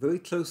very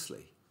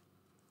closely.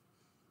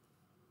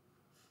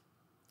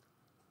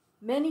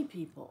 Many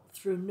people,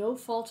 through no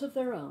fault of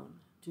their own,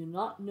 do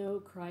not know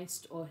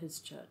Christ or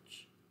his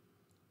church.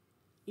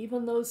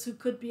 Even those who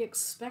could be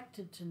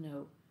expected to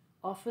know,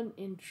 often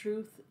in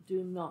truth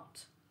do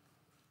not.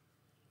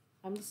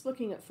 I'm just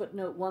looking at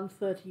footnote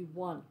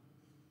 131.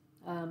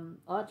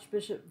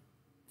 Archbishop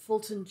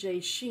Fulton J.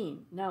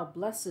 Sheen, now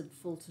Blessed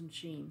Fulton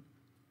Sheen,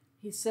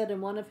 he said in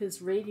one of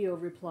his radio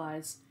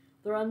replies,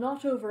 "There are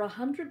not over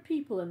 100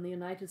 people in the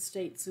United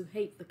States who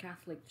hate the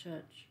Catholic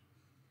Church.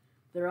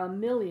 There are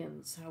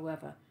millions,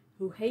 however,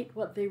 who hate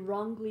what they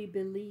wrongly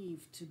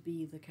believe to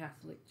be the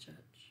Catholic Church."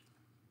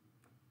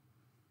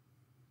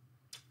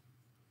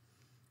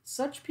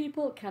 Such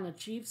people can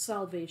achieve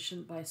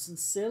salvation by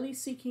sincerely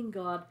seeking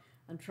God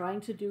and trying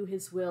to do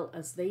his will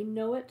as they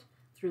know it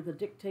through the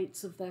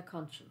dictates of their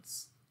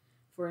conscience.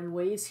 For in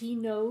ways he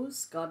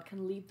knows, God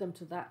can lead them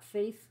to that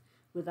faith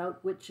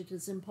without which it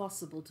is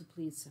impossible to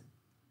please him.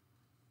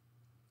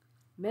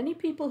 Many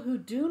people who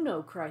do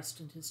know Christ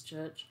and his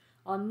church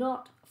are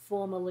not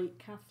formally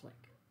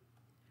Catholic.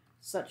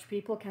 Such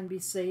people can be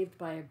saved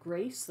by a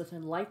grace that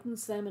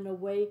enlightens them in a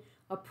way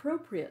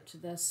appropriate to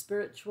their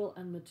spiritual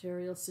and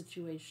material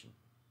situation.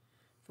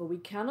 For we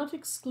cannot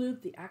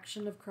exclude the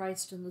action of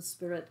Christ in the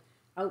Spirit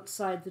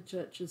outside the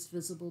church's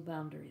visible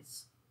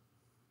boundaries.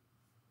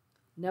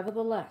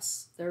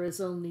 Nevertheless, there is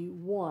only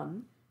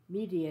one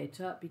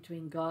mediator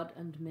between God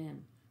and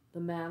men, the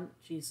man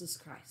Jesus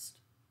Christ.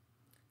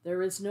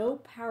 There is no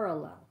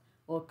parallel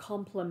or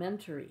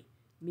complementary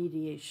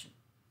mediation,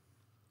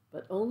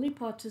 but only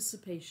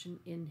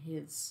participation in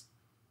his.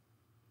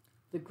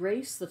 The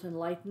grace that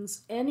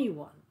enlightens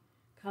anyone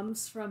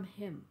comes from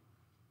him.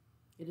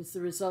 It is the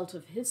result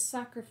of his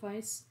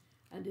sacrifice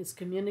and is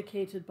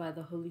communicated by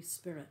the Holy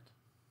Spirit.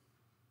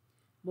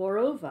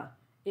 Moreover,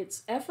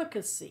 its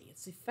efficacy,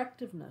 its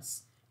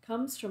effectiveness,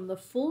 comes from the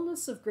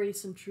fullness of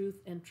grace and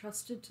truth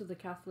entrusted to the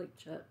Catholic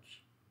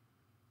Church.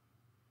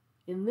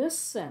 In this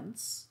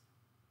sense,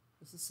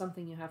 this is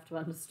something you have to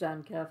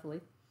understand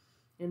carefully,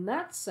 in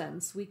that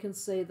sense, we can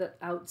say that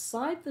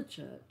outside the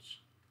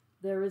church,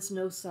 there is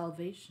no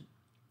salvation.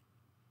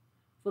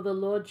 For the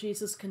Lord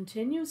Jesus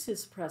continues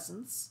his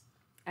presence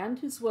and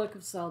his work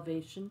of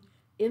salvation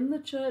in the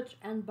church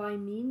and by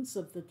means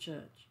of the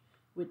church,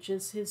 which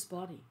is his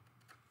body.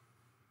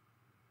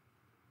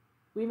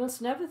 We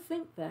must never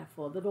think,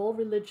 therefore, that all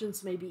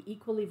religions may be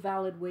equally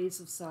valid ways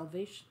of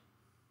salvation.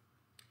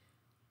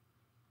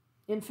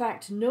 In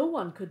fact, no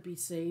one could be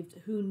saved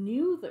who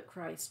knew that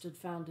Christ had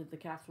founded the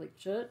Catholic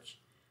Church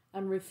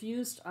and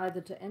refused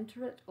either to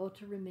enter it or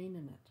to remain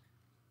in it.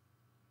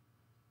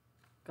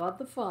 God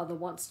the Father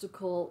wants to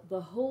call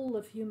the whole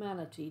of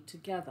humanity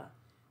together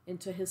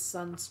into his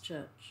Son's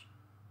church,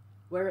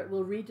 where it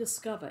will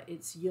rediscover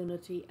its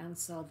unity and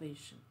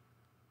salvation.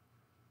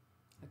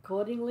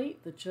 Accordingly,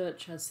 the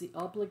church has the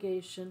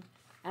obligation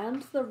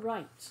and the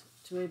right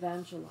to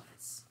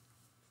evangelize,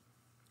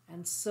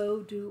 and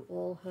so do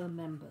all her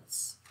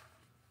members.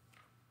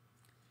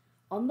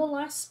 On the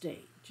last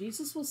day,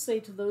 Jesus will say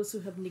to those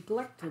who have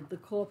neglected the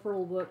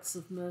corporal works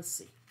of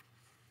mercy,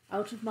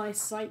 "Out of my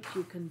sight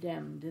you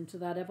condemned into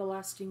that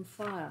everlasting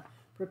fire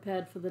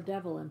prepared for the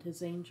devil and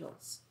his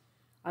angels.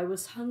 I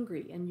was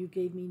hungry, and you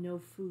gave me no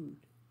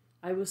food.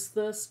 I was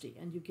thirsty,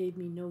 and you gave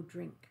me no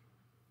drink."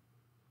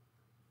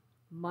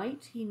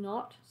 Might he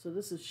not, so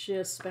this is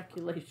sheer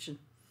speculation,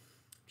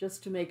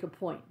 just to make a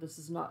point, this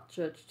is not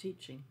church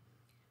teaching,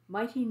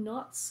 might he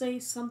not say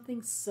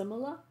something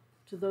similar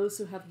to those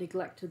who have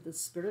neglected the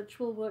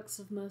spiritual works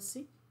of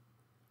mercy?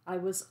 "I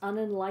was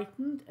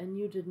unenlightened, and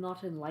you did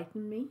not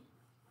enlighten me.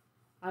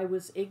 I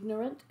was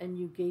ignorant, and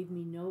you gave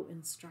me no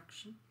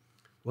instruction."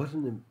 What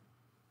a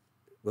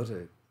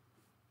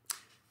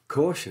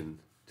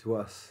caution to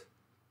us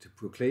to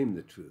proclaim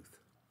the truth.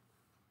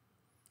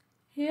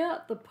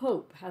 Here the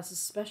Pope has a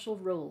special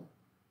role.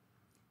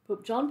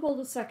 Pope John Paul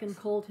II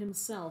called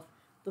himself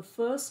the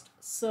first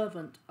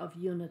servant of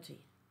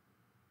unity.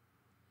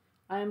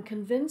 "I am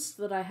convinced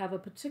that I have a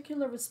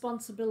particular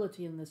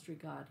responsibility in this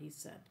regard," he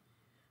said.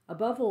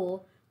 "Above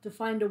all, to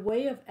find a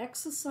way of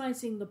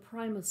exercising the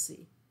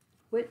primacy,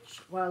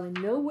 which, while in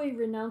no way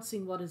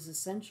renouncing what is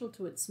essential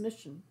to its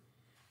mission,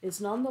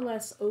 is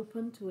nonetheless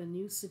open to a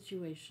new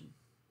situation.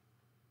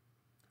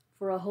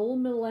 For a whole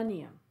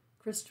millennium,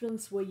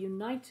 Christians were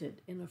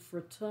united in a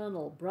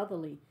fraternal,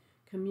 brotherly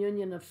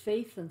communion of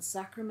faith and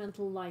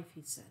sacramental life,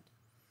 he said.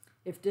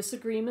 If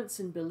disagreements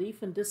in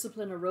belief and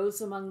discipline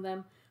arose among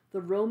them,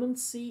 the Roman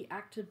See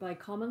acted by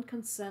common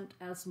consent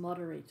as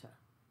moderator.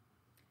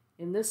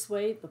 In this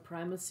way, the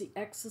primacy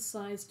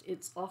exercised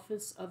its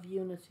office of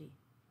unity.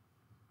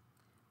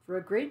 For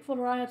a great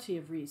variety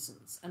of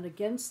reasons, and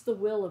against the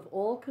will of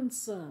all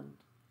concerned,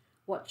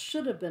 what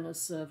should have been a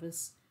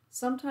service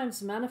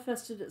sometimes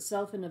manifested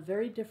itself in a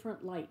very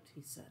different light,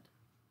 he said.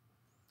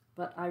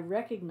 But I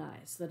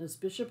recognize that as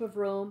Bishop of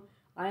Rome,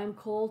 I am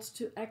called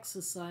to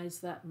exercise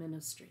that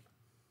ministry.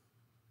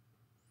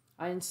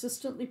 I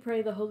insistently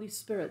pray the Holy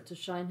Spirit to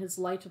shine his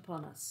light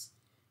upon us,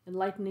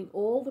 enlightening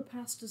all the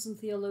pastors and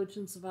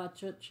theologians of our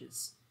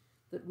churches,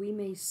 that we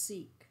may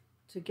seek,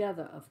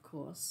 together of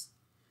course,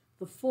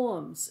 the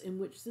forms in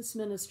which this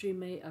ministry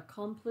may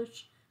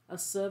accomplish a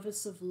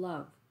service of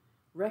love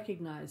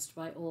recognized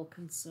by all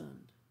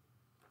concerned.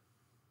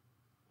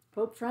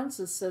 Pope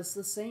Francis says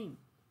the same.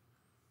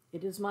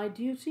 It is my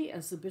duty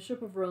as the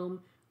Bishop of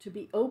Rome to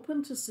be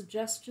open to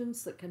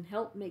suggestions that can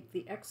help make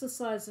the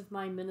exercise of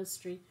my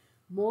ministry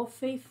more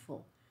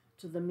faithful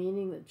to the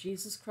meaning that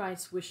Jesus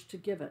Christ wished to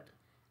give it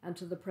and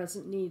to the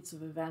present needs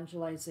of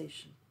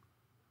evangelization.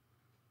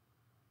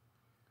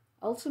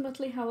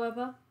 Ultimately,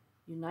 however,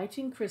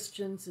 uniting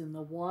Christians in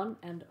the one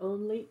and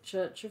only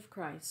Church of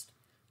Christ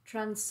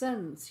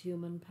transcends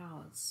human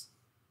powers.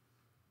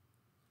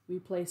 We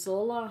place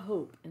all our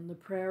hope in the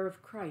prayer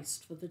of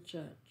Christ for the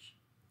Church,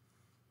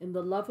 in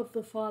the love of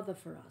the Father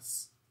for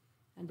us,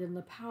 and in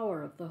the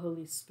power of the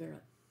Holy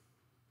Spirit.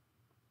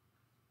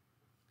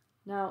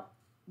 Now,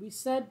 we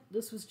said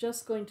this was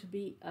just going to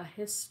be a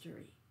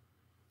history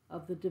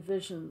of the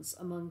divisions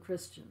among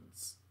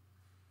Christians.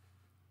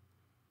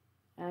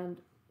 And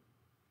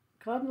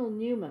Cardinal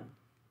Newman,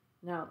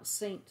 now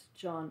St.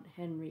 John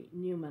Henry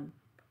Newman,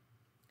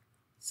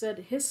 said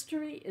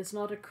history is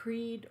not a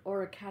creed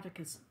or a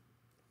catechism.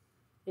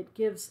 It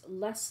gives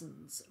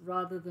lessons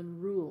rather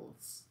than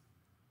rules.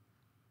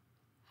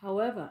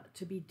 However,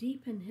 to be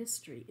deep in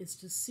history is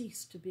to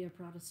cease to be a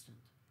Protestant.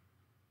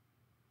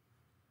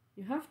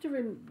 You have to, I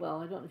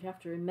don't know if you have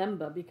to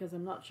remember, because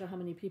I'm not sure how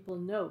many people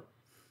know,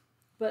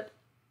 but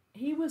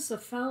he was a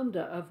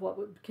founder of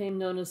what became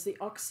known as the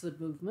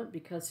Oxford movement,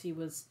 because he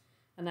was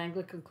an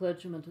Anglican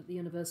clergyman at the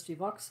University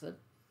of Oxford.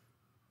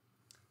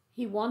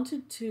 He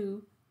wanted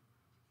to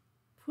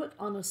put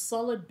on a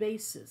solid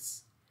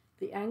basis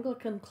the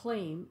Anglican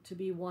claim to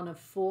be one of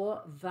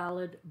four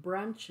valid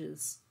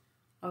branches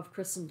of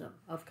Christendom,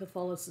 of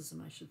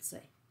Catholicism, I should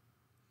say.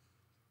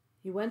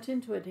 He went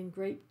into it in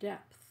great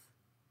depth,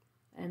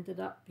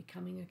 ended up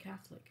becoming a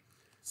Catholic.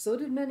 So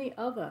did many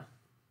other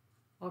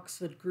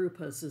Oxford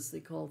groupers, as they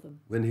call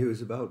them. When he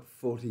was about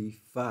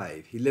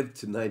 45, he lived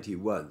to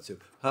 91, so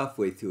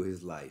halfway through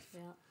his life.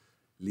 Yeah.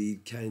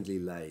 Lead kindly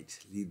light,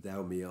 lead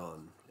thou me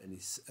on, and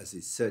as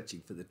he's searching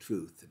for the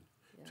truth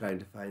and trying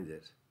to find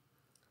it.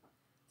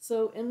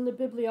 So in the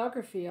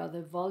bibliography are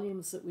the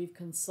volumes that we've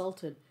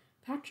consulted.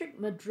 Patrick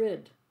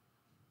Madrid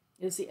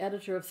is the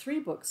editor of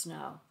 3 books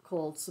now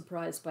called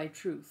Surprised by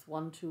Truth,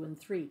 1, 2, and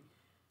 3.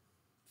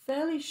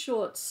 Fairly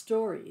short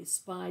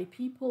stories by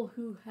people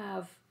who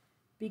have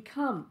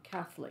become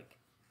Catholic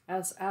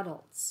as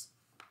adults.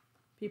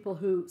 People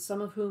who,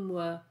 some of whom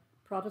were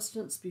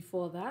Protestants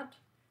before that,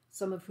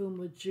 some of whom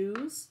were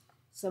Jews,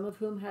 some of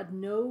whom had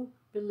no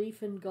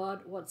belief in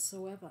God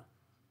whatsoever.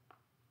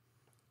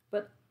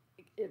 But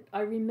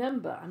I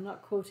remember, I'm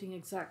not quoting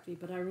exactly,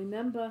 but I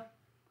remember,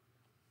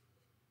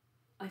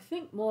 I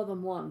think more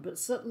than one, but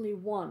certainly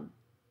one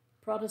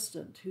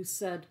Protestant who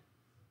said,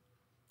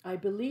 I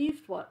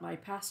believed what my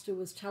pastor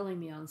was telling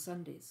me on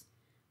Sundays,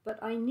 but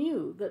I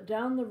knew that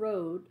down the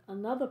road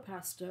another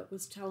pastor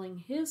was telling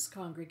his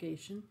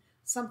congregation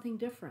something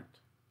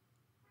different.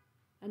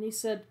 And he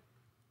said,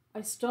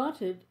 I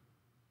started,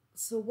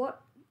 so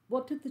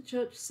what did the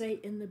church say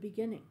in the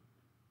beginning?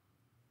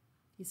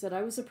 He said,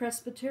 I was a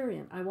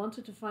Presbyterian. I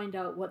wanted to find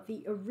out what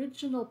the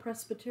original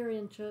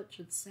Presbyterian church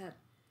had said.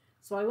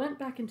 So I went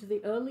back into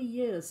the early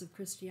years of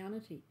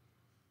Christianity.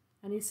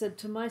 And he said,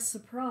 to my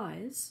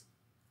surprise,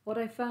 what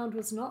I found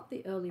was not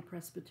the early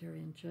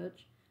Presbyterian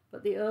church,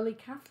 but the early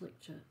Catholic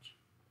church.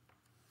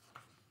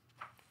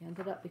 He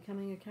ended up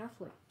becoming a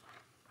Catholic.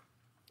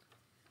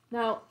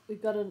 Now, we've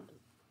got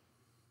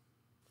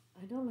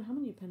I don't know how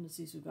many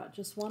appendices we've got,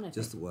 just one, I think.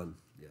 Just one,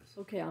 yes.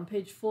 Okay, on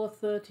page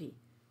 430,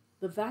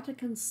 the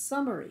Vatican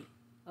Summary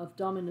of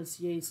Dominus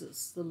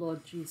Jesus, the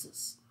Lord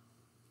Jesus,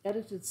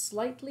 edited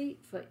slightly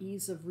for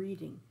ease of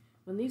reading.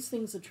 When these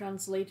things are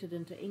translated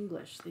into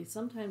English, they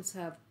sometimes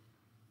have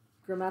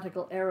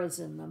grammatical errors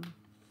in them.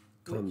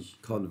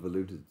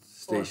 Convoluted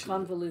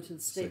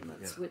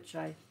statements, which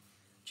I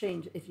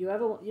change. If you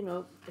ever,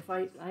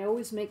 I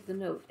always make the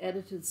note,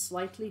 edited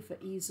slightly for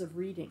ease of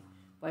reading.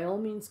 By all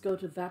means, go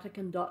to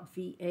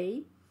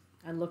vatican.va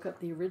and look up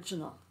the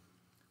original.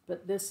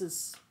 But this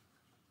is,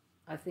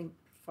 I think,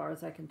 as far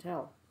as I can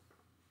tell,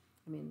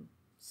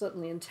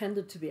 certainly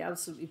intended to be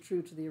absolutely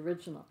true to the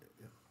original.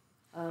 Yeah.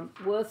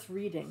 worth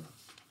reading.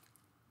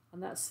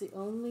 And that's the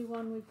only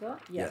one we've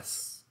got?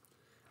 Yes.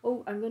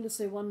 Oh, I'm going to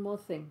say one more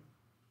thing.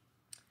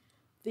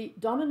 The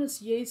Dominus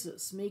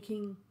Jesus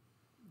making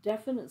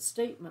definite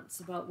statements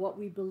about what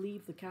we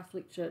believe the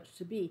Catholic Church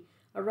to be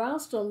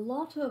aroused a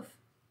lot of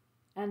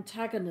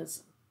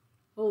antagonism.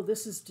 Oh,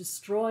 this is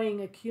destroying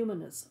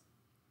ecumenism,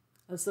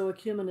 as though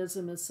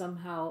ecumenism is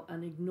somehow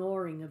an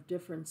ignoring of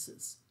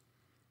differences.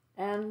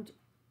 And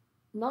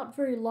not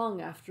very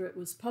long after it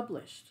was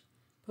published,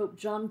 Pope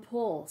John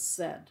Paul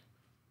said,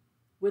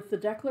 "With the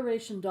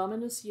declaration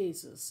Dominus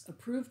Jesus,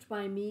 approved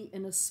by me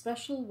in a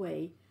special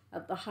way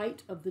at the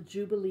height of the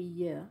Jubilee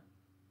year,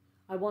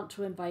 I want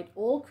to invite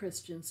all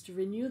Christians to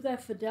renew their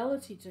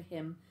fidelity to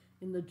him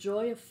in the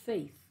joy of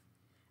faith,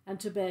 and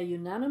to bear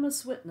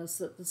unanimous witness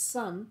that the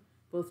Son,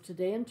 both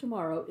today and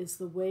tomorrow, is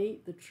the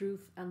way, the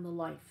truth, and the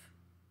life.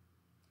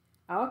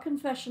 Our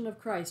confession of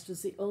Christ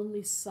as the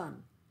only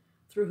Son,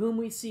 through whom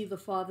we see the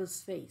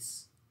Father's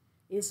face,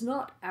 is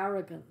not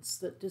arrogance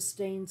that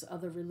disdains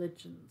other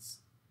religions,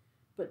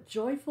 but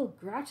joyful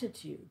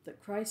gratitude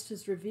that Christ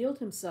has revealed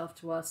himself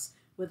to us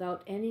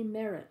without any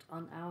merit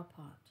on our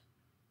part.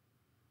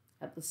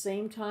 At the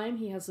same time,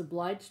 he has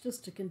obliged us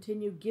to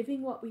continue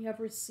giving what we have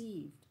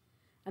received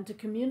and to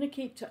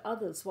communicate to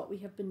others what we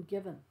have been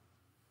given,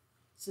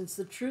 since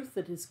the truth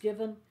that is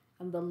given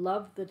and the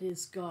love that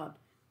is God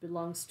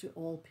belongs to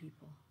all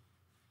people."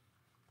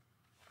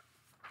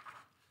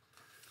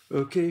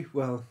 Okay,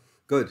 well,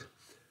 good.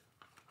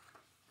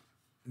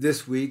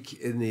 This week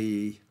in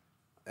the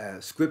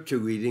scripture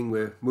reading,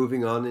 we're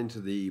moving on into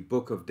the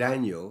book of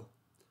Daniel,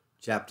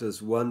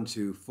 chapters 1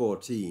 to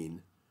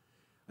 14,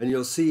 and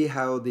you'll see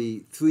how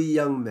the three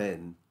young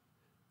men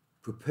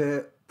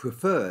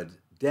preferred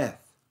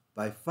death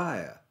by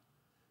fire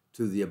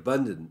to the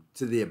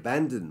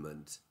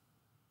abandonment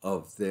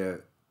of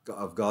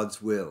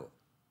God's will.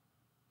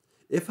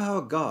 If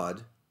our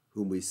God,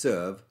 whom we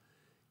serve,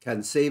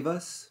 can save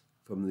us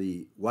from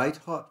the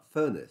white-hot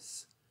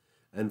furnace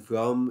and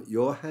from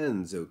your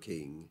hands, O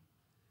King,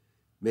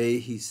 may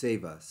he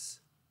save us,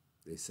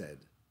 they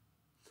said.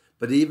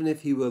 But even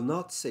if he will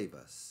not save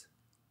us,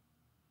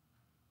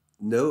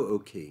 know, O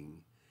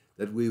King,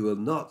 that we will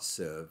not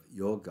serve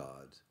your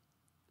God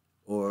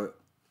or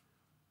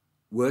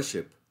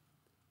worship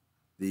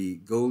the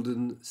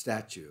golden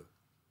statue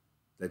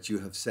that you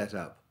have set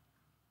up.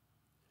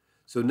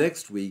 So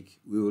next week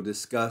we will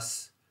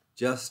discuss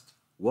just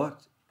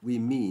what we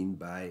mean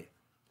by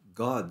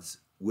God's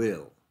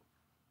will.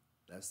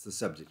 That's the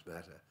subject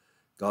matter,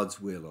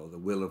 God's will, or the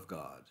will of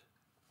God.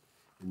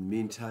 In the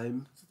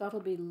meantime... So that'll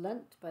be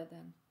Lent by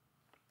then.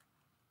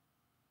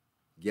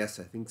 Yes,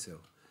 I think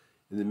so.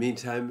 In the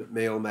meantime,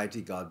 may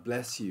Almighty God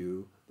bless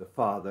you, the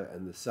Father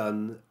and the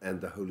Son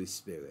and the Holy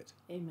Spirit.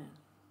 Amen.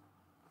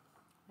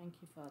 Thank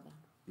you, Father.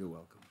 You're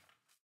welcome.